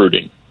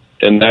recruiting,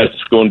 and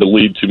that's going to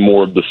lead to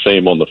more of the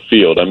same on the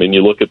field. I mean,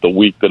 you look at the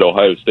week that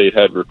Ohio State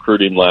had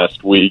recruiting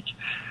last week,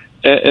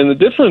 and the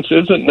difference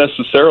isn't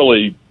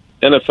necessarily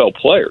NFL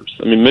players.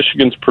 I mean,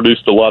 Michigan's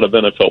produced a lot of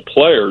NFL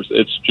players.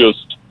 It's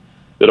just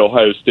that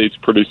Ohio State's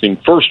producing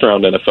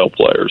first-round NFL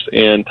players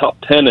and top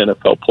 10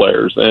 NFL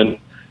players, and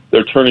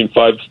they're turning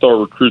 5-star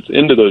recruits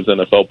into those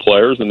NFL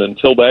players, and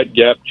until that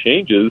gap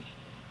changes,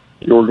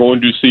 you're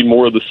going to see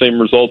more of the same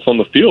results on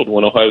the field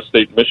when Ohio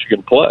State and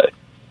Michigan play.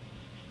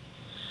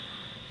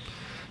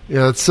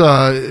 Yeah, it's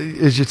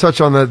as you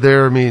touch on that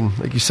there, I mean,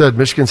 like you said,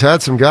 Michigan's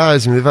had some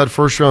guys. I mean, they've had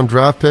first-round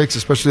draft picks,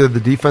 especially the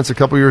defense a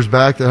couple years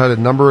back that had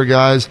a number of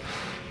guys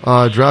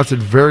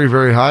drafted very,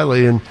 very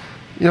highly, and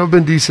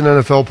been decent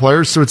NFL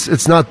players, so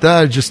it's not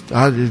that.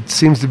 It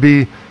seems to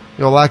be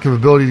a lack of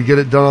ability to get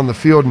it done on the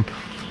field. And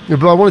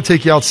but I want to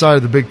take you outside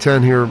of the Big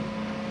Ten here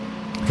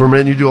for a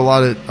minute. You do a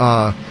lot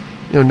of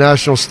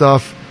national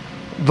stuff.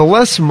 The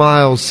Les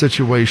Miles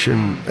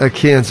situation at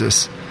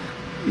Kansas.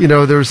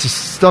 There's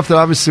stuff that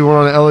obviously went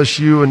on at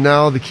LSU, and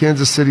now the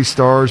Kansas City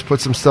Stars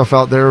put some stuff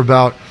out there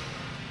about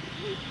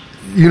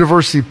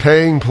university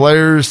paying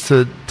players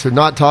to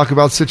not talk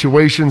about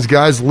situations,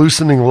 guys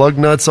loosening lug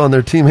nuts on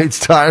their teammates'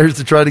 tires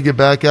to try to get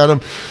back at them,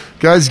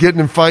 guys getting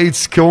in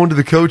fights, going to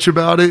the coach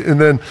about it,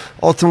 and then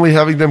ultimately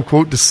having them,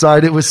 quote,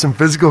 decide it with some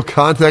physical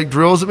contact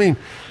drills. I mean,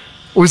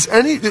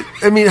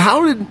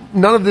 how did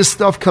none of this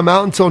stuff come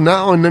out until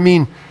now? And I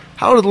mean,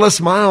 how did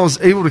Les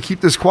Miles able to keep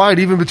this quiet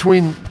even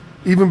between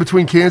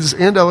Kansas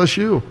and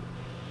LSU?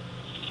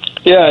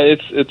 Yeah,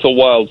 it's a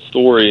wild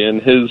story,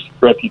 and his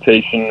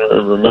reputation,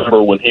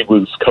 remember when he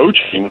was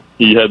coaching,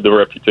 he had the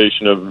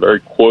reputation of a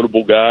very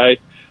quotable guy,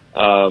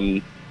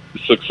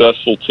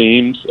 successful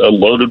teams,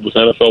 loaded with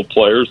NFL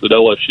players at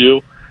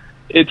LSU.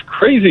 It's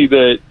crazy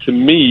that, to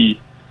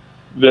me,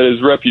 that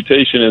his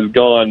reputation has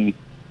gone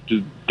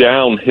just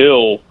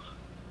downhill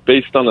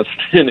based on a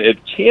stint at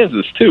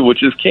Kansas, too,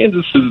 which is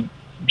Kansas is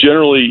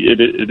generally,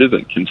 it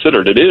isn't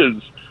considered. It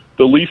is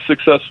the least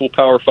successful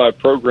Power 5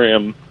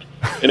 program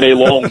in a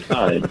long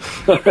time.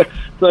 So,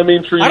 I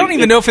mean, I don't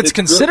even know if it's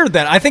considered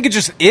that. I think it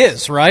just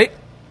is, right?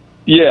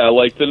 Yeah,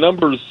 like the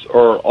numbers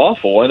are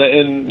awful, and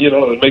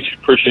it makes you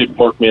appreciate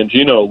Mark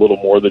Mangino a little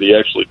more that he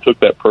actually took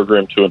that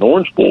program to an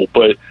Orange Bowl.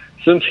 But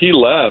since he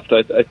left,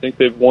 I think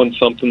they've won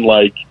something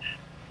like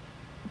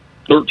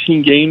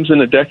 13 games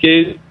in a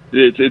decade.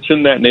 It's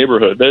in that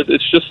neighborhood.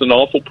 It's just an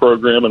awful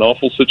program, an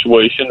awful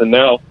situation, and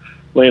now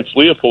Lance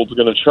Leopold's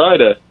going to try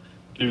to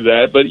do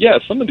that. But yeah,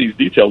 some of these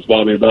details,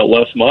 Bobby, about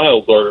Les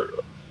Miles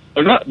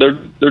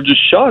they're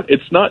just shocked.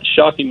 It's not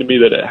shocking to me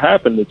that it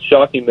happened. It's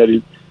shocking that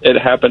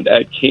it happened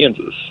at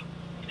Kansas.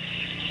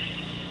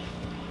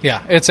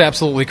 Yeah, it's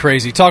absolutely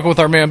crazy. Talking with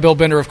our man Bill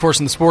Bender, of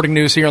course, in the sporting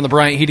news here on the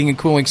Bryant Heating and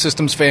Cooling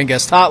Systems Fan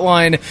Guest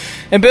Hotline.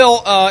 And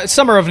Bill, it's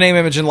summer of name,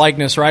 image, and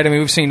likeness, right? I mean,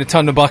 we've seen a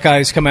ton of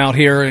Buckeyes come out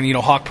here and,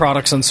 Hawk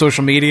products on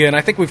social media, and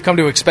I think we've come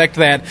to expect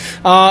that.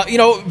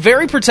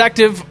 Very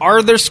protective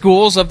are their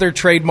schools of their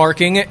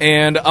trademarking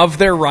and of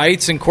their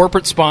rights and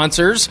corporate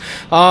sponsors.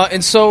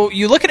 And so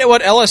you look at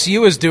what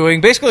LSU is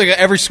doing. Basically,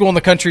 every school in the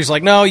country is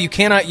like, no, you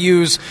cannot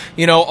use,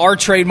 our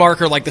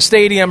trademark or like the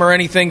stadium or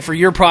anything for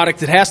your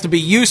product. It has to be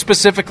you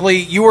specifically.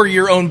 You are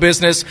your own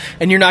business,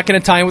 and you're not going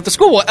to tie in with the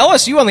school. Well,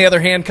 LSU, on the other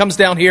hand, comes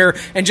down here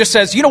and just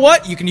says, you know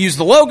what? You can use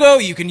the logo,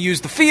 you can use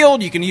the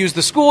field, you can use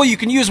the school, you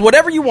can use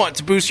whatever you want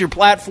to boost your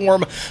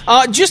platform.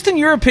 Just in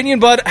your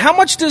opinion, Bud, how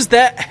much does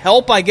that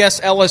help, I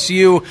guess,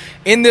 LSU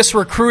in this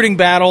recruiting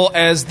battle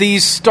as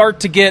these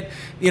start to get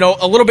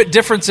a little bit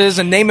differences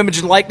and name, image,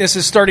 and likeness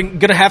is going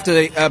to have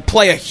to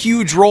play a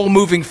huge role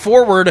moving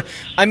forward.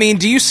 I mean,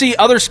 do you see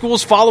other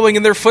schools following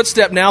in their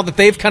footstep now that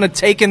they've kind of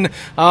taken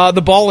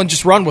the ball and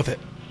just run with it?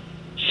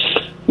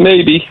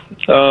 Maybe.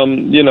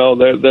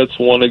 That's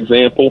one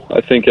example.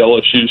 I think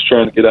LSU's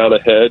trying to get out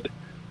ahead.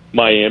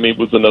 Miami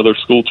was another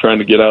school trying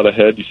to get out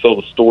ahead. You saw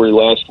the story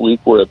last week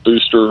where a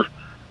booster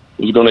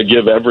was going to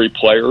give every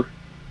player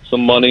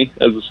some money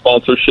as a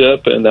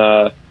sponsorship, and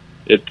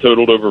it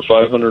totaled over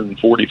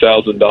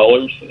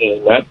 $540,000,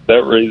 and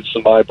that raised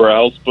some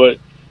eyebrows. But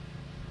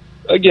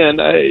again,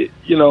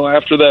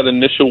 after that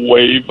initial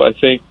wave, I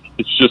think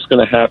it's just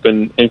going to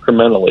happen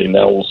incrementally.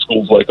 Now,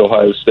 schools like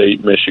Ohio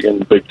State, Michigan,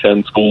 Big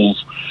Ten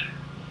schools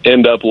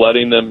end up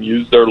letting them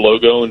use their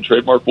logo and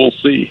trademark. We'll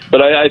see.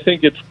 But I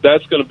think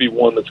that's going to be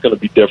one that's going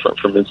to be different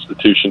from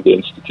institution to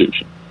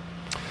institution.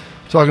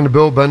 Talking to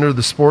Bill Bender,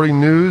 the Sporting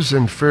News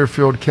and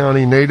Fairfield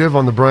County native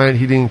on the Bryant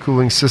Heating and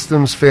Cooling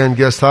Systems fan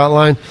guest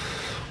hotline.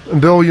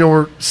 And Bill,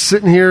 we're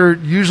sitting here.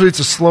 Usually it's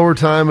a slower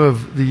time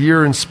of the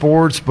year in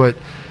sports, but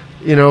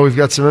we've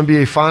got some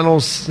NBA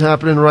finals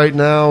happening right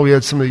now. We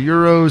had some of the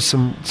Euros,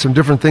 some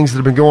different things that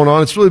have been going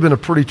on. It's really been a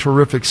pretty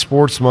terrific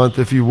sports month,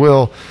 if you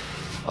will.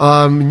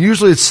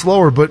 Usually it's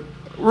slower, but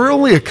we're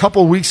only a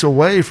couple weeks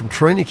away from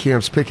training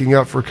camps picking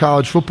up for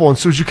college football. And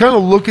so as you kind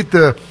of look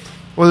at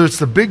whether it's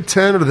the Big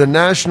Ten or the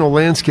national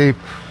landscape,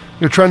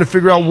 you're trying to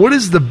figure out what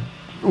is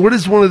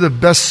one of the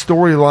best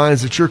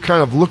storylines that you're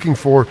kind of looking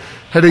for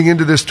heading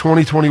into this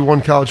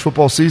 2021 college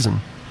football season?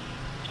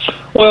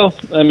 Well,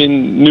 I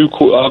mean,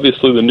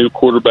 obviously the new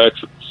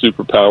quarterbacks,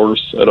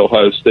 superpowers at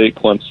Ohio State,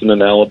 Clemson,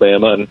 and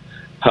Alabama, and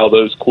how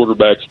those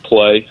quarterbacks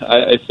play.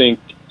 I think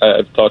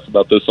I've talked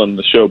about this on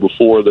the show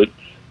before,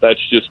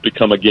 that's just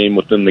become a game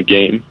within the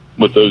game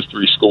with those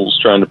three schools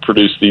trying to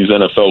produce these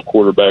NFL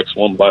quarterbacks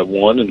one by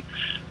one. And,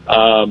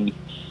 I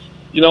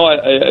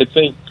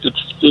think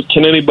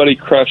can anybody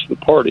crash the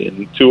party?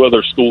 And two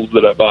other schools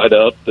that I've eyed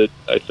up that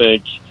I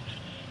think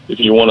if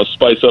you want to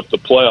spice up the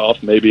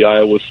playoff, maybe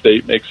Iowa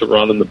State makes a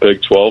run in the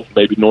Big 12,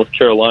 maybe North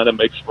Carolina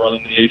makes a run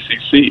in the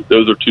ACC.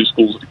 Those are two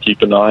schools to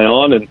keep an eye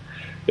on. And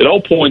it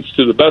all points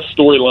to the best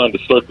storyline to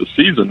start the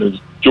season is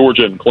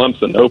Georgia and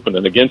Clemson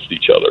opening against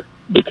each other,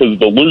 because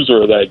the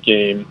loser of that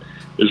game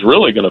is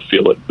really going to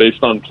feel it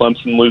based on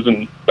Clemson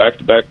losing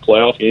back-to-back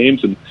playoff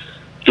games and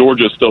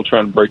Georgia still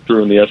trying to break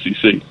through in the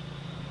SEC.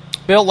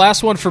 Bill,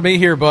 last one for me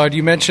here, bud.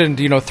 You mentioned,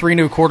 three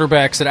new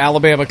quarterbacks at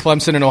Alabama,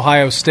 Clemson, and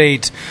Ohio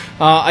State.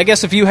 I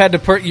guess if you had to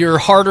put your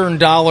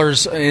hard-earned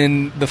dollars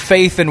in the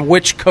faith in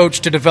which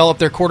coach to develop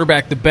their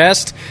quarterback the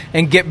best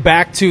and get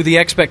back to the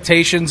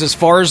expectations as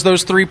far as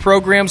those three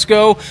programs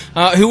go,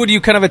 who would you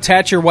kind of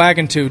attach your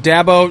wagon to,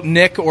 Dabo,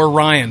 Nick, or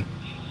Ryan?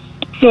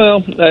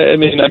 Well, I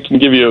mean, I can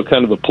give you a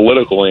kind of a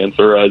political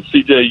answer.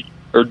 DJ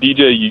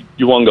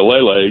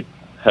Uiagalelei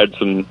had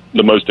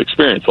the most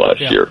experience last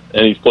year,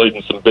 and he's played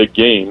in some big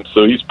games,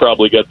 so he's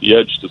probably got the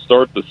edge to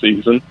start the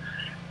season.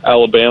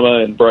 Alabama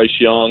and Bryce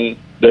Young,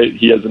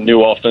 he has a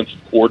new offensive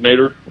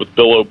coordinator with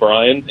Bill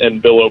O'Brien,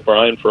 and Bill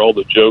O'Brien, for all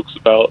the jokes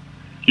about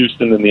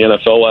Houston in the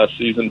NFL last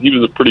season, he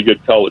was a pretty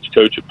good college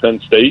coach at Penn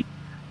State.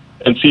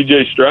 And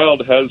C.J.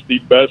 Stroud has the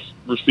best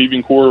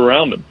receiving core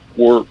around him,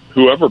 or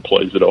whoever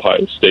plays at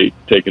Ohio State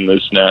taking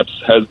those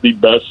snaps has the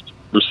best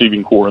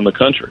receiving core in the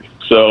country.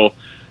 So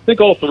I think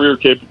all three are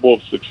capable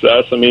of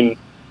success. I mean,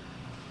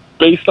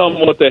 based on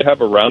what they have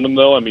around him,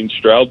 though, I mean,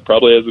 Stroud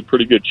probably has a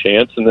pretty good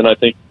chance. And then I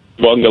think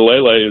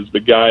Uiagalelei is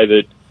the guy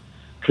that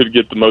could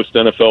get the most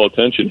NFL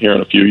attention here in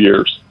a few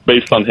years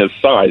based on his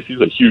size. He's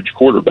a huge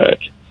quarterback.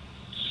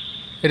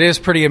 It is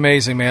pretty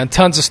amazing, man.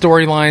 Tons of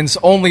storylines.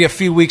 Only a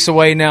few weeks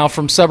away now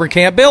from summer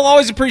camp. Bill,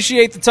 always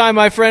appreciate the time,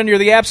 my friend. You're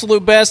the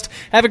absolute best.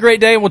 Have a great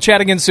day, and we'll chat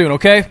again soon,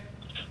 okay?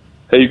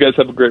 Hey, you guys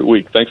have a great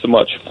week. Thanks so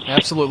much.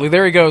 Absolutely.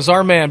 There he goes,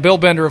 our man, Bill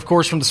Bender, of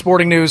course, from the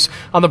Sporting News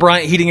on the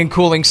Bryant Heating and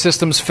Cooling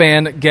Systems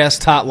fan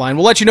guest hotline.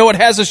 We'll let you know what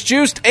has us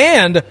juiced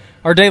and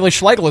our daily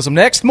Schleitalism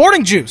next.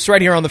 Morning Juice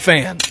right here on The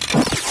Fan.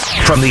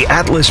 From the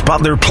Atlas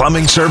Butler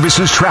Plumbing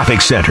Services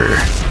Traffic Center.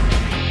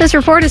 This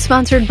report is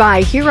sponsored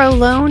by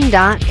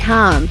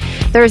HeroLoan.com.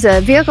 There's a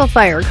vehicle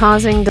fire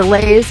causing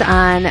delays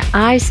on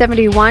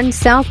I-71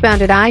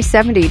 southbound at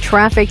I-70.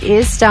 Traffic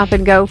is stop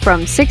and go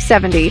from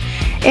 670.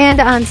 And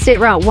on State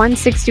Route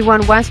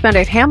 161 westbound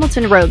at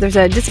Hamilton Road, there's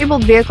a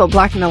disabled vehicle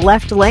blocking the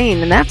left lane,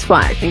 and that's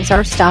why things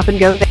are stop and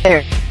go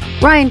there.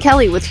 Ryan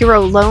Kelly with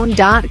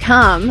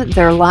HeroLoan.com.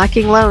 They're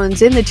locking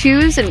loans in the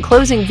twos and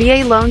closing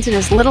VA loans in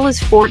as little as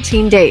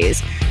 14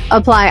 days.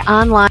 Apply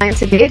online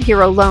today at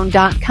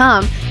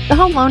HeroLoan.com. The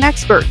Home Loan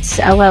Experts,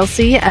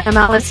 LLC,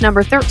 MLS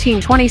number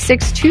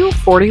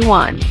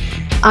 1326241.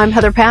 I'm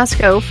Heather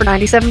Pasco for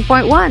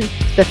 97.1,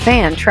 The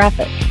Fan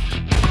Traffic.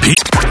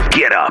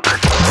 Get up,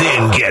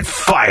 then get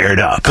fired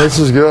up. This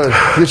is good.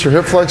 Get your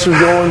hip flexors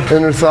going,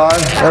 inner thigh,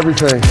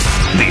 everything.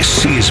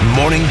 This is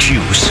Morning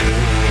Juice.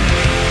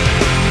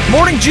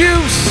 Morning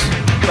Juice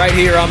right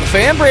here on The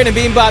Fan. Brandon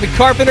Beam, Bobby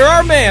Carpenter,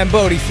 our man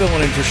Bodie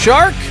filling in for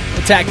Shark,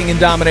 attacking and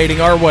dominating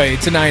our way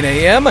to 9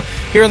 a.m.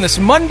 here on this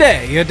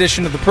Monday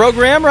edition of the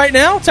program. Right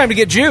now, time to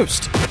get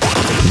juiced.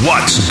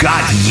 What's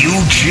got you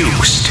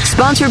juiced?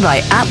 Sponsored by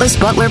Atlas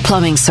Butler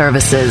Plumbing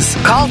Services.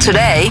 Call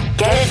today.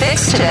 Get it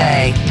fixed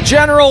today.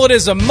 General, it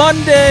is a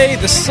Monday.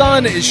 The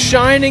sun is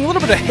shining. A little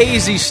bit of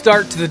hazy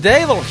start to the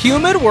day. A little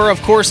humid. We're,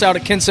 of course, out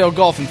at Kinsale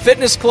Golf and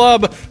Fitness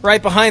Club,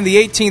 right behind the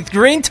 18th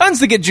green.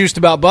 Tons to get juiced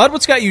about, bud.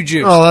 What's got you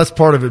juiced? Oh, that's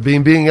part of it.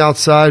 Being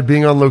outside,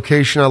 being on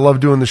location. I love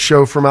doing the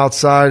show from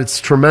outside.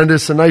 It's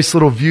tremendous. A nice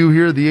little view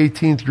here, the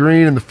 18th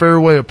green and the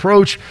fairway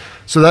approach.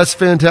 So that's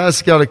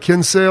fantastic out at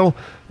Kinsale.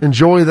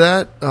 Enjoy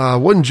that.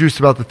 Wasn't juiced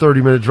about the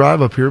 30-minute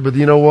drive up here, but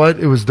you know what?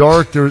 It was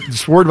dark. They were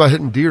just worried about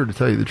hitting deer, to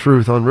tell you the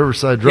truth, on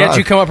Riverside Drive. Yeah, did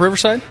you come up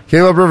Riverside?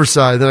 Came up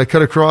Riverside. Then I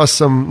cut across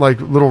some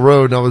little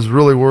road, and I was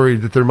really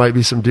worried that there might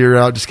be some deer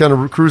out. Just kind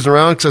of cruising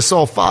around because I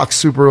saw a fox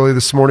super early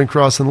this morning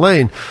crossing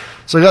lane.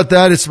 So I got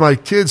that. It's my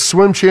kids'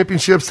 swim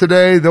championships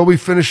today. They'll be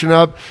finishing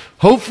up.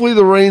 Hopefully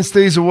the rain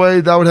stays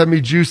away. That would have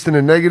me juiced in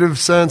a negative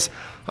sense.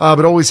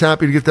 But always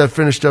happy to get that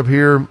finished up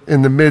here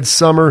in the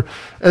midsummer.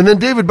 And then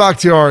David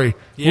Bakhtiari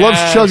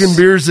loves chugging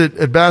beers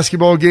at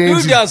basketball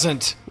games. Who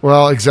doesn't?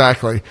 Well,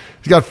 exactly.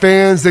 He's got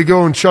fans. They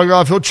go and chug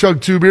off. He'll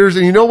chug 2 beers.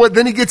 And you know what?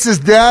 Then he gets his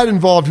dad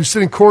involved, who's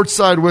sitting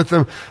courtside with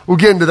him. We'll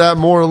get into that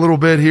more a little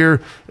bit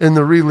here in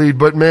the re-lead.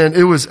 But, man,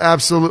 it was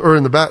absolute, or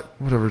in the back,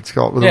 whatever it's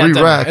called, with the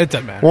re-rack. It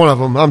doesn't matter. One of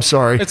them. I'm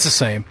sorry. It's the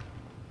same.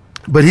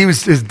 But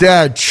his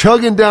dad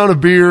chugging down a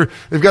beer.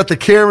 They've got the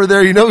camera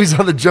there. You know he's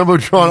on the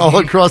Jumbotron all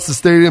across the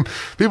stadium.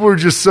 People were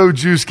just so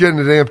juiced getting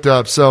it amped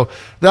up. So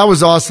that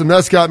was awesome.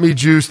 That's got me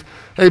juiced.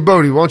 Hey,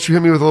 Bodie, why don't you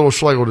hit me with a little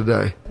Schlegel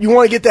today? You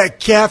want to get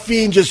that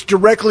caffeine just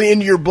directly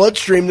into your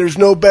bloodstream. There's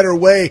no better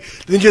way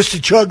than just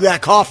to chug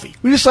that coffee.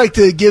 We just like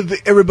to give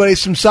everybody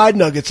some side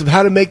nuggets of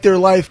how to make their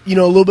life, a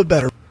little bit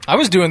better. I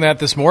was doing that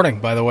this morning,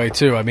 by the way,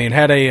 too. I mean,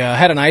 had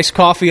an iced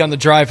coffee on the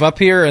drive up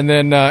here, and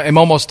then am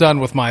almost done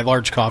with my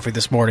large coffee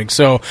this morning.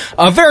 So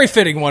a very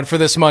fitting one for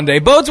this Monday.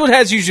 Bodes, what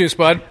has you juiced,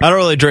 bud? I don't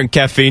really drink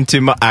caffeine too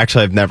much.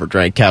 Actually, I've never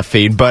drank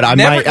caffeine, but I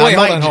might.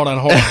 Hold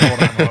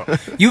on.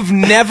 You've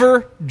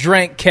never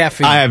drank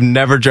caffeine? I have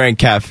never drank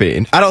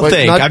caffeine. I don't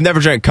think. I've never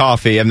drank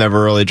coffee. I've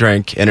never really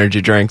drank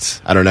energy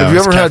drinks. I don't know. Have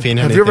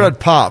you ever had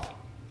pop?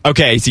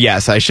 Okay, so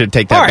yes, I should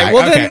take that back.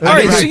 Well then, okay. all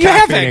right, so you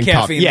have had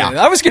caffeine. Yeah.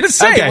 I was going to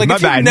say, if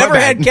you've never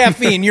had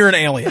caffeine, you're an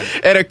alien.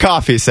 In a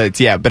coffee sense,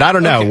 yeah. But I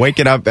don't know.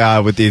 Waking up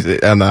with these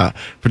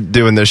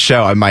doing this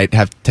show, I might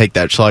have to take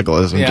that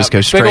Schlegelism and just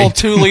go straight. Big old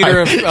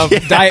 2-liter of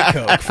Diet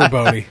Coke for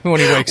Bodie when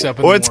he wakes up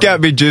in the morning. What's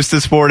got me juiced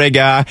this morning?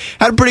 Had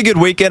a pretty good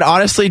weekend.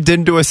 Honestly,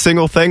 didn't do a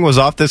single thing. Was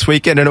off this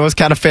weekend, and it was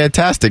kind of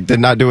fantastic. Did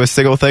not do a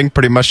single thing.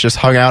 Pretty much just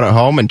hung out at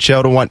home and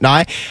chilled and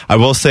whatnot. I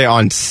will say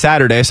on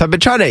Saturday, so I've been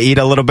trying to eat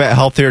a little bit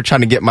healthier, trying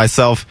to get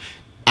myself...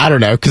 I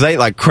don't know, because I eat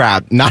like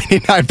crap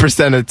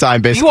 99% of the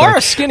time, basically. You are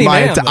a skinny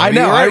man. I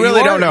know. I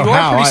really don't know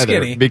how either.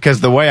 Skinny.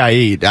 Because the way I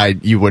eat,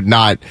 you would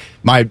not...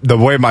 the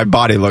way my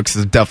body looks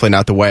is definitely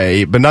not the way I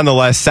eat. But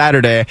nonetheless,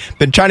 Saturday,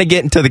 been trying to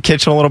get into the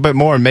kitchen a little bit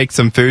more and make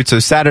some food. So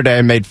Saturday,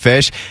 I made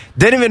fish.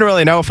 Didn't even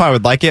really know if I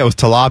would like it. It was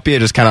tilapia,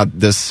 just kind of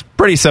this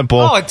pretty simple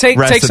recipe.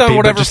 Takes on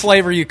whatever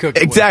flavor you cook.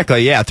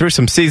 Exactly, yeah. Threw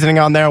some seasoning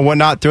on there and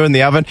whatnot, threw it in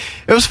the oven.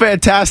 It was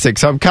fantastic.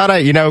 So I'm kind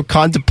of,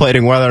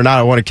 contemplating whether or not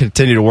I want to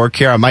continue to work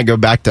here. I might go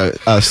back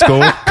to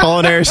school,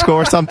 culinary school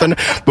or something.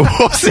 But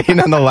we'll see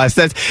nonetheless.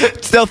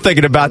 Still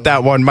thinking about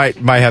that one. Might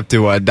have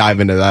to dive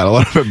into that a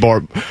little bit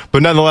more.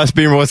 But nonetheless,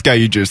 Beamer, what's got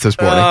you juiced this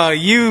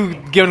morning? You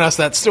giving us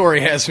that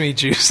story has me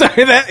juiced. I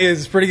mean, that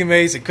is pretty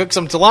amazing. Cooked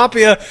some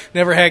tilapia,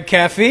 never had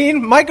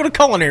caffeine. Might go to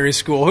culinary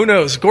school. Who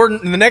knows?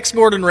 The next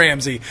Gordon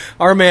Ramsay.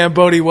 Our man,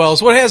 Bodie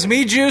Wells. What has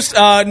me juiced?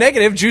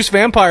 Negative. Juice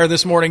Vampire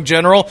this morning,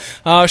 General.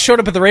 Showed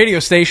up at the radio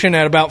station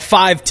at about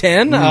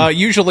 5:10.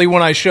 Usually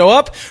when I show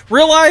up.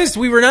 Realized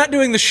we were not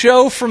doing the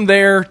show from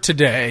there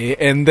today.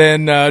 And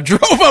then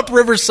drove up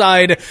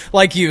Riverside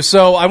like you.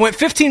 So I went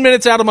 15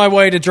 minutes out of my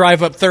way to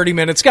drive up 30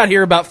 minutes. Got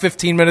here about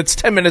 15 minutes,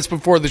 10 minutes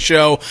before the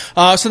show.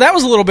 So that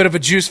was a little bit of a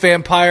Juice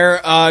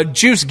Vampire.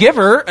 Juice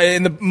Giver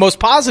in the most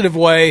positive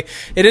way.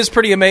 It is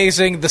pretty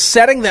amazing. The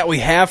setting that we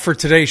have for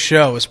today's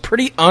show is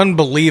pretty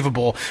unbelievable.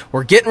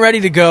 We're getting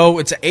ready to go.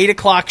 It's an 8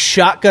 o'clock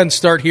shotgun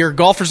start here.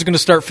 Golfers are going to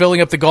start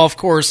filling up the golf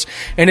course,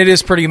 and it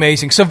is pretty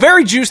amazing. So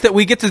very juiced that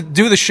we get to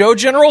do the show,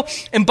 General.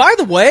 And by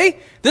the way,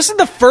 this is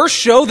the first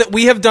show that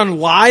we have done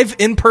live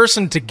in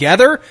person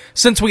together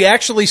since we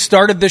actually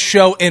started this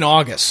show in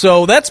August.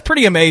 So that's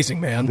pretty amazing,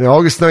 man. Yeah,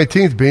 August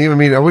 19th, Beam. I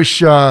mean, I wish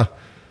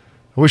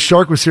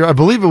Shark was here. I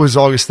believe it was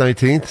August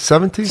 19th,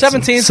 17th?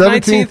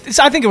 19th.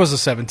 I think it was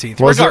the 17th.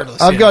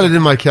 Regardless. I've got it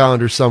in my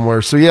calendar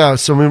somewhere. So, yeah,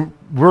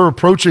 we're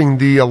approaching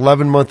the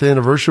 11-month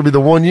anniversary. It'll be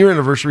the 1-year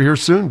anniversary here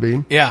soon,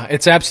 Bean. Yeah,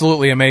 it's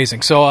absolutely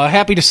amazing. So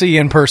happy to see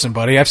you in person,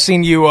 buddy. I've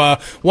seen you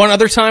one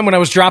other time when I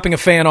was dropping a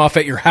fan off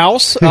at your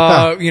house,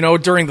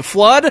 during the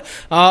flood.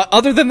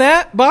 Other than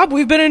that, Bob,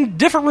 we've been in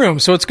different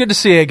rooms, so it's good to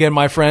see you again,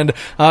 my friend,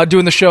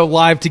 doing the show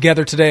live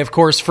together today, of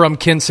course, from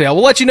Kinsale.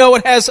 We'll let you know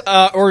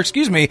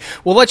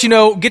we'll let you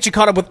know, get you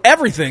caught up with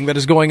everything that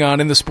is going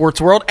on in the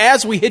sports world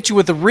as we hit you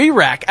with the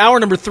re-rack, hour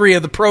number 3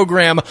 of the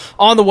program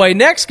on the way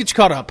next. Get you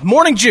caught up.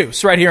 Morning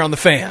Juice right here on The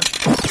Fan.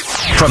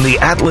 From the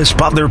Atlas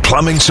Butler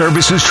Plumbing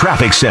Services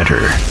Traffic Center.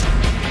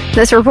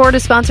 This report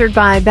is sponsored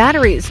by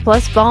Batteries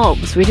Plus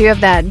Bulbs. We do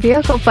have that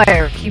vehicle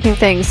fire keeping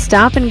things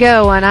stop and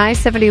go on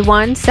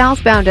I-71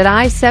 southbound at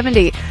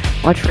I-70.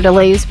 Watch for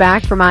delays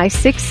back from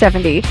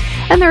I-670.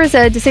 And there is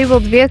a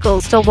disabled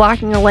vehicle still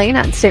blocking a lane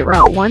on State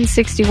Route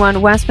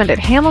 161 westbound at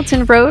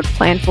Hamilton Road.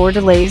 Plan for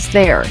delays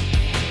there.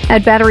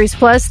 At Batteries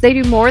Plus, they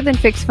do more than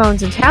fix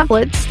phones and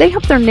tablets. They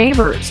help their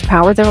neighbors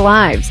power their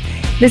lives.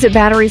 Visit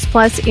Batteries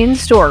Plus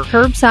in-store,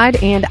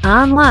 curbside, and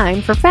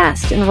online for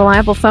fast and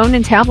reliable phone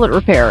and tablet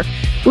repair.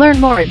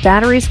 Learn more at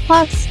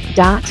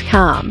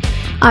batteriesplus.com.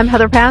 I'm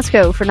Heather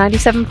Pasco for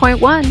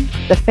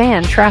 97.1, The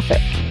Fan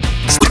Traffic.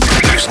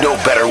 There's no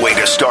better way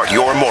to start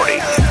your morning.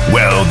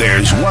 Well,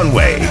 there's one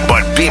way,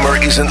 but Beamer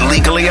isn't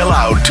legally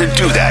allowed to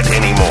do that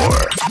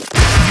anymore.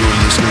 You're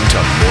listening to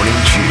Morning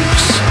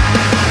Juice.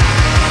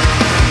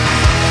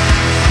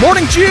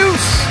 Morning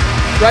Juice,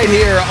 right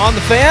here on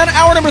The Fan.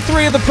 Hour number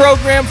 3 of the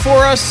program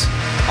for us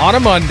on a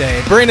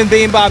Monday. Brandon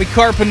Beam, Bobby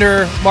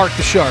Carpenter, Mark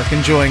the Shark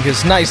enjoying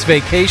his nice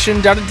vacation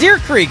down at Deer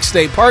Creek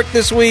State Park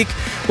this week.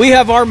 We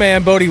have our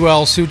man, Bodie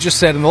Wells, who just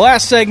said in the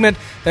last segment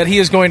that he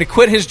is going to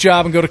quit his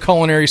job and go to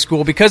culinary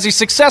school because he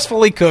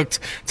successfully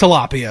cooked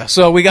tilapia.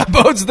 So we got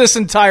Bodes this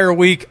entire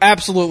week.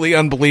 Absolutely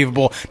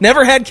unbelievable.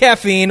 Never had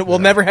caffeine. Well,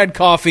 never had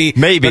coffee.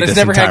 Maybe but has this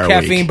never entire had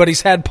caffeine, week. But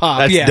he's had pop.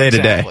 That's yeah, day to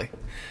exactly. day.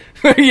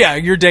 Yeah,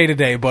 your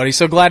day-to-day, buddy.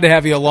 So glad to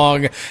have you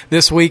along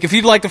this week. If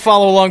you'd like to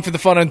follow along for the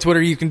fun on Twitter,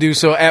 you can do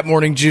so at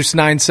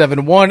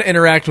MorningJuice971.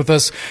 Interact with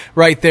us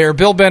right there.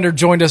 Bill Bender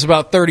joined us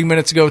about 30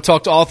 minutes ago,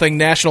 talked all thing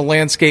National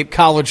Landscape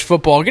College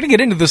football. We're going to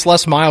get into this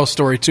Les Miles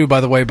story, too,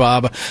 by the way,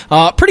 Bob.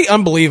 Pretty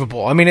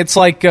unbelievable. I mean, it's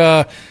like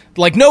no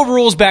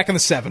rules back in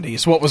the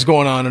 70s, what was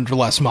going on under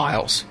Les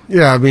Miles.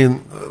 Yeah, I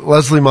mean,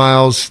 Leslie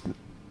Miles,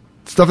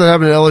 stuff that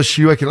happened at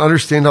LSU, I can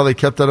understand how they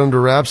kept that under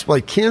wraps. But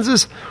like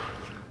Kansas,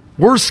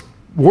 worst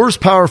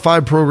Power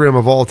 5 program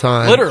of all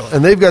time. Literally.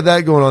 And they've got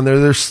that going on there.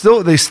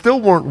 They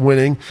still weren't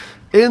winning,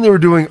 and they were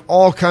doing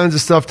all kinds of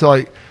stuff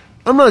to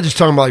I'm not just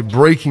talking about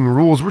breaking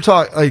rules. We're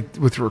talking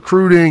with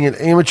recruiting and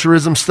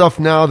amateurism stuff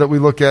now that we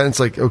look at, and it's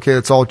like, okay,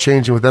 it's all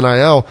changing with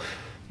NIL.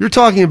 You're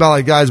talking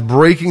about guys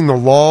breaking the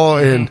law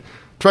and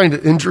trying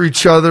to injure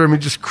each other. I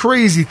mean, just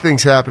crazy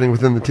things happening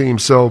within the team.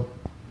 So,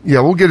 yeah,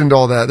 we'll get into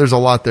all that. There's a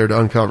lot there to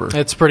uncover.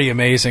 It's pretty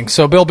amazing.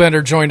 So Bill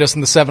Bender joined us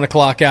in the 7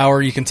 o'clock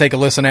hour. You can take a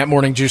listen at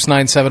Morning Juice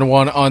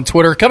 971 on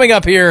Twitter. Coming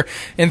up here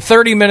in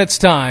 30 minutes'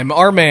 time,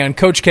 our man,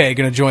 Coach K,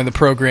 going to join the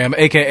program,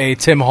 a.k.a.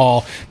 Tim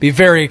Hall. Be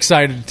very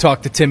excited to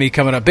talk to Timmy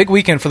coming up. Big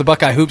weekend for the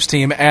Buckeye Hoops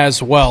team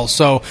as well.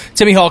 So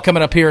Timmy Hall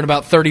coming up here in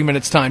about 30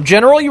 minutes' time.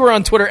 General, you were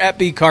on Twitter at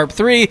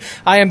BCarp3.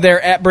 I am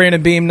there at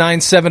Brandon Beam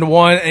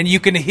 971. And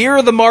you can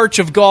hear the march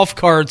of golf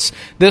carts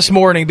this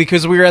morning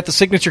because we were at the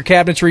Signature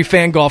Cabinetry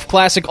Fan Golf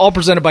Classic, all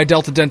presented by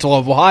Delta Dental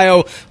of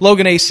Ohio,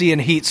 Logan AC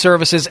and Heat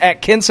Services,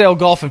 at Kinsale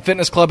Golf and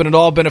Fitness Club, and it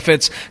all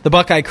benefits the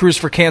Buckeye Cruise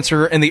for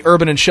Cancer and the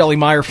Urban and Shelley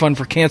Meyer Fund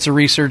for Cancer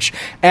Research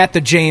at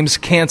the James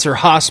Cancer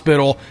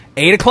Hospital.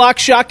 8 o'clock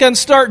shotgun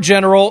start,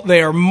 General.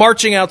 They are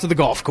marching out to the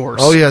golf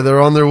course. Oh, yeah,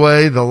 they're on their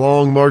way. The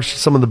long march to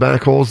some of the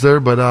back holes there,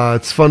 but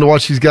it's fun to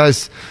watch these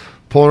guys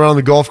pull around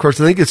the golf course.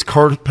 I think it's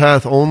cart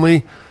path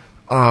only,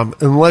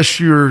 unless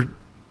you're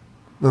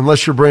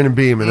Brandon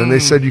Beam, and then they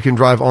said you can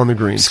drive on the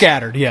greens.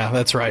 Scattered, yeah,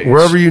 that's right.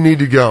 Wherever you need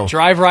to go.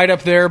 Drive right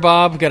up there,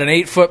 Bob. Got an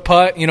 8-foot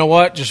putt. You know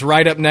what? Just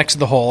right up next to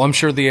the hole. I'm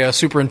sure the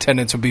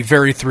superintendents would be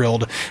very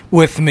thrilled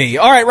with me.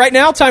 All right, right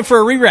now, time for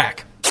a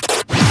re-rack.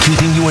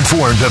 Keeping you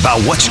informed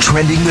about what's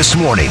trending this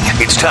morning.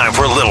 It's time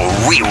for a little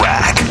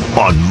re-rack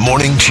on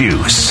Morning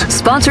Juice.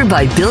 Sponsored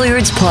by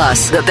Billiards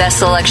Plus, the best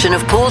selection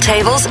of pool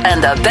tables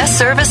and the best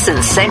service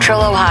in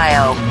Central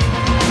Ohio.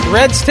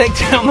 Reds take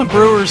down the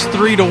Brewers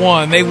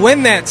 3-1. They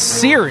win that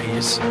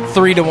series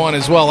 3-1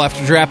 as well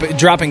after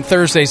dropping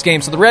Thursday's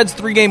game. So the Reds'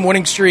 3-game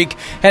winning streak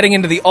heading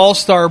into the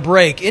All-Star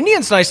break.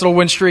 Indians' nice little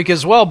win streak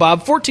as well,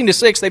 Bob.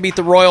 14-6, they beat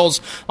the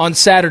Royals on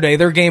Saturday.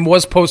 Their game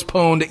was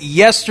postponed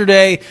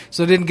yesterday,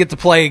 so they didn't get to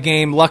play a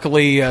game.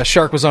 Luckily,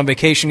 Shark was on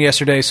vacation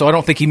yesterday, so I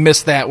don't think he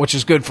missed that, which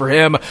is good for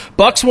him.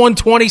 Bucks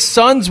 120,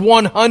 Suns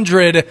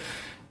 100.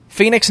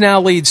 Phoenix now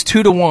leads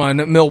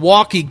 2-1.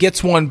 Milwaukee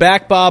gets one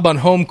back, Bob, on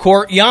home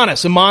court.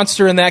 Giannis, a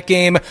monster in that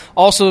game.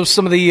 Also,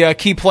 some of the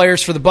key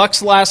players for the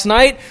Bucks last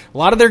night. A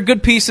lot of their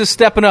good pieces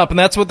stepping up, and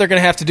that's what they're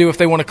going to have to do if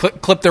they want to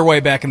clip their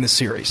way back in this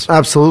series.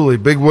 Absolutely.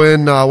 Big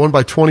win, won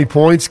by 20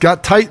 points.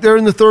 Got tight there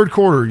in the third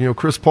quarter. You know,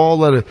 Chris Paul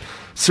led a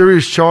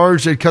serious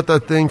charge. They cut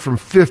that thing from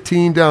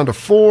 15 down to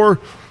 4,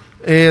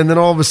 and then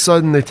all of a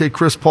sudden they take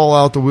Chris Paul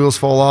out. The wheels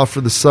fall off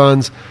for the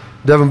Suns.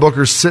 Devin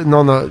Booker's sitting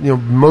on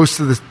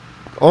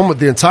almost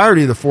the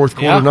entirety of the fourth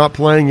quarter, not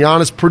playing.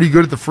 Giannis pretty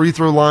good at the free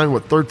throw line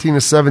with 13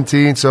 of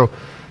 17, so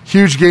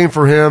huge game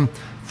for him.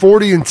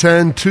 40 and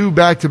 10, 2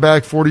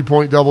 back-to-back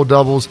 40-point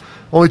double-doubles.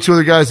 Only 2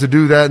 other guys to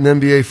do that in the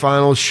NBA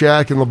Finals,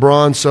 Shaq and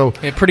LeBron. So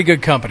pretty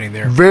good company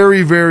there.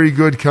 Very, very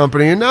good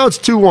company. And now it's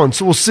 2-1,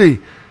 so we'll see.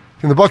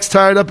 Can the Bucks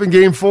tie it up in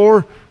Game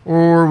 4,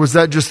 or was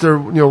that just their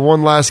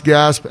one last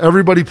gasp?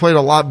 Everybody played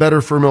a lot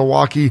better for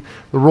Milwaukee.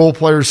 The role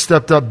players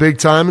stepped up big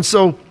time, and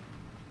so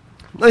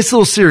Nice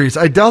little series.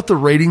 I doubt the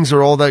ratings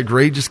are all that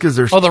great just because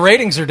there's... Oh, the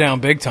ratings are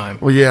down big time.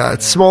 Well, yeah,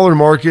 it's smaller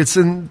markets,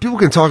 and people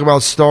can talk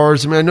about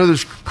stars. I mean, I know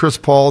there's Chris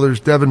Paul, there's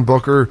Devin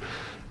Booker,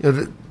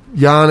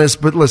 Giannis,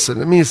 but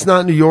listen, I mean, it's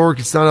not New York,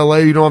 it's not LA.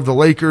 You don't have the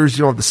Lakers,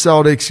 you don't have the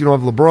Celtics, you don't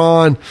have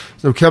LeBron,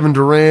 there's no Kevin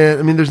Durant.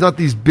 I mean, there's not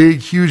these big,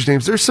 huge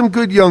names. There's some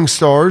good young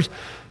stars,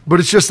 but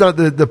it's just not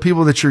the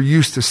people that you're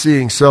used to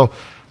seeing. So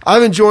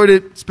I've enjoyed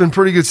it. It's been a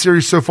pretty good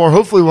series so far.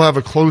 Hopefully we'll have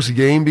a close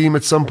game beam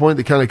at some point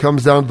that kind of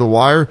comes down to the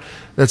wire.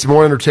 That's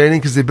more entertaining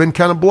because they've been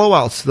kind of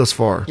blowouts thus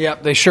far.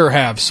 Yep, they sure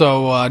have.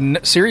 So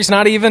series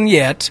not even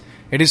yet.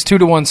 It is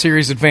 2-1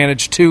 series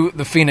advantage to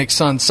the Phoenix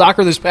Suns.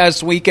 Soccer this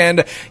past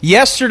weekend.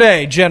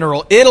 Yesterday,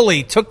 General,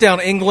 Italy took down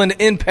England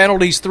in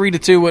penalties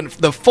 3-2 in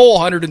the full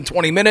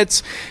 120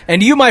 minutes.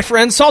 And you, my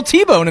friend, saw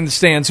T-Bone in the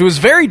stands, who was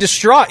very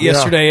distraught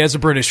yesterday as a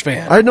British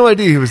fan. I had no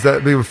idea he was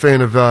that big of a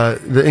fan of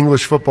the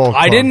English football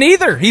club. I didn't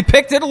either. He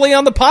picked Italy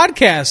on the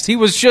podcast. He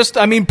was just,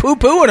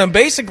 poo-pooing them,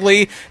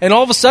 basically. And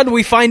all of a sudden,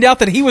 we find out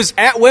that he was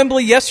at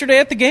Wembley yesterday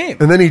at the game.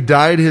 And then he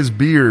dyed his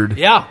beard.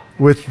 Yeah.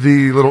 With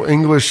the little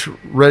English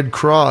Red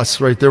Cross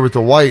right there with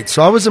the white.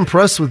 So I was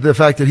impressed with the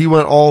fact that he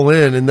went all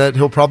in and that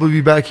he'll probably be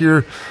back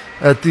here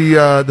at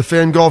the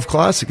Fan Golf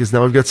Classic, because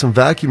now we've got some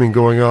vacuuming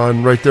going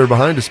on right there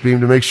behind us, Beam,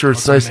 to make sure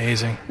it's nice.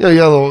 Amazing. Yeah,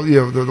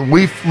 the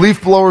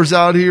leaf blowers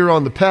out here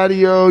on the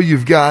patio.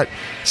 You've got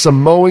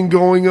some mowing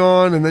going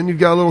on, and then you've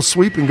got a little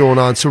sweeping going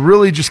on. So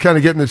really just kind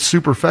of getting the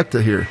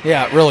superfecta here.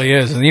 Yeah, it really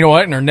is. And you know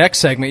what? In our next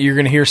segment, you're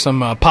going to hear some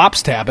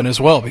pops tapping as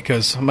well,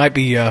 because it might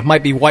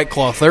be White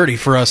Claw 30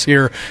 for us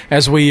here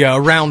as we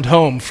round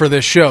home for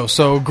this show.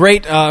 So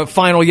great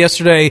final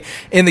yesterday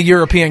in the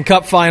European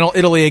Cup final.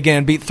 Italy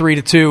again beat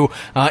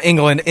 3-2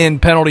 England in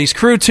penalties.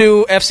 Crew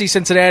 2, FC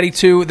Cincinnati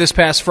 2 this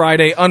past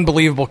Friday.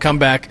 Unbelievable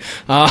comeback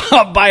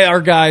by our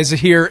guys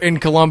here in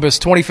Columbus.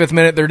 25th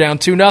minute, they're down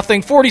 2-0.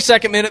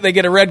 42nd minute, they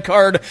get a red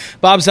card.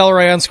 Bob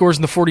Zelarayán scores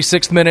in the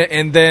 46th minute,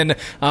 and then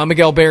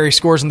Miguel Berry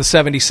scores in the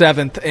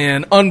 77th.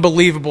 An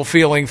unbelievable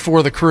feeling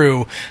for the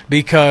Crew,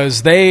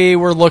 because they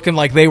were looking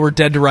like they were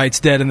dead to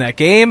rights dead in that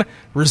game.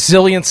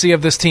 Resiliency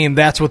of this team,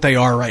 that's what they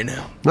are right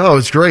now. No,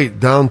 it's great.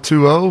 Down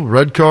 2-0,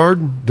 red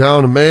card,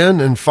 down a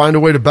man, and find a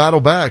way to battle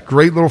back.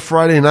 Great little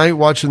Friday night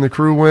watching the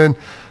Crew win.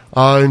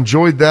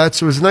 Enjoyed that.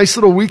 So it was a nice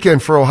little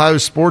weekend for Ohio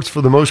sports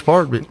for the most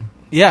part.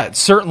 Yeah, it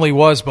certainly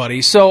was,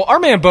 buddy. So our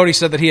man Bodie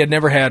said that he had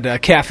never had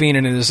caffeine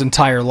in his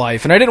entire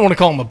life, and I didn't want to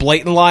call him a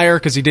blatant liar,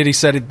 because he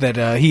said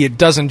that he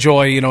does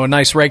enjoy a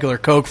nice regular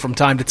Coke from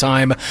time to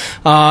time.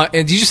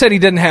 And you just said he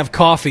didn't have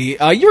coffee.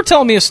 You were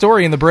telling me a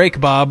story in the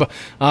break, Bob.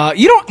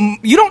 You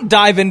don't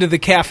dive into the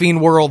caffeine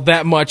world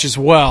that much as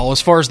well as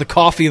far as the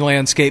coffee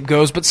landscape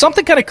goes, but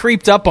something kind of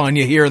creeped up on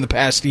you here in the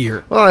past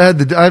year. Well,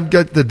 I've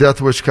got the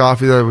Death Wish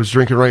coffee that I was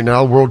drinking right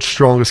now, world's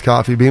strongest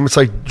coffee beam. It's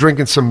like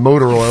drinking some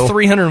motor oil.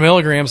 300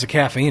 milligrams of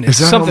caffeine. It's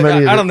something,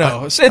 I don't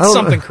know. It's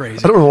something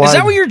crazy. I don't know why. Is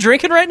that what you're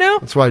drinking right now?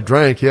 That's what I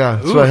drank, yeah.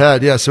 That's what I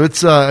had, yeah. So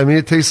it's,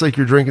 it tastes like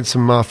you're drinking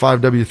some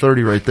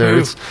 5W30 right there.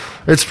 Ooh.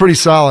 It's pretty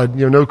solid.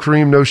 No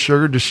cream, no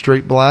sugar, just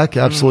straight black.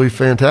 Absolutely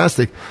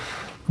fantastic.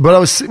 But I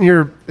was sitting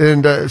here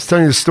and I was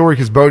telling you the story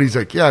because Bodie's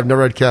like, yeah, I've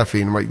never had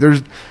caffeine. I'm like,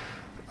 there's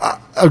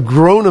a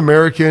grown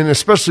American,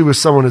 especially with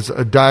someone who's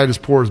a diet as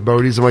poor as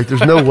Bodie's. I'm like,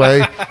 there's no way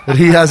that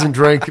he hasn't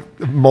drank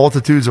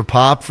multitudes of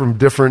pop from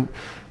different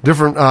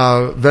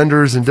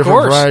vendors and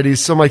different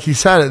varieties. So I'm like,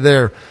 he's had it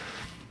there.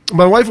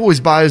 My wife always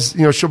buys,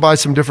 she'll buy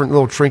some different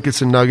little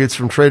trinkets and nuggets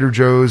from Trader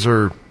Joe's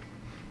or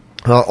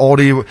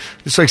Aldi.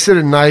 Just like sit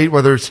at night,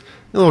 whether it's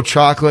a little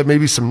chocolate,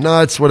 maybe some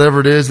nuts, whatever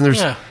it is. And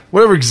there's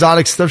whatever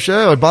exotic stuff.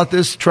 I bought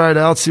this, try it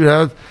out, see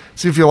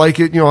if you like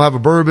it. Have a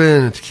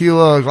bourbon, a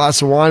tequila, a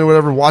glass of wine,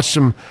 whatever. Watch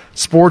some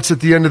sports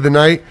at the end of the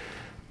night.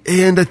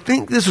 And I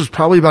think this was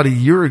probably about a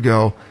year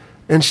ago.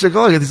 And she's like,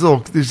 oh, I got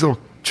these little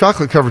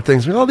chocolate covered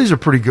things. These are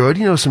pretty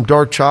good. Some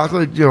dark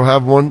chocolate.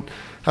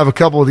 Have a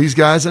couple of these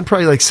guys, and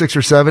probably like 6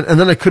 or 7. And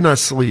then I could not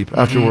sleep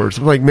afterwards.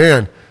 I'm like,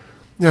 man,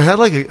 I had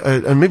like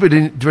and maybe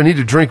do I need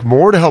to drink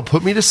more to help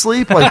put me to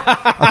sleep? Like,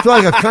 I feel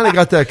like I've kind of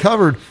got that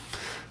covered.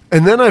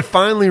 And then I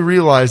finally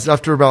realized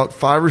after about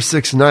 5 or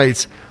 6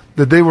 nights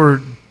that they were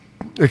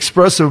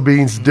espresso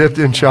beans dipped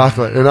in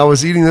chocolate, and I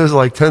was eating those at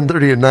like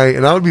 10:30 at night,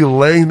 and I would be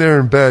laying there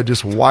in bed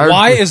just wired.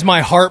 Why is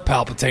my heart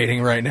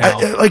palpitating right now?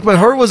 My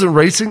heart wasn't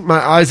racing. My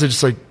eyes are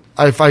just like,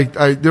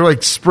 they're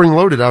like spring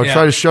loaded. I would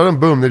try to shut them,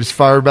 boom, they just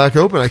fired back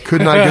open. I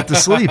could not get to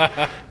sleep.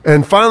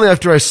 And finally,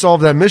 after I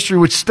solved that mystery,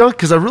 which stunk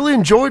because I really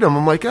enjoyed them,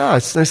 I'm like,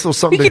 it's a nice little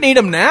something. You can eat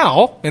them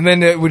now, and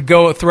then it would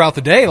go throughout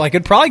the day. Like,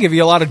 it'd probably give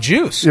you a lot of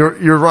juice.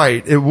 You're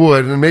right. It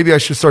would. And maybe I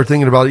should start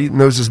thinking about eating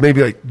those as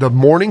maybe like the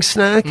morning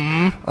snack,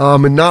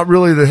 and not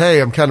really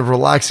I'm kind of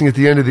relaxing at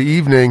the end of the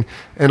evening,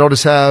 and I'll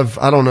just have,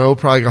 I don't know,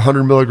 probably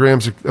 100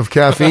 milligrams of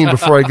caffeine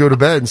before I go to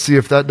bed and see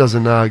if that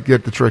doesn't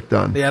get the trick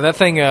done. Yeah, that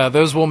thing,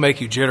 those will make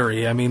you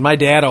jittery. I mean, my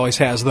dad always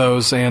has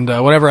those, and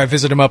whenever I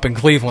visit him up in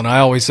Cleveland, I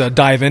always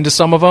dive into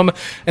some of them.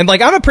 And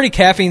like, I'm a pretty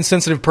caffeine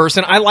sensitive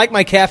person. I like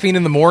my caffeine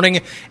in the morning.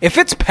 If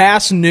it's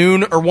past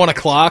noon or 1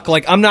 o'clock,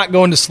 like, I'm not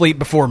going to sleep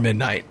before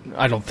midnight.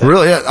 I don't think.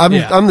 Really? Yeah,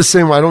 I'm the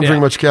same way. I don't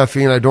drink much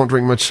caffeine. I don't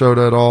drink much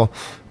soda at all,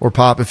 or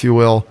pop, if you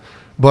will.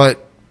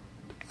 But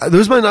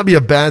those might not be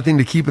a bad thing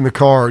to keep in the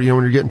car. When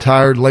you're getting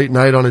tired late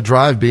night on a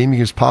drive beam, you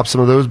can just pop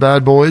some of those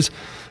bad boys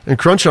and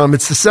crunch on them.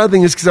 It's the sad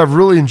thing is because I've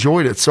really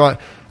enjoyed it. So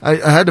I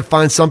had to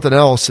find something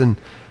else, and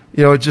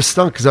it just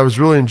stunk because I was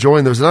really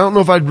enjoying those. And I don't know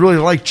if I'd really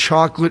like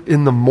chocolate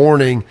in the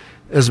morning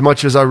as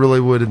much as I really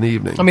would in the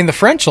evening. I mean, the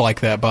French like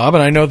that, Bob,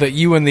 and I know that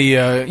you and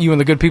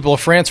the good people of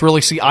France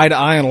really see eye to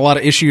eye on a lot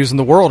of issues in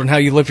the world and how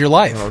you live your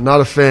life. No,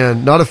 not a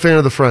fan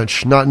of the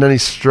French, not in any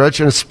stretch,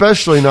 and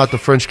especially not the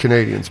French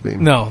Canadians.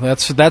 Being no,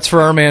 that's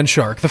for our man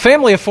Shark. The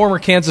family of former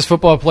Kansas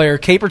football player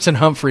Caperton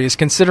Humphrey is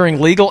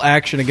considering legal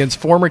action against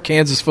former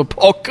Kansas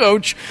football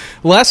coach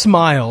Les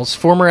Miles,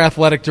 former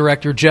athletic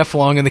director Jeff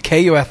Long, and the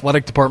KU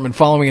athletic department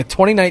following a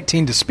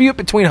 2019 dispute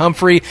between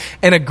Humphrey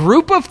and a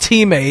group of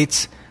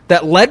teammates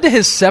that led to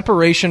his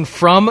separation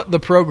from the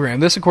program.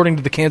 This, according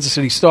to the Kansas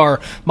City Star.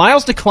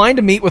 Miles declined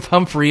to meet with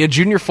Humphrey, a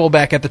junior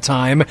fullback at the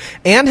time,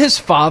 and his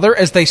father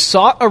as they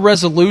sought a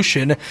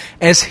resolution,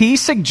 as he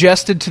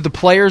suggested to the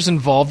players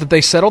involved that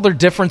they settle their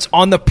difference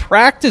on the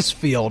practice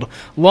field.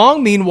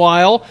 Long,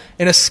 meanwhile,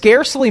 in a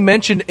scarcely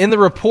mentioned in the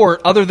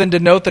report, other than to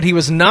note that he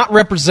was not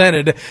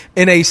represented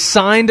in a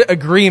signed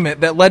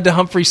agreement that led to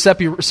Humphrey's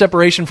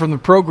separation from the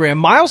program,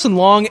 Miles and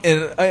Long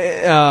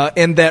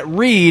and that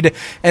Reed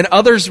and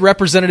others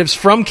represented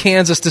from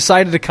Kansas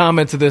decided to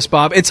comment to this,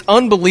 Bob. It's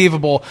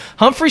unbelievable.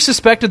 Humphrey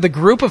suspected the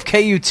group of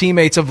KU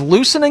teammates of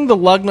loosening the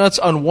lug nuts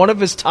on one of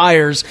his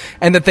tires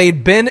and that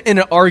they'd been in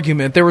an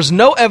argument. There was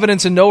no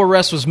evidence and no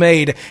arrest was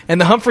made,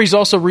 and the Humphreys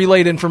also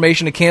relayed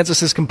information to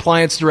Kansas's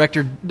compliance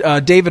director,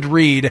 David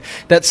Reed,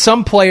 that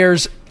some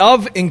players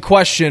in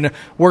question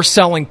were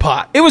selling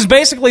pot. It was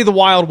basically the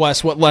Wild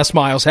West what Les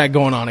Miles had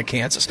going on in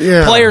Kansas.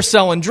 Yeah. Players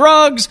selling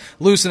drugs,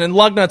 loosening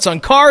lug nuts on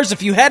cars.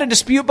 If you had a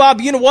dispute, Bob,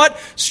 you know what?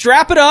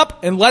 Strap it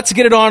up and let's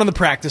get it on the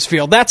practice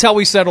field. That's how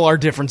we settle our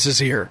differences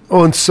here.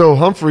 Oh, and so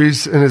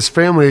Humphreys and his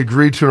family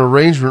agreed to an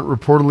arrangement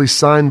reportedly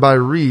signed by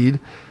Reed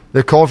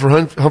that called for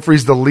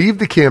Humphreys to leave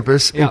the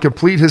campus and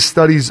complete his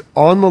studies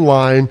on the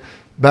line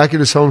back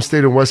at his home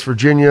state in West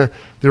Virginia.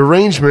 The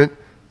arrangement,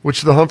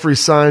 which the Humphreys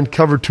signed,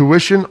 covered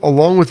tuition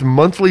along with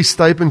monthly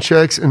stipend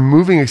checks and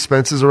moving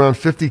expenses around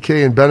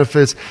 $50K in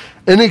benefits.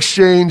 In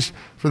exchange,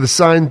 the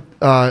signed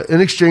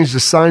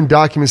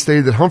documents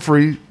stated that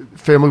Humphrey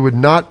family would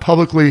not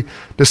publicly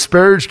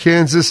disparage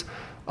Kansas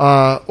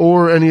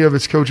or any of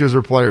its coaches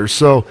or players.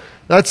 So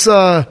that's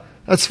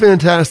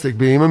fantastic,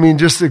 Beam. I mean,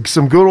 just a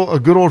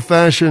good old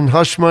fashioned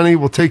hush money.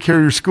 We'll take care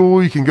of your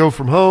school. You can go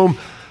from home.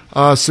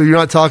 So you're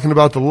not talking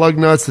about the lug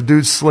nuts, the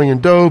dudes slinging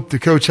dope, the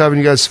coach having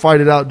you guys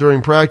fight it out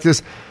during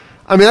practice.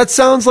 I mean, that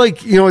sounds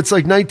like, it's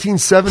like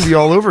 1970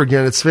 all over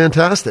again. It's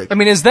fantastic. I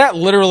mean, is that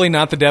literally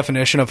not the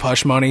definition of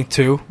hush money,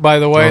 too, by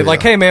the way? Oh, yeah.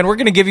 Like, hey, man, we're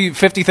going to give you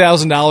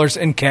 $50,000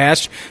 in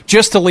cash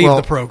just to leave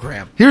the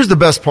program. Here's the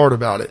best part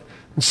about it.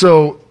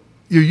 So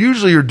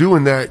you're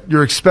doing that.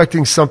 You're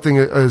expecting something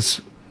as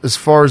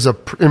far as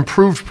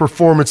improved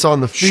performance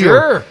on the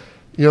field.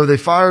 Sure. They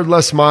fired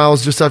Les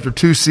Miles just after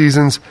 2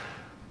 seasons.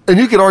 And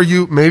you could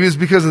argue maybe it's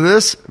because of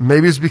this,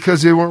 maybe it's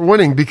because they weren't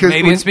winning.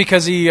 It's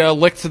because he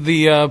licked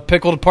the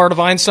pickled part of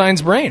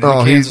Einstein's brain.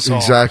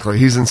 Exactly.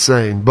 He's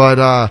insane.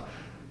 But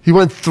he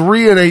went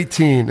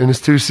 3-18 in his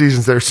 2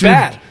 seasons there. So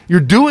bad. You're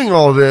doing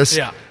all this.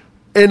 Yeah.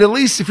 And at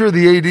least if you're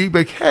the AD,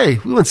 like, hey,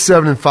 we went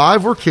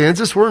 7-5. We're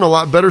Kansas. We're in a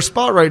lot better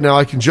spot right now.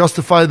 I can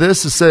justify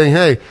this as saying,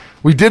 hey,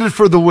 we did it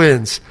for the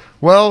wins.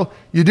 Well,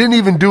 you didn't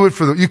even do it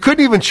you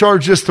couldn't even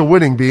charge just the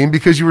winning beam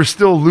because you were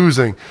still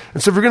losing.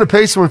 And so if you're going to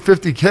pay someone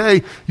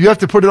 $50K, you have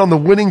to put it on the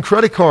winning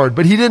credit card.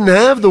 But he didn't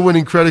have the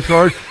winning credit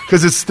card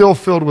because it's still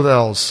filled with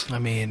L's. I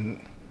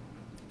mean,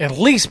 at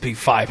least be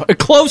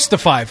close to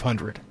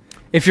 500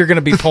 if you're going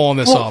to be pulling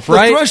this off,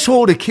 right? The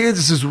threshold at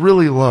Kansas is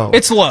really low.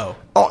 It's low.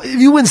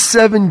 If you win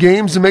 7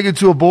 games and make it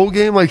to a bowl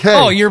game, like, hey.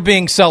 Oh, you're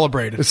being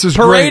celebrated. This is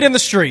Parade great. in the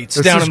streets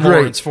down in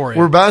Lawrence for you.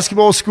 We're a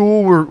basketball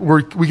school.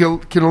 We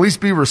can at least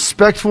be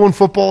respectful in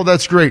football.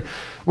 That's great.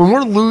 When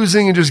we're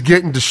losing and just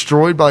getting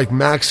destroyed by like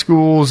MAC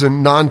schools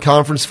and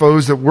non-conference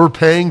foes that we're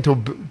paying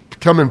to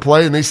come and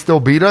play and they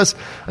still beat us,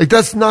 like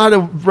that's not a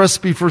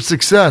recipe for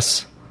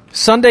success.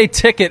 Sunday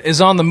Ticket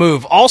is on the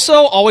move. Also,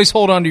 always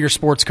hold on to your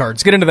sports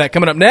cards. Get into that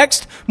coming up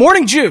next.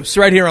 Morning Juice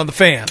right here on The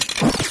Fan.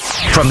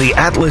 From the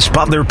Atlas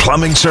Butler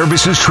Plumbing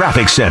Services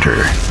Traffic Center.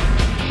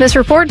 This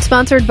report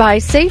sponsored by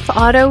Safe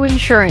Auto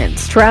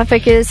Insurance.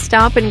 Traffic is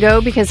stop and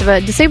go because of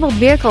a disabled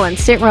vehicle on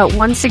State Route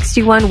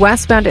 161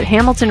 westbound at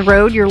Hamilton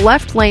Road. Your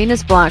left lane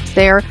is blocked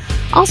there.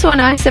 Also on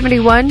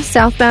I-71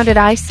 southbound at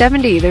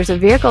I-70, there's a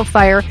vehicle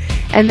fire,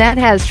 and that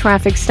has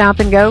traffic stop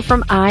and go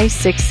from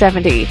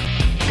I-670.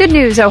 Good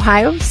news,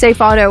 Ohio. Safe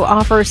Auto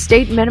offers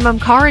state minimum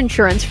car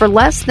insurance for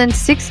less than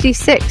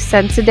 66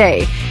 cents a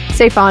day.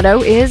 Safe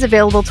Auto is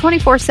available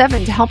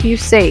 24/7 to help you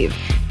save.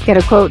 Get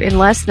a quote in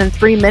less than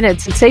 3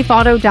 minutes at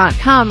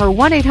safeauto.com or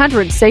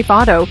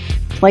 1-800-SAFE-AUTO.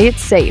 Play it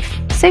safe.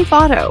 Safe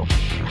Auto.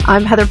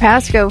 I'm Heather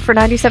Pasco for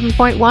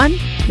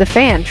 97.1, The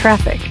Fan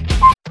Traffic.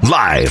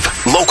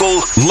 Live,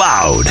 local,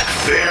 loud,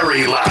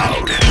 very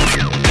loud.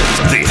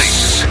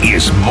 This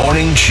is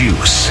Morning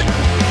Juice.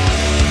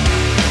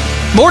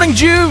 Morning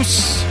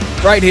Juice,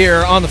 right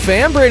here on the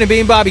Fan. Brandon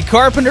Beam, Bobby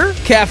Carpenter,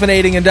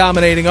 caffeinating and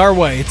dominating our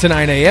way to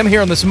 9 a.m.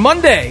 here on this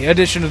Monday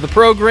edition of the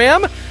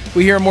program.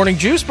 We hear Morning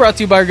Juice brought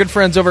to you by our good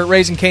friends over at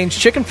Raising Cane's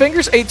Chicken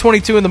Fingers,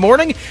 8:22 in the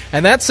morning,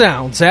 and that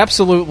sounds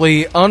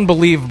absolutely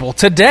unbelievable.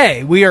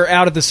 Today, we are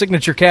out at the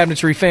Signature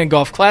Cabinetry Fan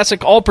Golf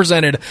Classic, all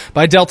presented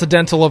by Delta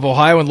Dental of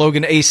Ohio and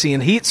Logan AC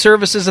and Heat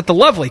Services at the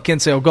lovely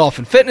Kinsale Golf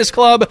and Fitness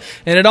Club,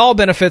 and it all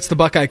benefits the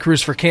Buckeye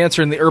Cruise for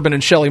Cancer and the Urban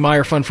and Shelley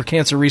Meyer Fund for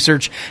Cancer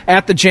Research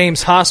at the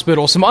James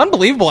Hospital. Some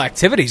unbelievable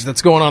activities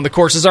that's going on the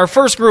courses. Our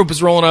first group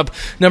is rolling up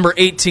number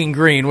 18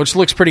 green, which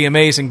looks pretty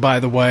amazing, by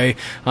the way.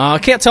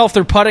 Can't tell if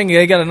they're putting.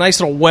 They got a nice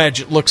little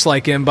wedge, it looks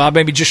like, in Bob,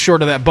 maybe just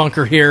short of that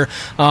bunker here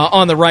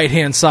on the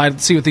right-hand side.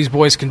 Let's see what these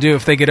boys can do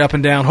if they get up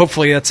and down.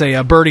 Hopefully that's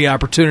a birdie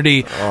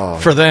opportunity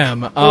for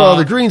them. Well,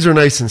 the greens are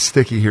nice and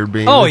sticky here,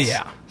 Bean. Oh,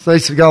 yeah. It's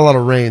nice. You got a lot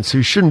of rain, so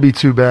you shouldn't be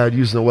too bad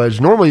using the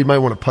wedge. Normally, you might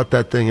want to putt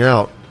that thing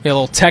out. Yeah, a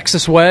little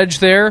Texas wedge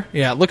there.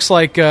 Yeah, it looks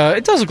like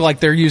it does look like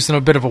they're using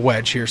a bit of a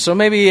wedge here. So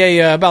maybe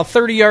a about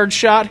 30-yard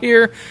shot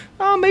here.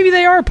 Maybe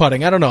they are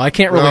putting. I don't know. I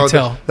can't really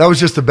tell. That was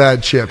just a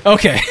bad chip.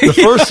 Okay. The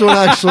first one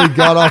actually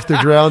got off the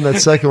ground.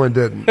 That second one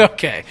didn't.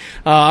 Okay.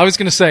 I was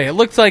going to say, it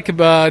looked like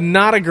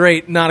not a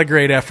great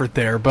effort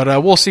there,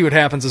 but we'll see what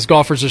happens as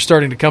golfers are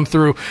starting to come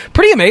through.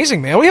 Pretty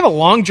amazing, man. We have a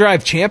long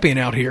drive champion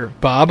out here,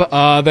 Bob,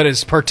 that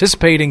is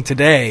participating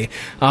today.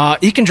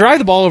 He can drive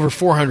the ball over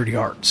 400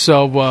 yards.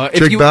 So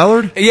Jake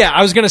Ballard? Yeah,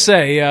 I was going to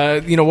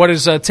say, what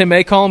does Tim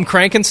May call him?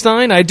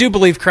 Krankenstein? I do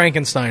believe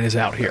Krankenstein is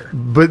out here.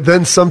 But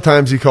then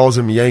sometimes he calls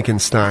him Yankenstein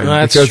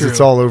because true.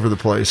 it's all over the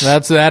place.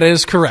 That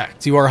is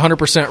correct. You are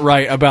 100%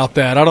 right about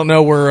that. I don't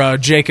know where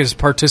Jake is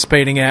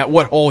participating at,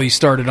 what hole he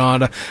started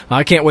on.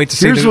 I can't wait to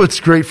see. Here's what's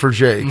great for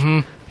Jake.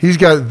 Mm-hmm. He's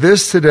got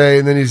this today,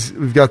 and then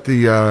we've got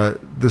the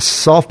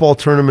softball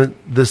tournament,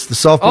 the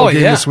softball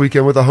game this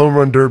weekend with a home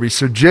run derby.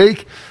 So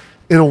Jake,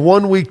 in a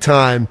 1 week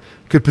time,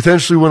 could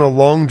potentially win a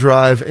long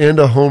drive and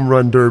a home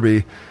run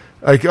derby,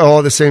 like all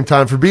at the same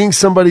time. For being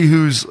somebody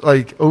who's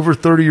like over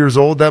 30 years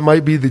old, that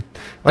might be the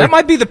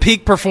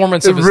peak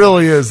performance of his life. It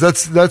really is.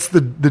 That's the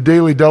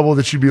daily double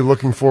that you'd be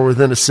looking for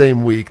within the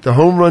same week. The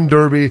home run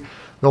derby,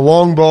 the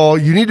long ball.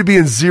 You need to be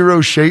in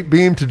zero shape,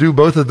 Beam, to do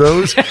both of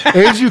those.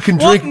 And you can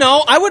drink. Well,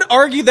 no, I would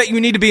argue that you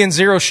need to be in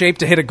zero shape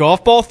to hit a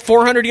golf ball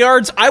 400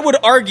 yards. I would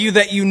argue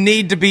that you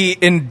need to be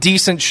in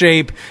decent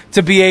shape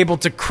to be able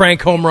to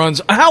crank home runs.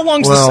 How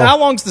long's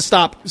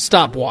the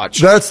stopwatch?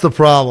 That's the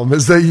problem.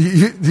 Is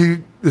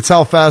that it's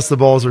how fast the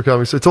balls are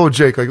coming. So I told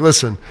Jake,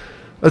 listen,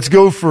 let's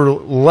go for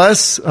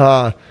less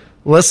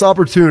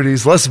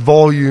opportunities, less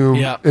volume,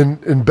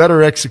 and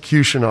better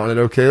execution on it.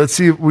 Okay, let's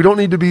see. We don't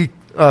need to be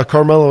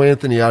Carmelo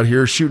Anthony out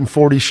here shooting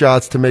 40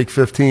 shots to make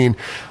 15.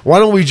 Why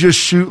don't we just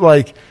shoot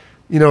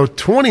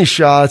 20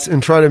 shots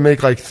and try to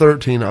make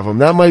 13 of them?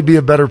 That might be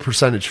a better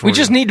percentage for you. We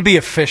just need to be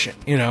efficient,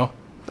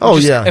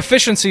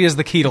 Efficiency is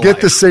the key to life. Get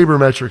the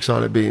sabermetrics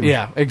on it, Beam.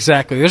 Yeah,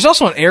 exactly. There's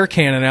also an air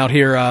cannon out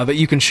here that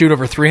you can shoot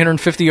over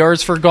 350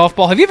 yards for a golf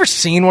ball. Have you ever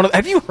seen one?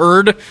 Have you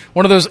heard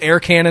one of those air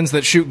cannons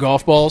that shoot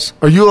golf balls?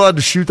 Are you allowed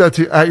to shoot that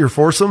at your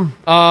foursome?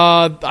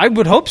 I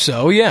would hope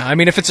so, yeah. I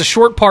mean, if it's a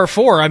short par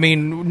 4, wait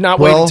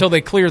until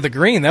they clear the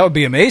green. That would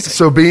be amazing.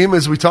 So, Beam,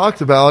 as we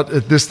talked about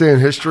at this day in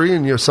history,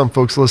 and some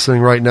folks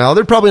listening right now,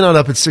 they're probably not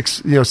up at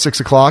 6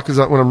 o'clock is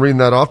when I'm reading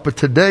that off. But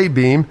today,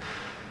 Beam,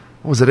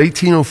 was it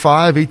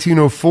 1805,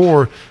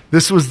 1804?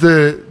 This was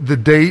the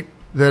date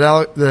that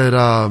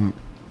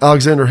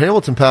Alexander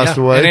Hamilton passed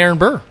away. And Aaron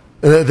Burr.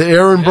 The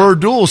Aaron Burr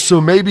duel.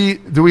 So maybe,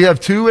 do we have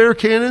 2 air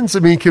cannons?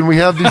 I mean, can we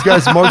have these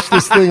guys march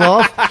this thing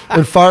off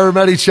and fire them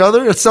at each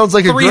other? It sounds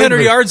like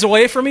 300 yards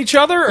away from each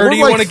other, or do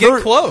you want to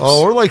get close?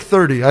 Oh, or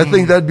 30. I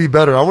think that'd be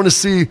better. I want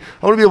to be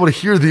able to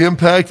hear the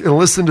impact and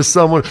listen to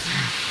someone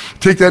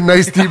take that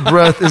nice deep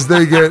breath as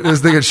they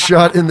get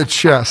shot in the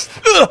chest.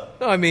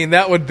 I mean,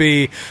 that wowould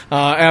be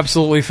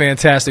absolutely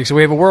fantastic. So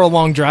we have a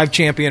world-long drive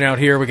champion out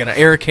here. We got an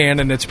air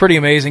cannon. It's pretty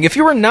amazing. If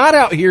you were not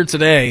out here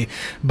today,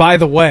 by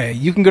the way,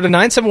 you can go to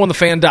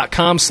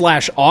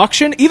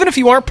 971thefan.com/auction. Even if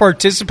you aren't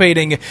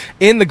participating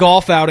in the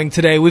golf outing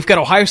today, we've got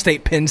Ohio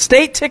State Penn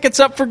State tickets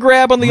up for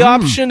grab on the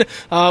option.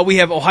 We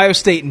have Ohio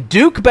State and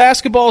Duke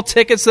basketball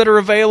tickets that are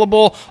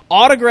available.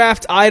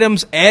 Autographed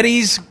items.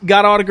 Eddie's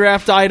got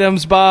autographed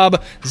items,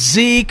 Bob.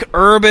 Zeke,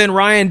 Urban,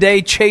 Ryan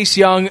Day, Chase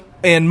Young,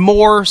 and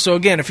more. So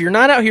again, if you're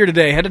not out here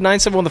today, head to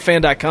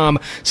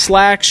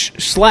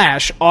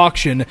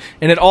 971thefan.com/auction,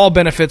 and it all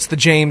benefits the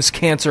James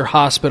Cancer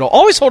Hospital.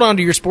 Always hold on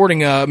to your sporting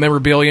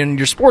memorabilia and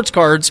your sports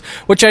cards,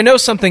 which I know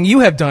something you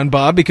have done,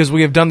 Bob, because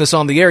we have done this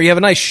on the air. You have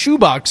a nice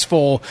shoebox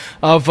full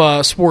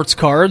of sports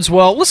cards.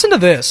 Well, listen to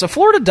this. A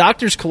Florida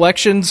doctor's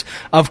collections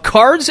of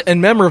cards and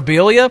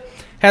memorabilia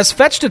has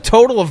fetched a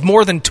total of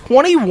more than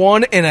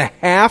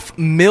 $21.5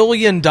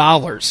 million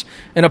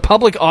in a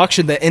public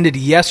auction that ended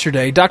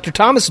yesterday. Dr.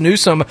 Thomas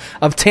Newsom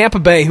of Tampa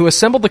Bay, who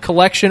assembled the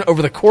collection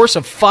over the course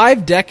of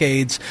 5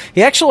 decades,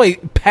 he actually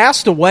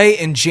passed away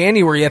in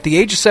January at the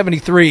age of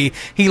 73.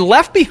 He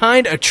left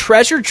behind a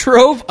treasure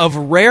trove of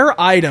rare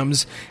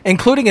items,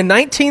 including a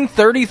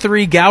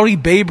 1933 Gaudy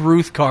Babe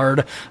Ruth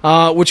card,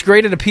 which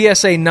graded a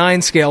PSA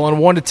 9 scale on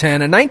 1 to 10,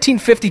 a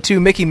 1952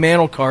 Mickey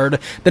Mantle card.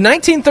 The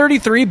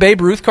 1933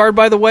 Babe Ruth card,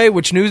 by the way,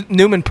 which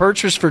Newman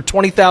purchased for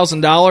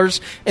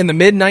 $20,000 in the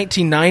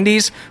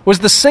mid-1990s, was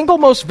the single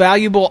most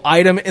valuable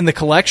item in the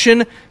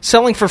collection,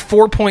 selling for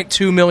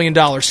 $4.2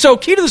 million. So,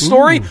 key to the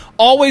story,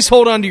 always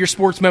hold on to your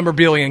sports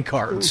memorabilia and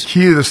cards.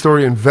 Key to the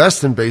story,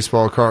 invest in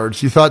baseball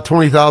cards. You thought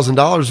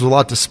 $20,000 was a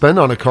lot to spend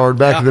on a card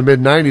back in the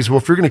mid-90s. Well,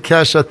 if you're going to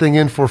cash that thing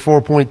in for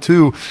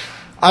 $4.2,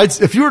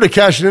 if you were to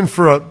cash it in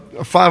for a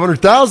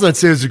 $500,000, I'd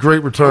say it's a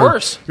great return. Of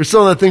course. You're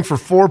selling that thing for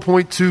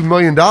 $4.2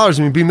 million. I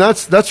mean, Beam,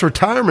 that's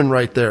retirement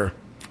right there.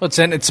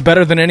 It's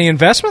better than any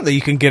investment that you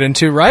can get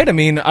into, right? I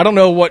mean, I don't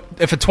know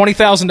if a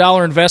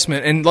 $20,000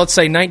 investment in, let's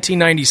say,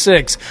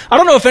 1996, I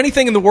don't know if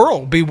anything in the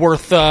world would be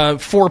worth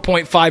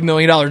 $4.5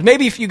 million.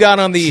 Maybe if you got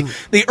on the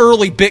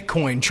early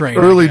Bitcoin train.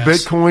 Early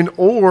Bitcoin,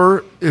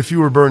 or if you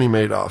were Bernie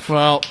Madoff.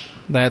 Well,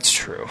 that's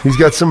true. He's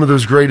got some of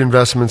those great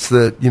investments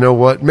that, you know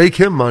what, make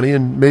him money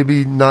and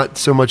maybe not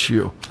so much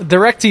you.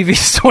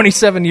 DirecTV's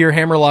 27-year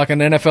hammerlock on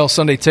NFL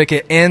Sunday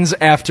Ticket ends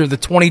after the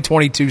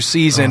 2022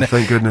 season. Oh,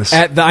 thank goodness.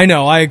 I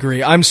know, I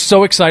agree. I'm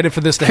so excited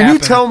for this to happen. Can you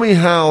tell me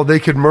how they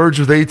could merge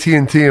with AT&T?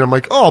 And I'm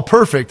like, oh,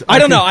 perfect. I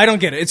don't know. I don't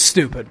get it. It's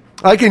stupid.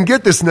 I can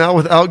get this now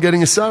without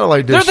getting a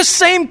satellite dish. They're the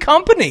same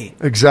company.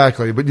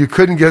 Exactly, but you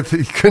couldn't get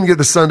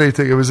the Sunday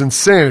Ticket. It was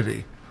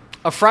insanity.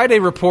 A Friday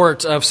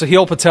report of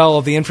Sahil Patel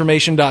of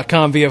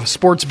TheInformation.com via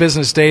Sports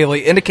Business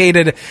Daily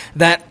indicated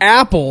that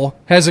Apple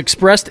has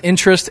expressed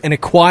interest in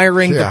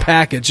acquiring the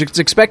package. It's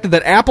expected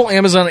that Apple,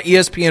 Amazon,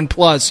 ESPN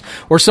Plus,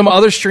 or some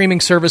other streaming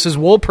services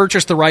will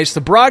purchase the rights to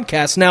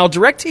broadcast. Now,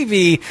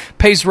 DirecTV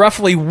pays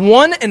roughly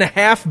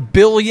 $1.5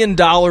 billion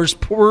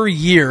per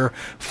year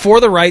for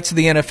the rights to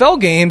the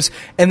NFL games,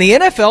 and the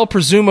NFL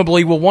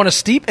presumably will want a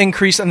steep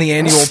increase in the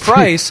annual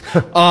price.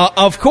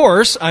 Of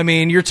course, I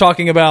mean, you're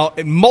talking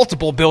about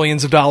multiple billions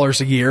of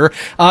dollars a year.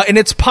 And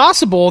it's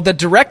possible that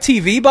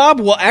DirecTV, Bob,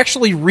 will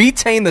actually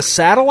retain the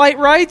satellite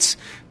rights,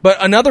 but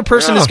another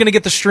person is going to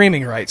get the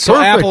streaming rights. So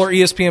Apple or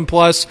ESPN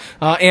Plus,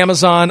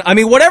 Amazon. I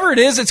mean, whatever it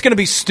is, it's going to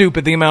be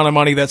stupid, the amount of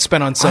money that's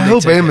spent on Sunday I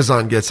hope Ticket.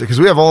 Amazon gets it, because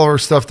we have all of our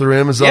stuff through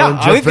Amazon.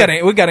 Yeah,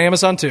 we've got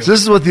Amazon too. So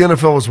this is what the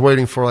NFL was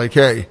waiting for. Like,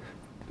 hey,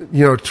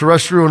 you know,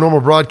 terrestrial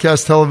normal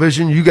broadcast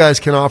television, you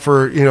guys can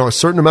offer, you know, a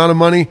certain amount of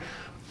money,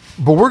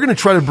 but we're going to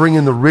try to bring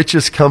in the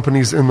richest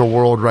companies in the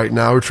world right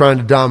now. We're trying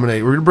to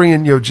dominate. We're going to bring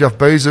in, you know, Jeff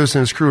Bezos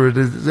and his crew.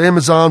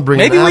 Amazon,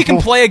 Maybe we Apple.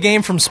 Can play a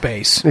game from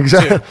space.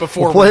 Exactly.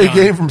 Before we'll play a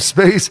game from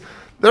space.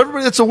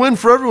 Everybody, it's a win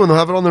for everyone. They'll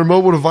have it on their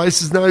mobile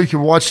devices now. You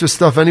can watch this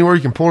stuff anywhere.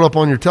 You can pull it up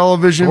on your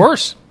television. Of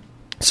course.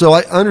 So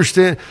I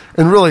understand,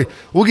 and really,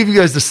 we'll give you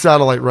guys the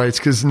satellite rights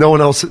because no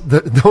one else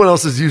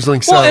is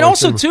using satellite. Well, and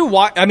also too,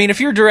 I mean, if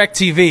you're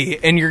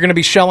DirecTV and you're going to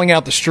be shelling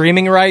out the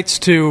streaming rights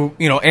to,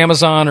 you know,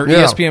 Amazon or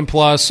ESPN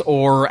Plus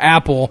or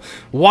Apple,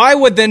 why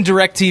would then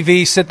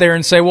DirecTV sit there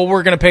and say, well,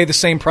 we're going to pay the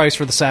same price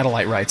for the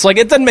satellite rights? Like,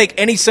 it doesn't make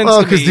any sense to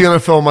me. Because the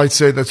NFL might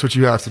say that's what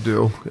you have to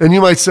do, and you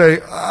might say,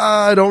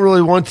 I don't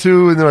really want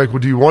to, and they're like, well,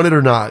 do you want it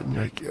or not? And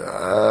you're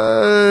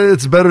like,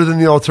 it's better than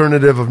the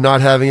alternative of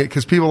not having it,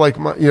 because people like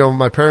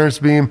my parents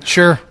being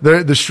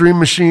the stream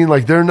machine,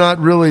 like, they're not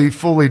really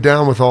fully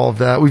down with all of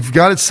that. We've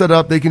got it set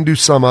up. They can do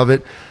some of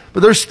it, but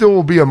there still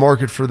will be a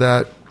market for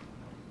that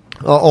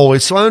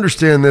always. So I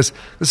understand this.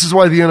 This is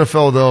why the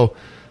NFL, though,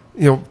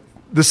 you know,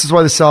 this is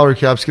why the salary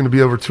cap is going to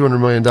be over $200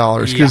 million,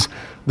 because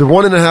the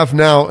 1.5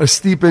 now, a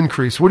steep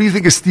increase. What do you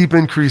think a steep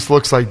increase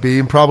looks like, B?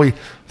 And probably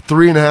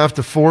 3.5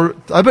 to 4.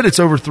 I bet it's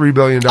over $3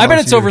 billion. I bet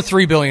it's over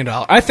 $3 billion.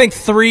 I think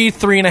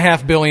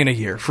 $3.5 billion a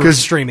year for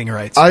streaming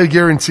rights. I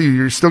guarantee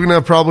you're still going to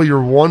have probably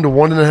your 1 to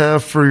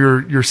 1.5 for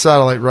your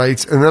satellite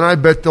rights, and then I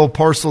bet they'll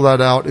parcel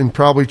that out and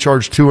probably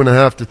charge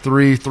 2.5 to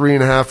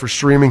 3.5 for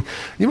streaming.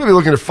 You might be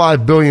looking at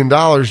 $5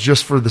 billion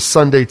just for the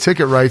Sunday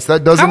Ticket rights.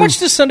 That doesn't. How much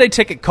does Sunday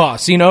Ticket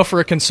cost? Do you know, for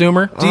a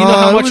consumer? Do you know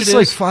how much it is?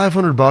 It's like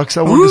 $500.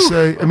 I want to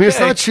say. I mean, it's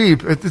not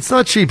cheap. It's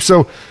not cheap.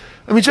 So,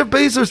 I mean, Jeff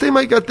Bezos, they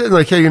might got that,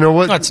 like, hey, you know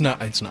what? No, it's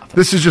not. It's not.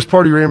 This is just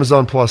part of your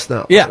Amazon Plus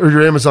now. Yeah. Or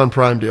your Amazon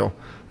Prime deal.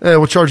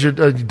 We'll charge you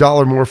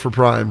 $1 more for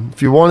Prime.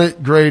 If you want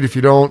it, great. If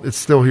you don't, it's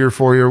still here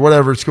for you, or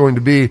whatever it's going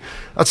to be.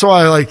 That's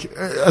why I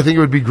think it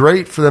would be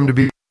great for them to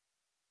be.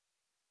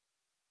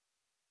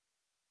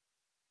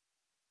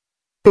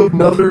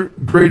 Another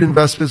great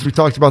investment. We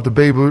talked about the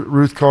Babe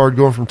Ruth card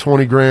going from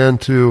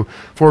 $20,000 to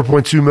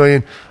 $4.2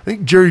 million. I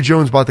think Jerry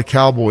Jones bought the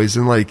Cowboys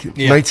in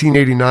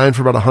 1989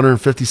 for about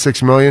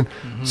 $156 million.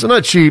 Mm-hmm. So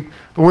not cheap,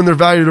 but when they're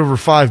valued over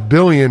 $5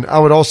 billion, I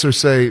would also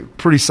say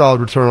pretty solid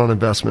return on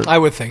investment. I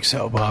would think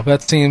so, Bob.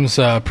 That seems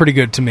pretty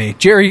good to me.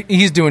 Jerry,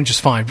 he's doing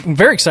just fine. I'm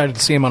very excited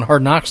to see him on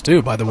Hard Knocks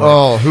too, by the way.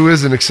 Oh, who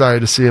isn't excited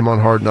to see him on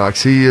Hard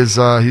Knocks? He is.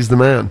 He's the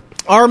man.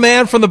 Our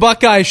man from the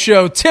Buckeye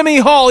Show, Timmy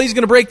Hall. He's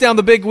going to break down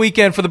the big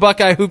weekend for the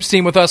Buckeye Hoops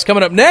team with us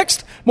coming up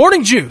next.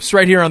 Morning Juice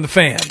right here on The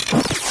Fan.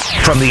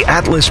 From the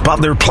Atlas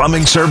Butler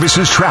Plumbing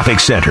Services Traffic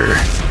Center.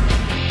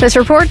 This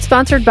report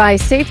sponsored by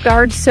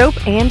Safeguard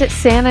Soap and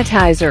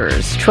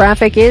Sanitizers.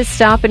 Traffic is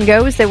stop and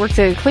go as they work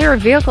to clear a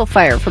vehicle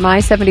fire from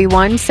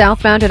I-71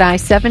 southbound at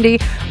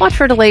I-70. Watch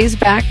for delays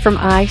back from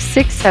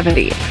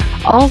I-670.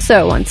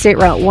 Also on State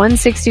Route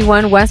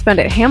 161 westbound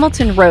at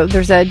Hamilton Road,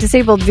 there's a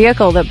disabled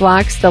vehicle that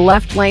blocks the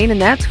left lane, and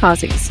that's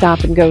causing stop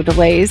and go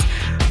delays.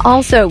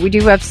 Also, we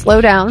do have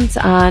slowdowns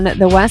on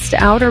the west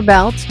outer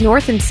belt,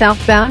 north and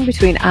southbound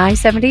between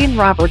I-70 and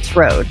Roberts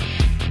Road.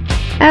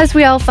 As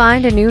we all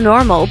find a new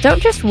normal, don't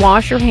just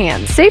wash your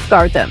hands,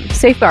 safeguard them.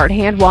 Safeguard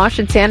hand wash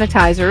and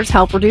sanitizers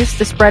help reduce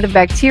the spread of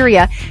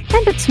bacteria,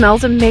 and it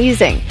smells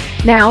amazing.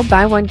 Now,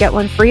 buy one, get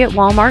one free at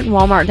Walmart and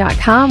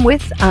Walmart.com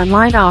with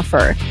online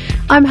offer.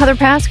 I'm Heather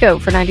Pasco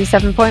for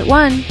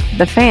 97.1,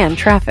 The Fan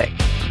Traffic.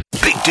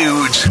 Big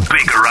dudes,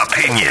 bigger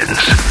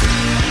opinions.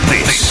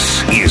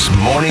 This is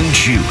Morning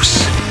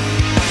Juice.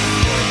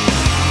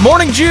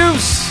 Morning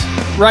Juice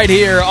right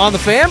here on The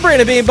Fan.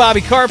 Brandon Beam,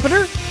 Bobby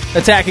Carpenter.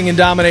 Attacking and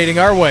dominating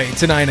our way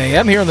to 9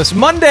 a.m. here on this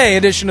Monday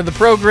edition of the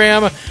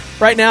program.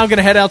 Right now, I'm going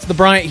to head out to the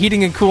Bryant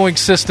Heating and Cooling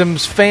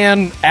Systems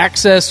Fan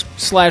Access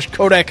 /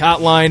 Kodak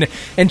Hotline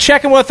and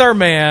check in with our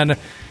man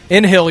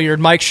in Hilliard,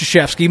 Mike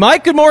Krzyzewski.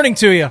 Mike, good morning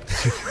to you.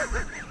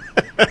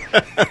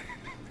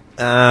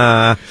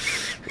 I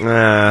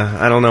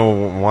don't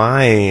know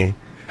why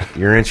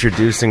you're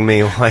introducing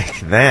me like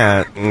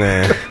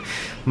that.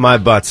 My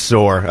butt's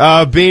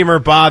sore. Beamer,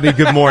 Bobby,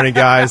 good morning,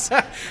 guys.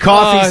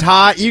 Coffee's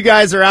hot. You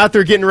guys are out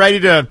there getting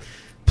ready to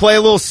play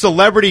a little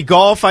celebrity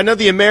golf. I know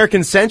the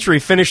American Century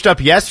finished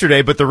up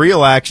yesterday, but the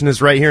real action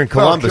is right here in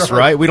Columbus,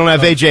 right? We don't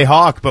have A.J.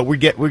 Hawk, but we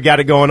got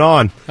it going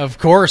on. Of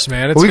course,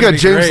 man. Well, we got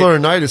James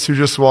Laurinaitis, who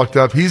just walked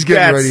up. He's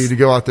getting ready to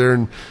go out there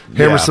and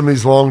hammer some of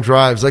these long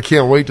drives. I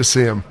can't wait to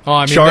see him. Oh,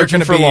 I mean,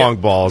 charging for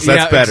long balls.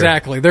 That's better.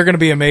 Exactly. They're going to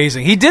be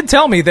amazing. He did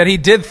tell me that he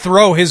did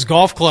throw his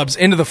golf clubs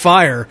into the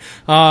fire.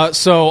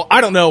 So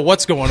I don't know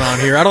what's going on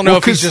here. I don't know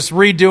if he's just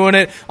redoing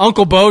it.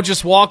 Uncle Bo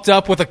just walked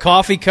up with a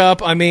coffee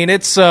cup. I mean,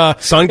 it's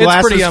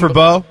sunglasses for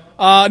Bo.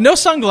 No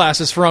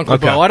sunglasses for Uncle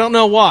Bo. I don't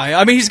know why.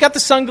 I mean, he's got the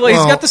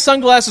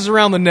sunglasses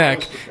around the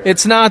neck.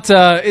 It's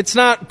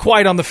not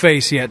quite on the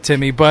face yet,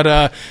 Timmy. But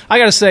I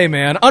got to say,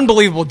 man,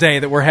 unbelievable day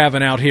that we're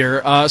having out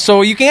here.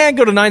 So you can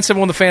go to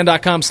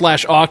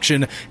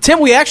 971thefan.com/auction. Tim,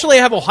 we actually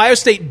have Ohio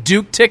State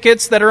Duke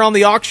tickets that are on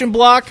the auction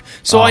block.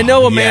 So I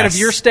know a man of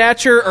your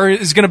stature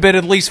is going to bid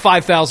at least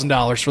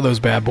 $5,000 for those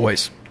bad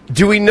boys.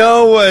 Do we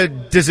know,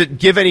 does it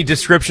give any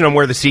description on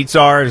where the seats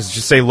are? Does it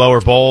just say lower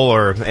bowl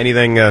or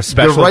anything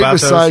special They're right about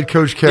beside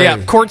Coach K. Yeah,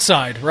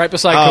 courtside, right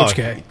beside Coach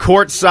K.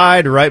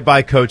 Courtside, right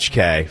by Coach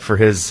K for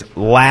his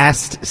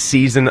last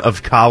season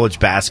of college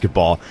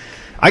basketball.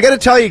 I got to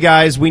tell you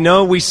guys,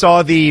 we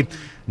saw the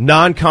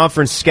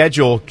non-conference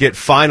schedule get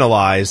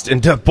finalized.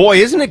 And boy,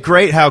 isn't it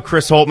great how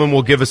Chris Holtmann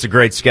will give us a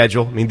great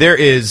schedule? I mean,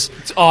 it's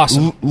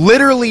awesome.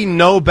 Literally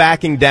no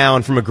backing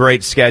down from a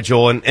great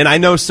schedule. And I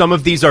know some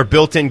of these are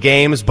built-in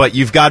games, but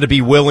you've got to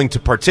be willing to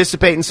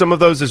participate in some of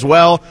those as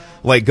well,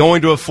 like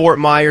going to a Fort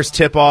Myers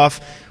tip-off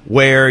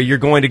where you're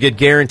going to get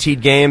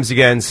guaranteed games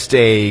against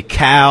a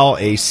Cal,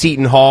 a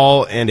Seton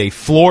Hall, and a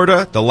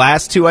Florida. The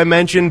last two I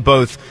mentioned,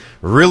 both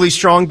really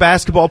strong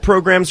basketball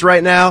programs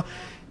right now.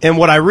 And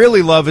what I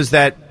really love is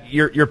that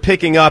you're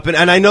picking up,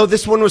 and I know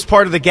this one was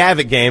part of the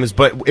Gavitt games,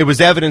 but it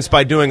was evidenced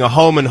by doing a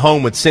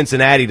home-and-home with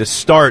Cincinnati to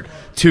start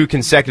 2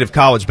 consecutive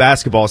college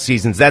basketball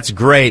seasons. That's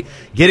great.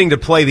 Getting to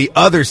play the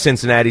other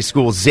Cincinnati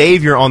school,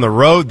 Xavier, on the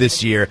road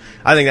this year,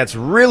 I think that's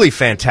really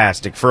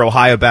fantastic for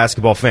Ohio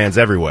basketball fans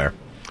everywhere.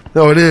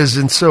 No, it is.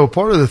 And so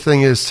part of the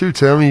thing is, too,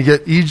 Tim, you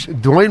get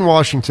Dwayne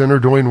Washington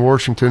is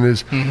Washington,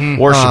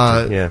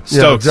 yeah. Stokes.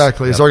 Yeah,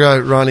 exactly. Yep. As our guy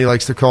Ronnie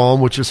likes to call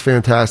him, which is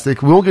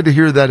fantastic. We won't get to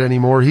hear that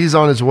anymore. He's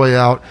on his way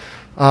out.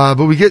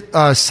 But we get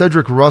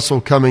Cedric Russell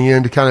coming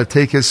in to kind of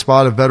take his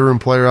spot, a veteran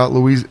player out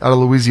of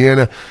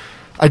Louisiana.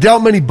 I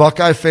doubt many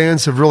Buckeye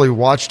fans have really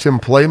watched him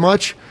play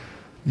much.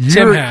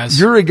 Tim has.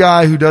 You're a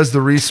guy who does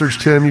the research,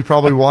 Tim. You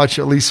probably watch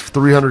at least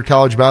 300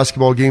 college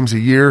basketball games a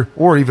year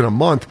or even a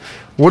month.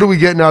 What are we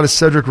getting out of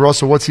Cedric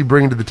Russell? What's he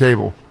bringing to the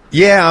table?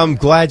 Yeah, I'm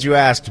glad you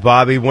asked,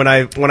 Bobby. When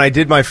I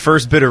did my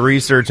first bit of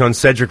research on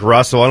Cedric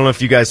Russell, I don't know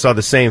if you guys saw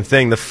the same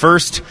thing. The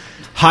first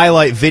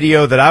highlight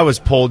video that I was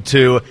pulled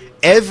to,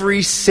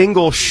 every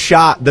single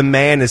shot the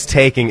man is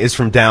taking is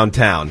from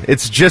downtown.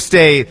 It's just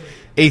a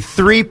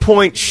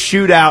 3-point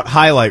shootout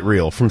highlight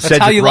reel from Cedric Russell.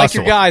 That's how you like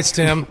your guys,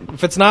 Tim.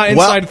 If it's not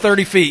inside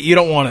 30 feet, you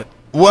don't want it.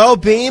 Well,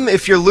 Beam,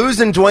 if you're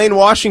losing Dwayne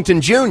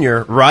Washington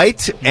Jr.,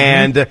 right,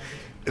 and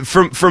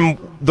from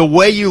the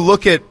way you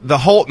look at the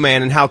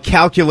Holtmann and how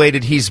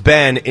calculated he's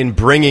been in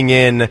bringing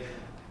in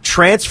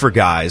transfer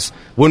guys,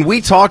 when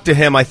we talked to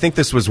him, I think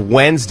this was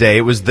Wednesday,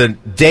 it was the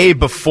day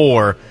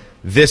before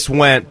this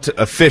went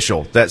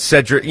official, that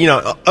Cedric,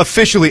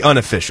 officially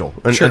unofficial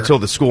until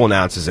the school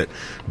announces it.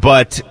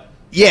 But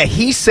yeah,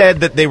 he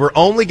said that they were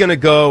only going to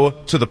go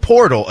to the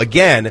portal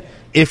again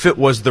if it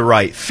was the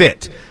right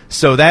fit.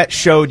 So that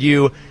showed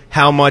you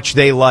how much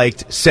they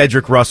liked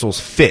Cedric Russell's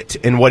fit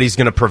and what he's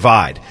going to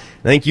provide.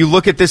 I think you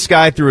look at this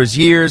guy through his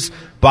years.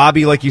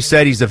 Bobby, like you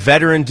said, he's a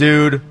veteran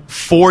dude,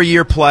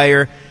 4-year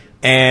player,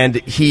 and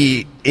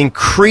he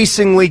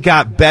increasingly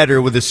got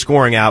better with his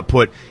scoring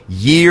output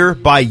year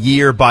by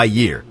year by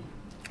year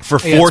for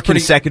 4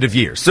 consecutive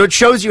years. So it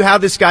shows you how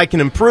this guy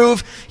can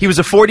improve. He was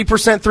a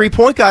 40%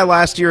 three-point guy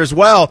last year as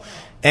well.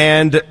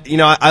 And,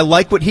 I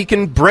like what he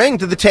can bring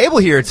to the table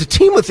here. It's a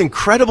team with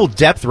incredible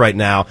depth right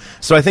now.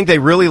 So I think they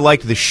really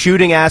liked the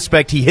shooting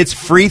aspect. He hits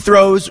free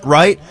throws,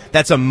 right?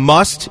 That's a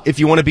must if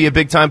you want to be a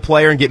big-time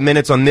player and get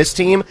minutes on this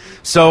team.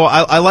 So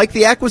I like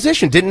the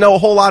acquisition. Didn't know a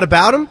whole lot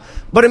about him.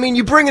 But,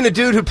 you bring in a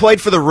dude who played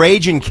for the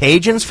Ragin'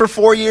 Cajuns for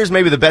 4 years,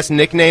 maybe the best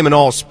nickname in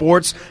all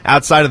sports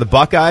outside of the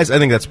Buckeyes. I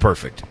think that's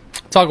perfect.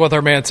 Talk with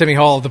our man Timmy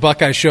Hall of the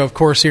Buckeye Show, of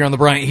course, here on the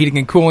Bryant Heating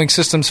and Cooling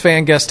Systems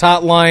Fan Guest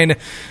Hotline.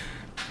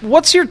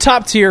 What's your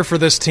top tier for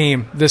this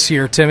team this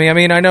year, Timmy?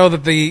 I know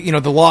that the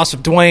loss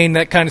of Dwayne,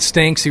 that kind of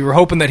stinks. You were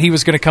hoping that he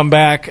was going to come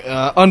back.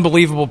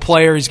 Unbelievable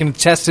player. He's going to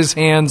test his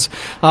hands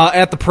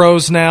at the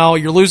pros now.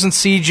 You're losing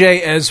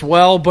CJ as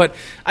well, but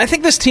I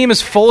think this team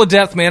is full of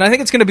depth, man. I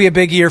think it's going to be a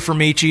big year for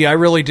Michi. I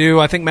really do.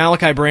 I think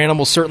Malachi Branham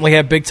will certainly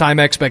have big-time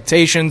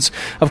expectations.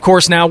 Of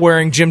course, now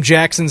wearing Jim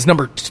Jackson's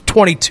number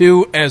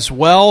 22 as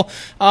well.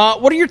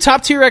 What are your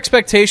top-tier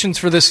expectations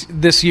for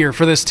this year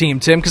for this team,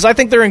 Tim? Because I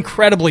think they're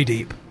incredibly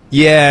deep.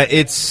 Yeah,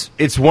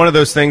 it's one of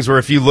those things where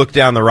if you look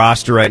down the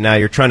roster right now,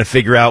 you're trying to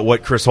figure out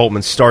what Chris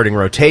Holtman's starting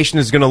rotation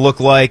is going to look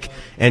like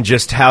and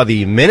just how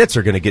the minutes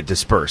are going to get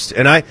dispersed.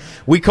 And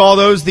we call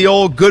those the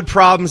old good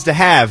problems to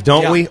have,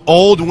 don't we?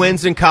 Old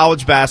wins in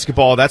college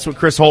basketball. That's what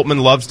Chris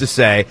Holtman loves to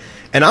say.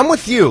 And I'm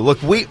with you.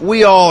 Look,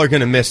 we all are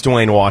going to miss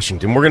Dwayne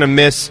Washington. We're going to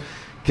miss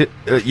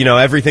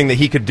everything that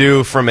he could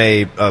do from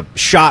a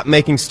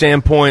shot-making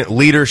standpoint,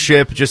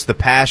 leadership, just the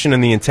passion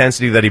and the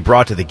intensity that he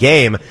brought to the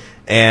game.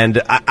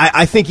 And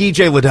I think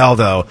E.J. Liddell,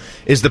 though,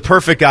 is the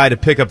perfect guy to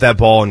pick up that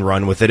ball and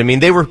run with it.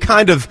 They were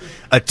kind of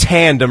a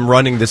tandem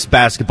running this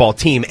basketball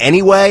team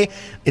anyway.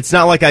 It's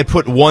not like I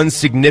put one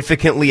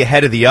significantly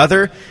ahead of the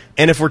other.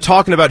 And if we're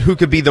talking about who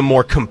could be the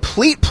more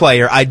complete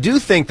player, I do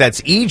think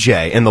that's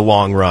E.J. in the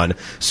long run.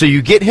 So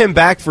you get him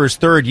back for his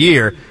third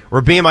year.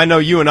 Rabeem, I know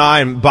you and I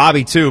and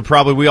Bobby, too,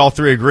 probably we all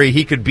three agree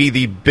he could be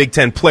the Big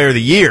Ten Player of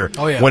the Year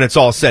when it's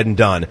all said and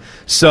done.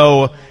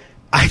 So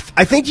I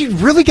think you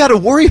really got to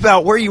worry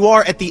about where you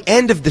are at the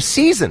end of the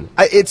season.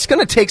 It's going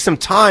to take some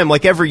time,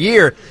 like every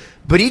year.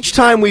 But each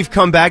time we've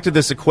come back to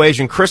this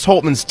equation, Chris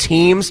Holtman's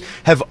teams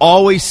have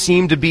always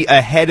seemed to be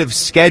ahead of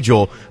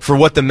schedule for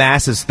what the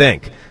masses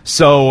think.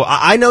 So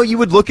I know you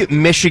would look at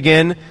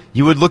Michigan,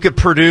 you would look at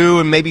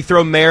Purdue, and maybe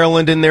throw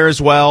Maryland in there as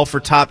well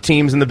for top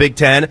teams in the Big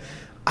Ten.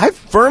 I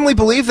firmly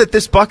believe that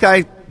this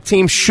Buckeye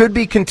team should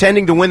be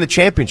contending to win the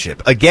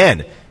championship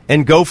again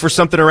and go for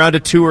something around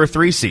a 2 or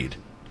 3 seed.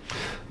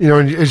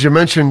 As you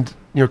mentioned,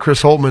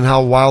 Chris Holtman,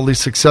 how wildly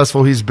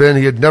successful he's been.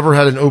 He had never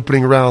had an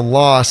opening round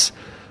loss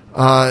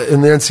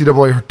in the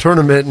NCAA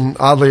tournament, and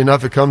oddly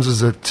enough, it comes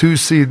as a 2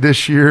 seed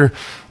this year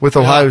with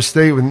Ohio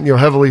State, when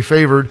heavily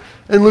favored,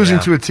 and losing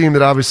to a team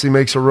that obviously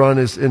makes a run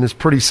and is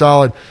pretty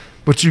solid.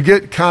 But you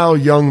get Kyle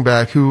Young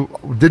back, who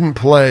didn't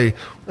play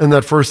in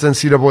that first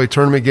NCAA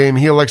tournament game.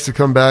 He elects to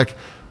come back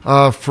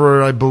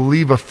for, I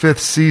believe, a 5th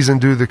season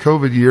due to the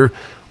COVID year.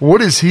 What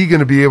is he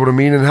going to be able to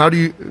mean, and how do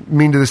you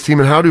mean to this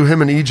team, and how do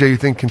him and EJ, you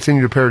think,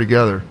 continue to pair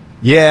together?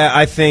 Yeah,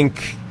 I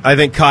think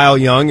Kyle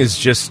Young is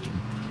just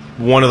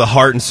one of the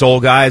heart and soul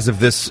guys of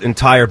this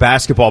entire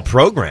basketball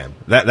program.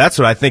 That's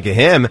what I think of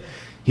him.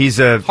 He's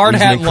an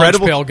incredible lunch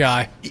pail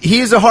guy.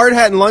 He's a hard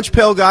hat and lunch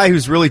pail guy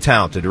who's really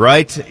talented,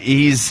 right?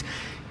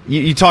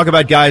 You talk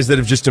about guys that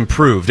have just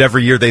improved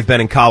every year they've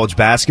been in college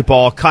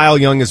basketball. Kyle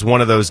Young is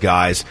one of those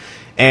guys.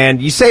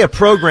 And you say a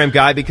program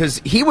guy because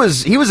he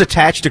was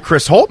attached to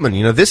Chris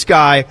Holtman. This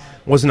guy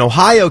was an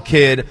Ohio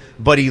kid,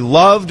 but he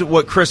loved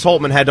what Chris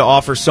Holtman had to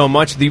offer so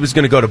much that he was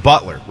going to go to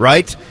Butler,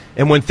 right?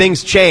 And when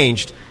things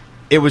changed,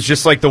 it was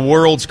just like the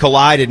worlds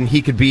collided and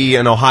he could be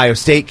an Ohio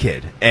State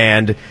kid.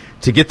 And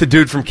to get the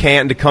dude from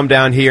Canton to come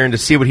down here and to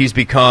see what he's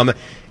become,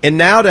 and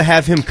now to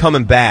have him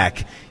coming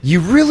back,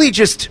 you really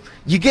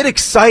you get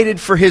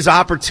excited for his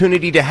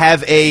opportunity to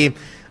have a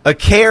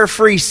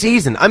carefree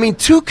season.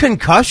 2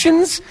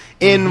 concussions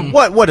in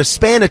what a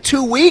span of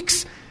 2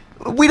 weeks?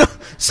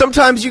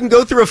 Sometimes you can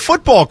go through a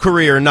football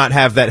career and not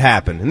have that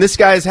happen. And this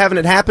guy is having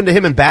it happen to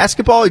him in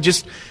basketball.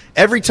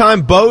 Every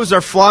time bows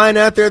are flying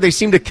out there, they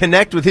seem to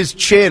connect with his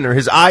chin or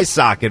his eye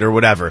socket or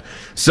whatever.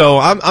 So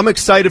I'm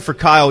excited for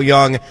Kyle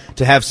Young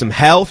to have some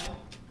health.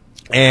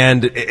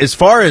 And as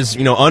far as,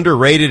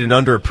 underrated and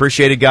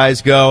underappreciated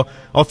guys go,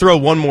 I'll throw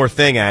one more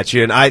thing at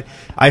you. And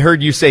I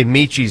heard you say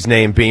Michi's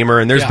name,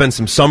 Beamer, and there's been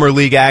some summer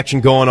league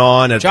action going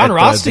on. John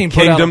Rothstein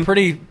put out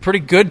a pretty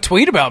good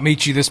tweet about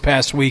Michi this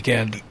past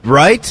weekend.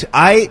 Right?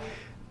 I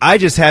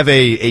just have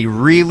a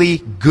really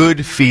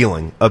good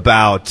feeling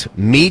about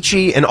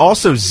Michi and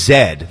also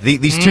Zed.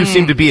 These two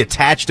seem to be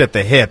attached at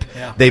the hip.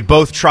 Yeah. They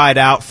both tried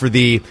out for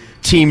the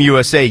Team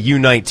USA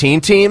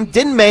U19 team.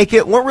 Didn't make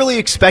it, weren't really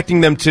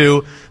expecting them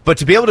to, but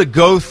to be able to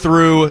go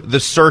through the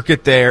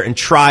circuit there and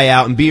try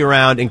out and be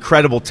around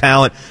incredible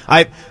talent.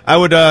 I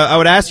would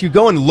ask you,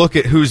 go and look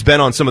at who's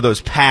been on some of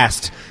those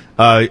past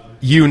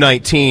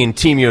U19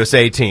 Team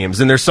USA teams,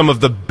 and there's some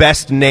of the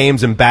best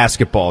names in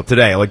basketball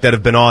today, like that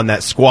have been on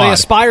that squad. They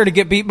aspire to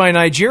get beat by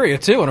Nigeria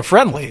too in a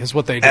friendly, is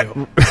what they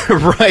do.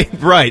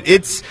 Right.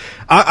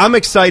 I'm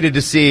excited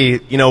to see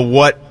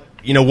what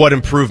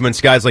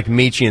improvements guys like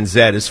Michi and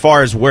Zed, as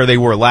far as where they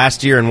were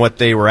last year and what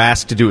they were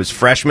asked to do as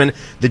freshmen.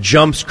 The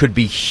jumps could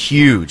be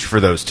huge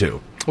for those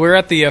two. We're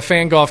at the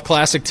Fan Golf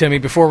Classic, Timmy.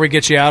 Before we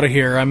get you out of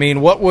here, I mean,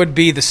 what would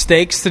be the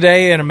stakes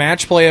today in a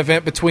match play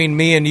event between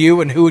me and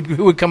you, and who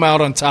would come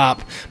out on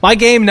top? My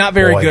game not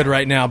very good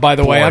right now, by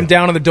the way. I'm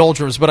down in the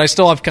doldrums, but I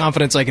still have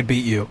confidence I could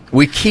beat you.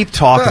 We keep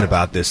talking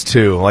about this,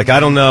 too. Like, I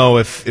don't know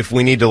if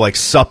we need to, like,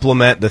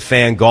 supplement the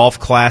Fan Golf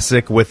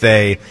Classic with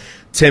a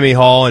Timmy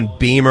Hall and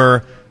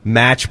Beamer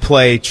match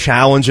play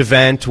challenge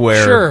event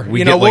where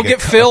we'll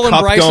get Phil and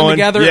Bryson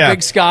together at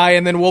Big Sky,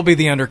 and then we'll be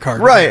the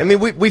undercard. Right. I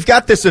mean, we've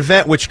got this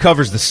event which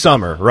covers the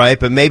summer, right?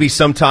 But maybe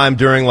sometime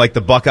during like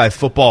the Buckeye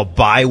football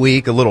bye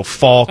week, a little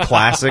fall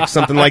classic,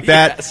 something like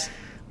that. Yes.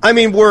 I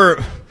mean, we're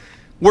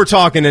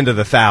talking into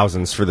the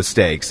thousands for the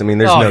stakes. I mean,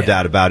 there's no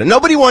doubt about it.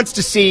 Nobody wants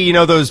to see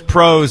those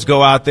pros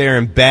go out there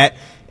and bet.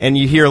 And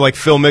you hear like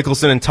Phil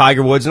Mickelson and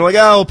Tiger Woods, and they're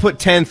like, "Oh, we'll put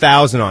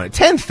 10,000 on it."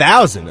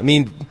 10,000. I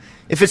mean,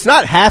 if it's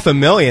not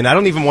 $500,000, I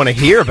don't even want to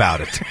hear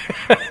about it.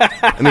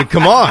 I mean,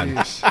 come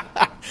on.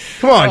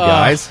 Come on,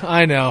 guys.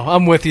 I know.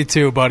 I'm with you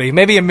too, buddy.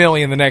 Maybe $1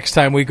 million the next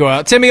time we go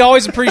out. Timmy,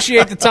 always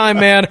appreciate the time,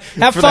 man.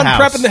 Have fun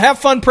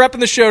prepping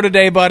the show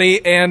today,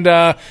 buddy. And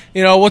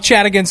we'll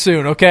chat again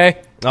soon,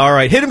 okay? All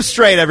right. Hit him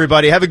straight,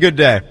 everybody. Have a good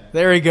day.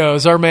 There he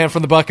goes. Our man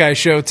from the Buckeye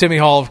Show, Timmy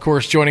Hall, of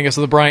course, joining us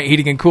on the Bryant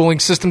Heating and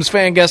Cooling Systems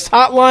Fan Guest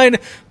Hotline.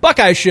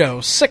 Buckeye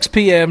Show, 6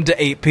 p.m. to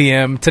 8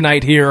 p.m.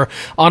 tonight here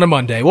on a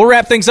Monday. We'll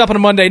wrap things up on a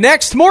Monday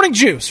next. Morning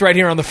Juice right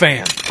here on The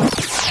Fan.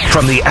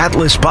 From the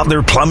Atlas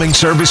Butler Plumbing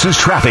Services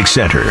Traffic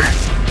Center.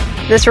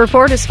 This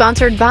report is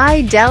sponsored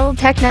by Dell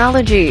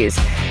Technologies.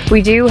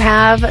 We do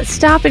have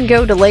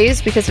stop-and-go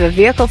delays because of a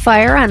vehicle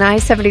fire on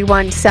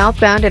I-71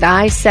 southbound at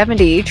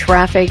I-70.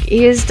 Traffic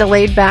is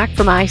delayed back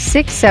from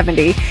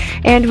I-670.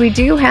 And we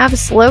do have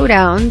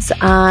slowdowns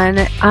on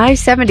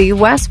I-70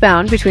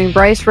 westbound between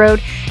Bryce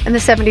Road and the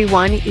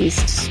 71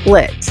 East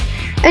split.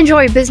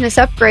 Enjoy a business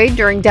upgrade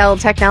during Dell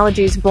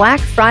Technologies Black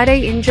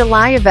Friday in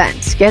July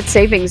event. Get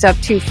savings up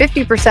to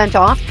 50%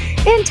 off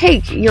and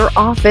take your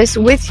office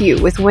with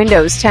you with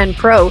Windows 10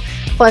 Pro.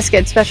 Plus,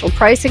 get special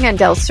pricing on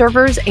Dell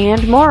servers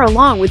and more,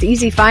 along with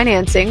easy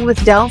financing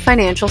with Dell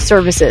Financial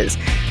Services.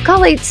 Call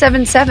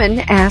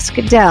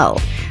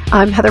 877-ASK-DELL.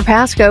 I'm Heather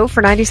Pasco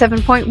for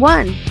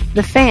 97.1,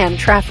 The Fan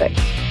Traffic.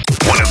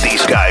 One of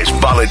these guys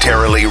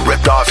voluntarily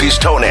ripped off his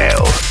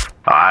toenail.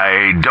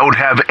 I don't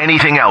have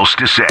anything else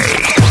to say.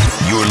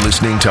 You're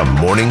listening to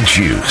Morning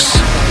Juice.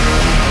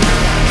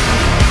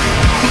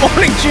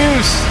 Morning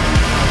Juice.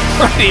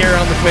 Right here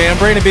on The Fan.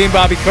 Brandon Beam,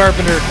 Bobby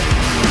Carpenter,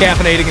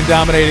 caffeinating and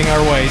dominating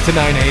our way to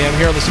 9 a.m.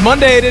 here on this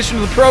Monday edition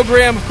of the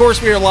program. Of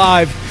course, we are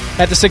live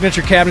at the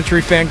Signature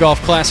Cabinetry Fan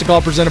Golf Classic,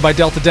 all presented by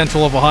Delta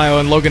Dental of Ohio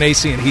and Logan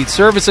AC and Heat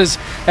Services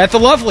at the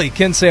lovely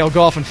Kinsale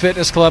Golf and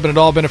Fitness Club, and it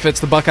all benefits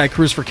the Buckeye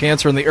Cruise for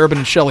Cancer and the Urban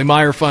and Shelley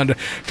Meyer Fund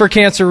for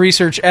Cancer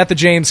Research at the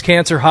James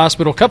Cancer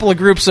Hospital. A couple of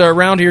groups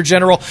around here,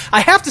 General.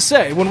 I have to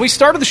say, when we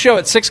started the show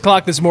at 6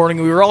 o'clock this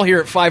morning, we were all here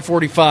at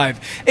 5:45.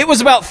 It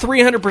was about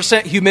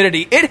 300%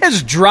 humidity. It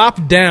has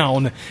dropped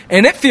down,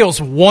 and it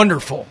feels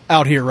wonderful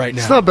out here right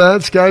now. It's not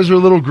bad. Skies are a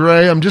little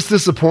gray. I'm just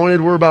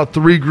disappointed. We're about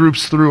 3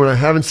 groups through, and I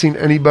haven't seen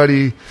anybody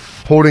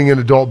holding an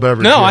adult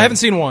beverage. No, yet. I haven't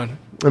seen one.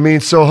 I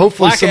mean, so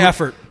hopefully Lack of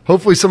effort.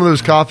 Hopefully some of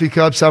those coffee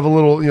cups have a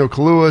little,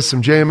 Kahlua,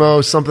 some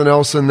JMO, something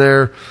else in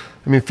there.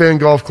 I mean, Fan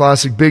Golf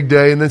Classic, big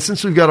day. And then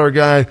since we've got our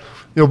guy,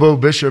 Bo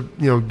Bishop,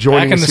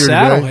 joining us here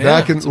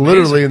today,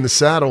 literally in the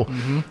saddle.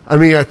 Mm-hmm. I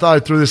mean, I thought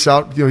I'd throw this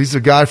out. He's a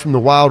guy from the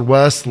Wild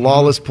West,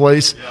 lawless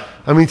place. Yeah.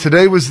 I mean,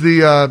 today is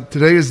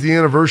the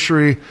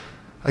anniversary.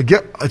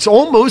 It's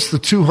almost the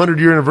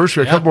 200-year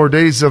anniversary. A couple more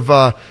days of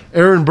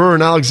Aaron Burr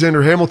and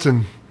Alexander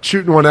Hamilton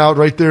shooting one out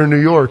right there in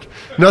New York.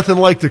 Nothing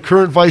like the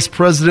current vice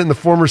president and the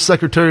former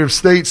secretary of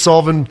state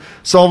solving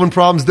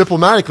problems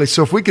diplomatically.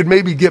 So if we could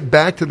maybe get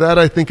back to that,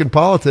 I think in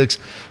politics,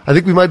 I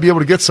think we might be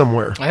able to get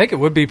somewhere. I think it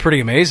would be pretty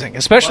amazing,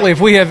 especially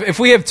if we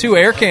have 2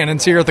 air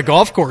cannons here at the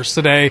golf course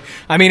today.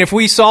 I mean, if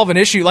we solve an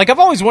issue, like I've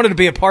always wanted to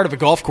be a part of a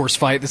golf course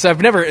fight. It's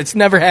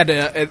never had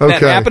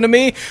that happen to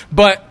me,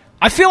 but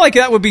I feel like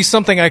that would be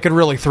something I could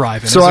really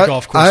thrive in as a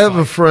golf course. I have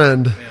a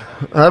friend.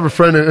 I have a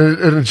friend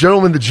and a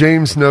gentleman that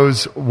James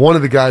knows, one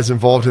of the guys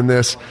involved in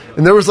this.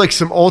 And there was like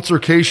some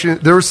altercation.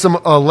 There was some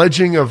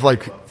alleging of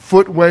like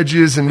foot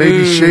wedges and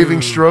maybe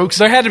shaving strokes.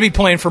 There had to be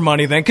playing for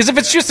money then, because if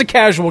it's just a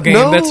casual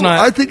game, that's not.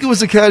 I think it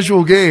was a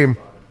casual game.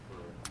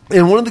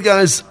 And one of the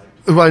guys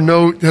who I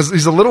know,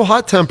 he's a little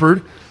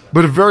hot-tempered,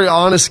 but a very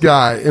honest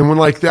guy. And when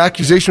like the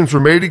accusations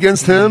were made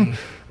against him,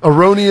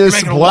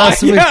 erroneous,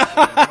 blasphemy.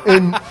 Yeah.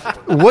 And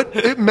what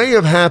it may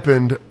have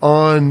happened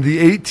on the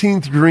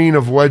 18th green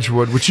of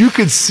Wedgwood, which you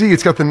could see,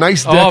 it's got the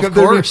nice deck up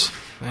there. Course.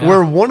 Yeah.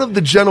 Where one of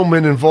the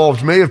gentlemen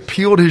involved may have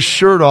peeled his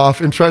shirt off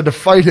and tried to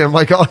fight him,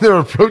 like on their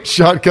approach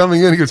shot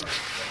coming in. He goes,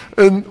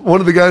 and one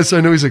of the guys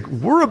I know, he's like,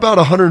 we're about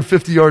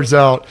 150 yards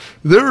out.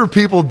 There are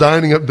people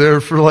dining up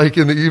there for like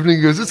in the evening.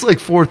 He goes, it's like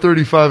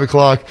 4:30, 5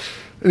 o'clock.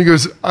 And he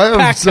goes, I have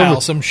Packed someone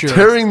house, I'm sure.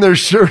 tearing their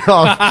shirt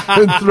off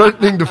and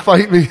threatening to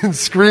fight me and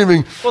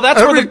screaming. Well,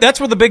 that's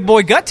where the big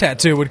boy gut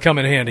tattoo would come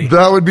in handy.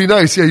 That would be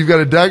nice. Yeah, you've got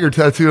a dagger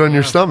tattooed on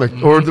your stomach,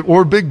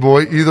 or big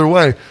boy, either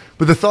way.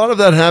 But the thought of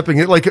that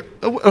happening, like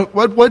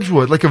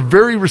Wedgwood, like a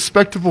very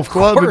respectable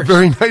club, a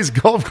very nice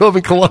golf club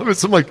in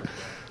Columbus. I'm like,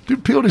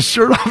 dude peeled his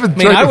shirt off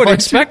and I would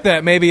expect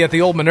that maybe at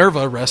the old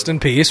Minerva, rest in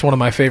peace, one of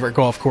my favorite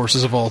golf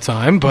courses of all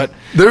time. But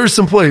there's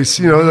some place,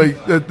 like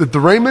at the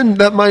Raymond,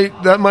 that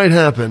might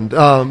happen.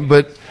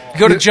 But you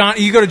go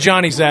to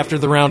Johnny's after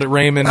the round at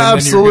Raymond, and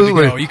absolutely. then you're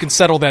good to go. You can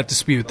settle that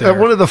dispute there. At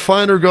one of the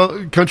finer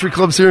country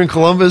clubs here in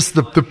Columbus,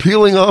 the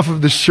peeling off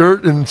of the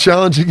shirt and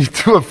challenging you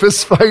to a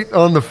fist fight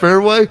on the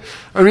fairway.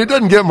 I mean, it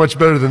doesn't get much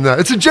better than that.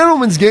 It's a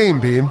gentleman's game,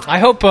 Beam. I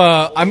hope.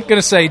 I'm going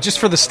to say just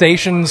for the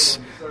station's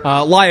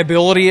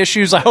liability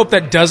issues, I hope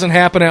that doesn't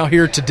happen out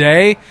here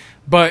today.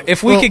 But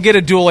if we could get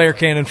a dual air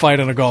cannon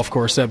fight on a golf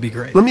course, that'd be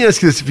great. Let me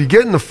ask you this: if you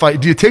get in a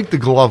fight, do you take the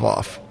glove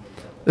off?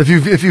 If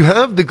you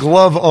have the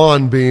glove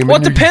on, Beam. Well,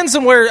 it depends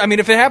on where. I mean,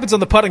 if it happens on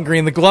the putting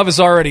green, the glove is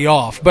already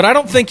off. But I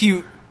don't think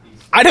you.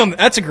 I don't.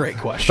 That's a great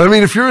question. I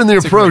mean, if you're in the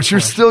approach,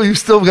 you've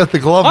still got the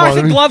glove on. I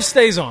think glove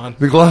stays on.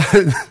 The glove.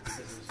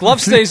 Glove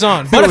stays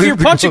on. But if you're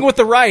punching with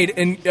the right,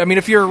 and I mean,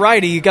 if you're a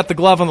righty, you got the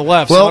glove on the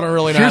left. Well, so I don't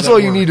really know. Here's how that all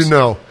you need to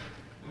know.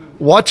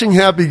 Watching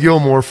Happy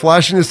Gilmore,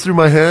 flashing this through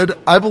my head,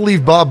 I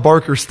believe Bob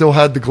Barker still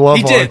had the glove on.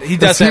 He did. He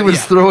does. He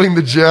was throwing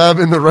the jab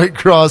and the right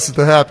cross at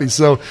the Happy.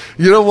 So,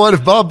 you know what?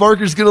 If Bob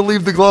Barker's going to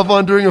leave the glove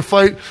on during a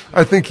fight,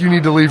 I think you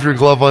need to leave your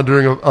glove on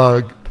during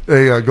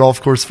a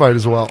golf course fight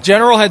as well.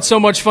 General had so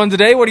much fun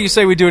today. What do you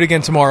say we do it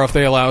again tomorrow if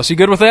they allow us? You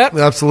good with that?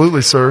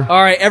 Absolutely, sir.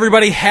 All right,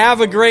 everybody,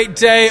 have a great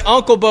day.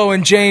 Uncle Bo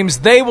and James,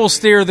 they will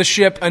steer the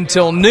ship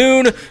until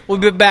noon. We'll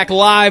be back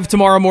live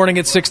tomorrow morning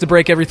at 6 to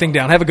break everything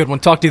down. Have a good one.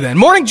 Talk to you then.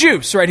 Morning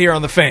Juice right here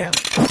on The Fan.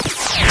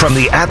 From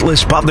the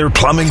Atlas Butler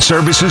Plumbing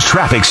Services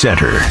Traffic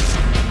Center.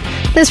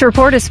 This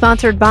report is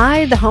sponsored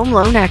by the Home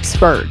Loan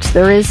Experts.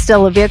 There is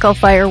still a vehicle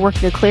fire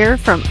working to clear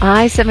from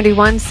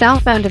I-71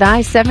 southbound at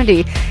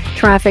I-70.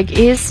 Traffic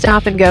is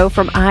stop and go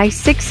from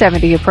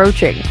I-670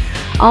 approaching.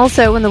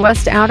 Also in the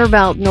West Outer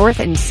Belt, north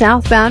and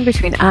southbound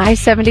between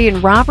I-70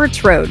 and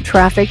Roberts Road,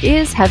 traffic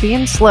is heavy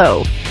and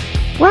slow.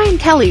 Ryan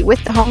Kelly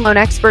with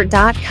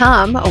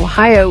thehomeloanexpert.com.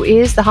 Ohio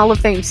is the Hall of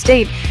Fame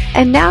state,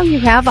 and now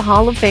you have a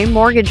Hall of Fame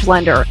mortgage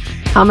lender.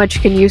 How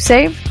much can you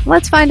save?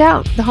 Let's find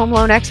out.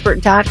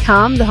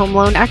 TheHomeLoanExpert.com, The Home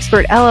Loan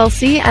Expert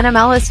LLC,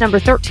 NMLS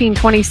number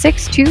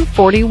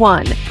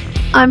 1326241.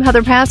 I'm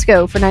Heather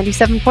Pasco for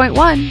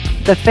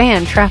 97.1, The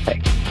Fan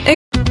Traffic.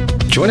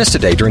 Join us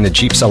today during the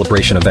Jeep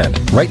Celebration event.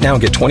 Right now,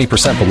 get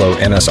 20% below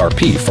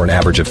MSRP for an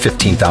average of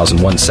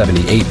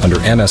 $15,178 under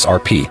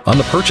MSRP on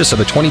the purchase of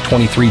a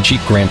 2023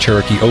 Jeep Grand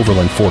Cherokee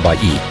Overland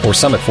 4xE or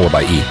Summit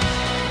 4xE.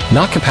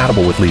 Not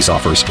compatible with lease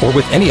offers or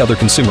with any other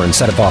consumer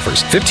incentive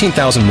offers.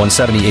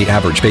 $15,178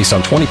 average based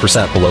on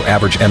 20% below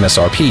average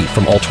MSRP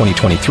from all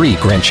 2023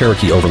 Grand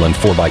Cherokee Overland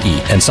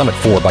 4xE and Summit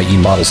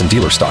 4xE models in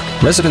dealer stock.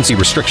 Residency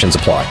restrictions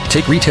apply.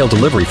 Take retail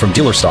delivery from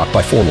dealer stock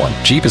by 4/1.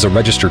 Jeep is a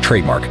registered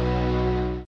trademark.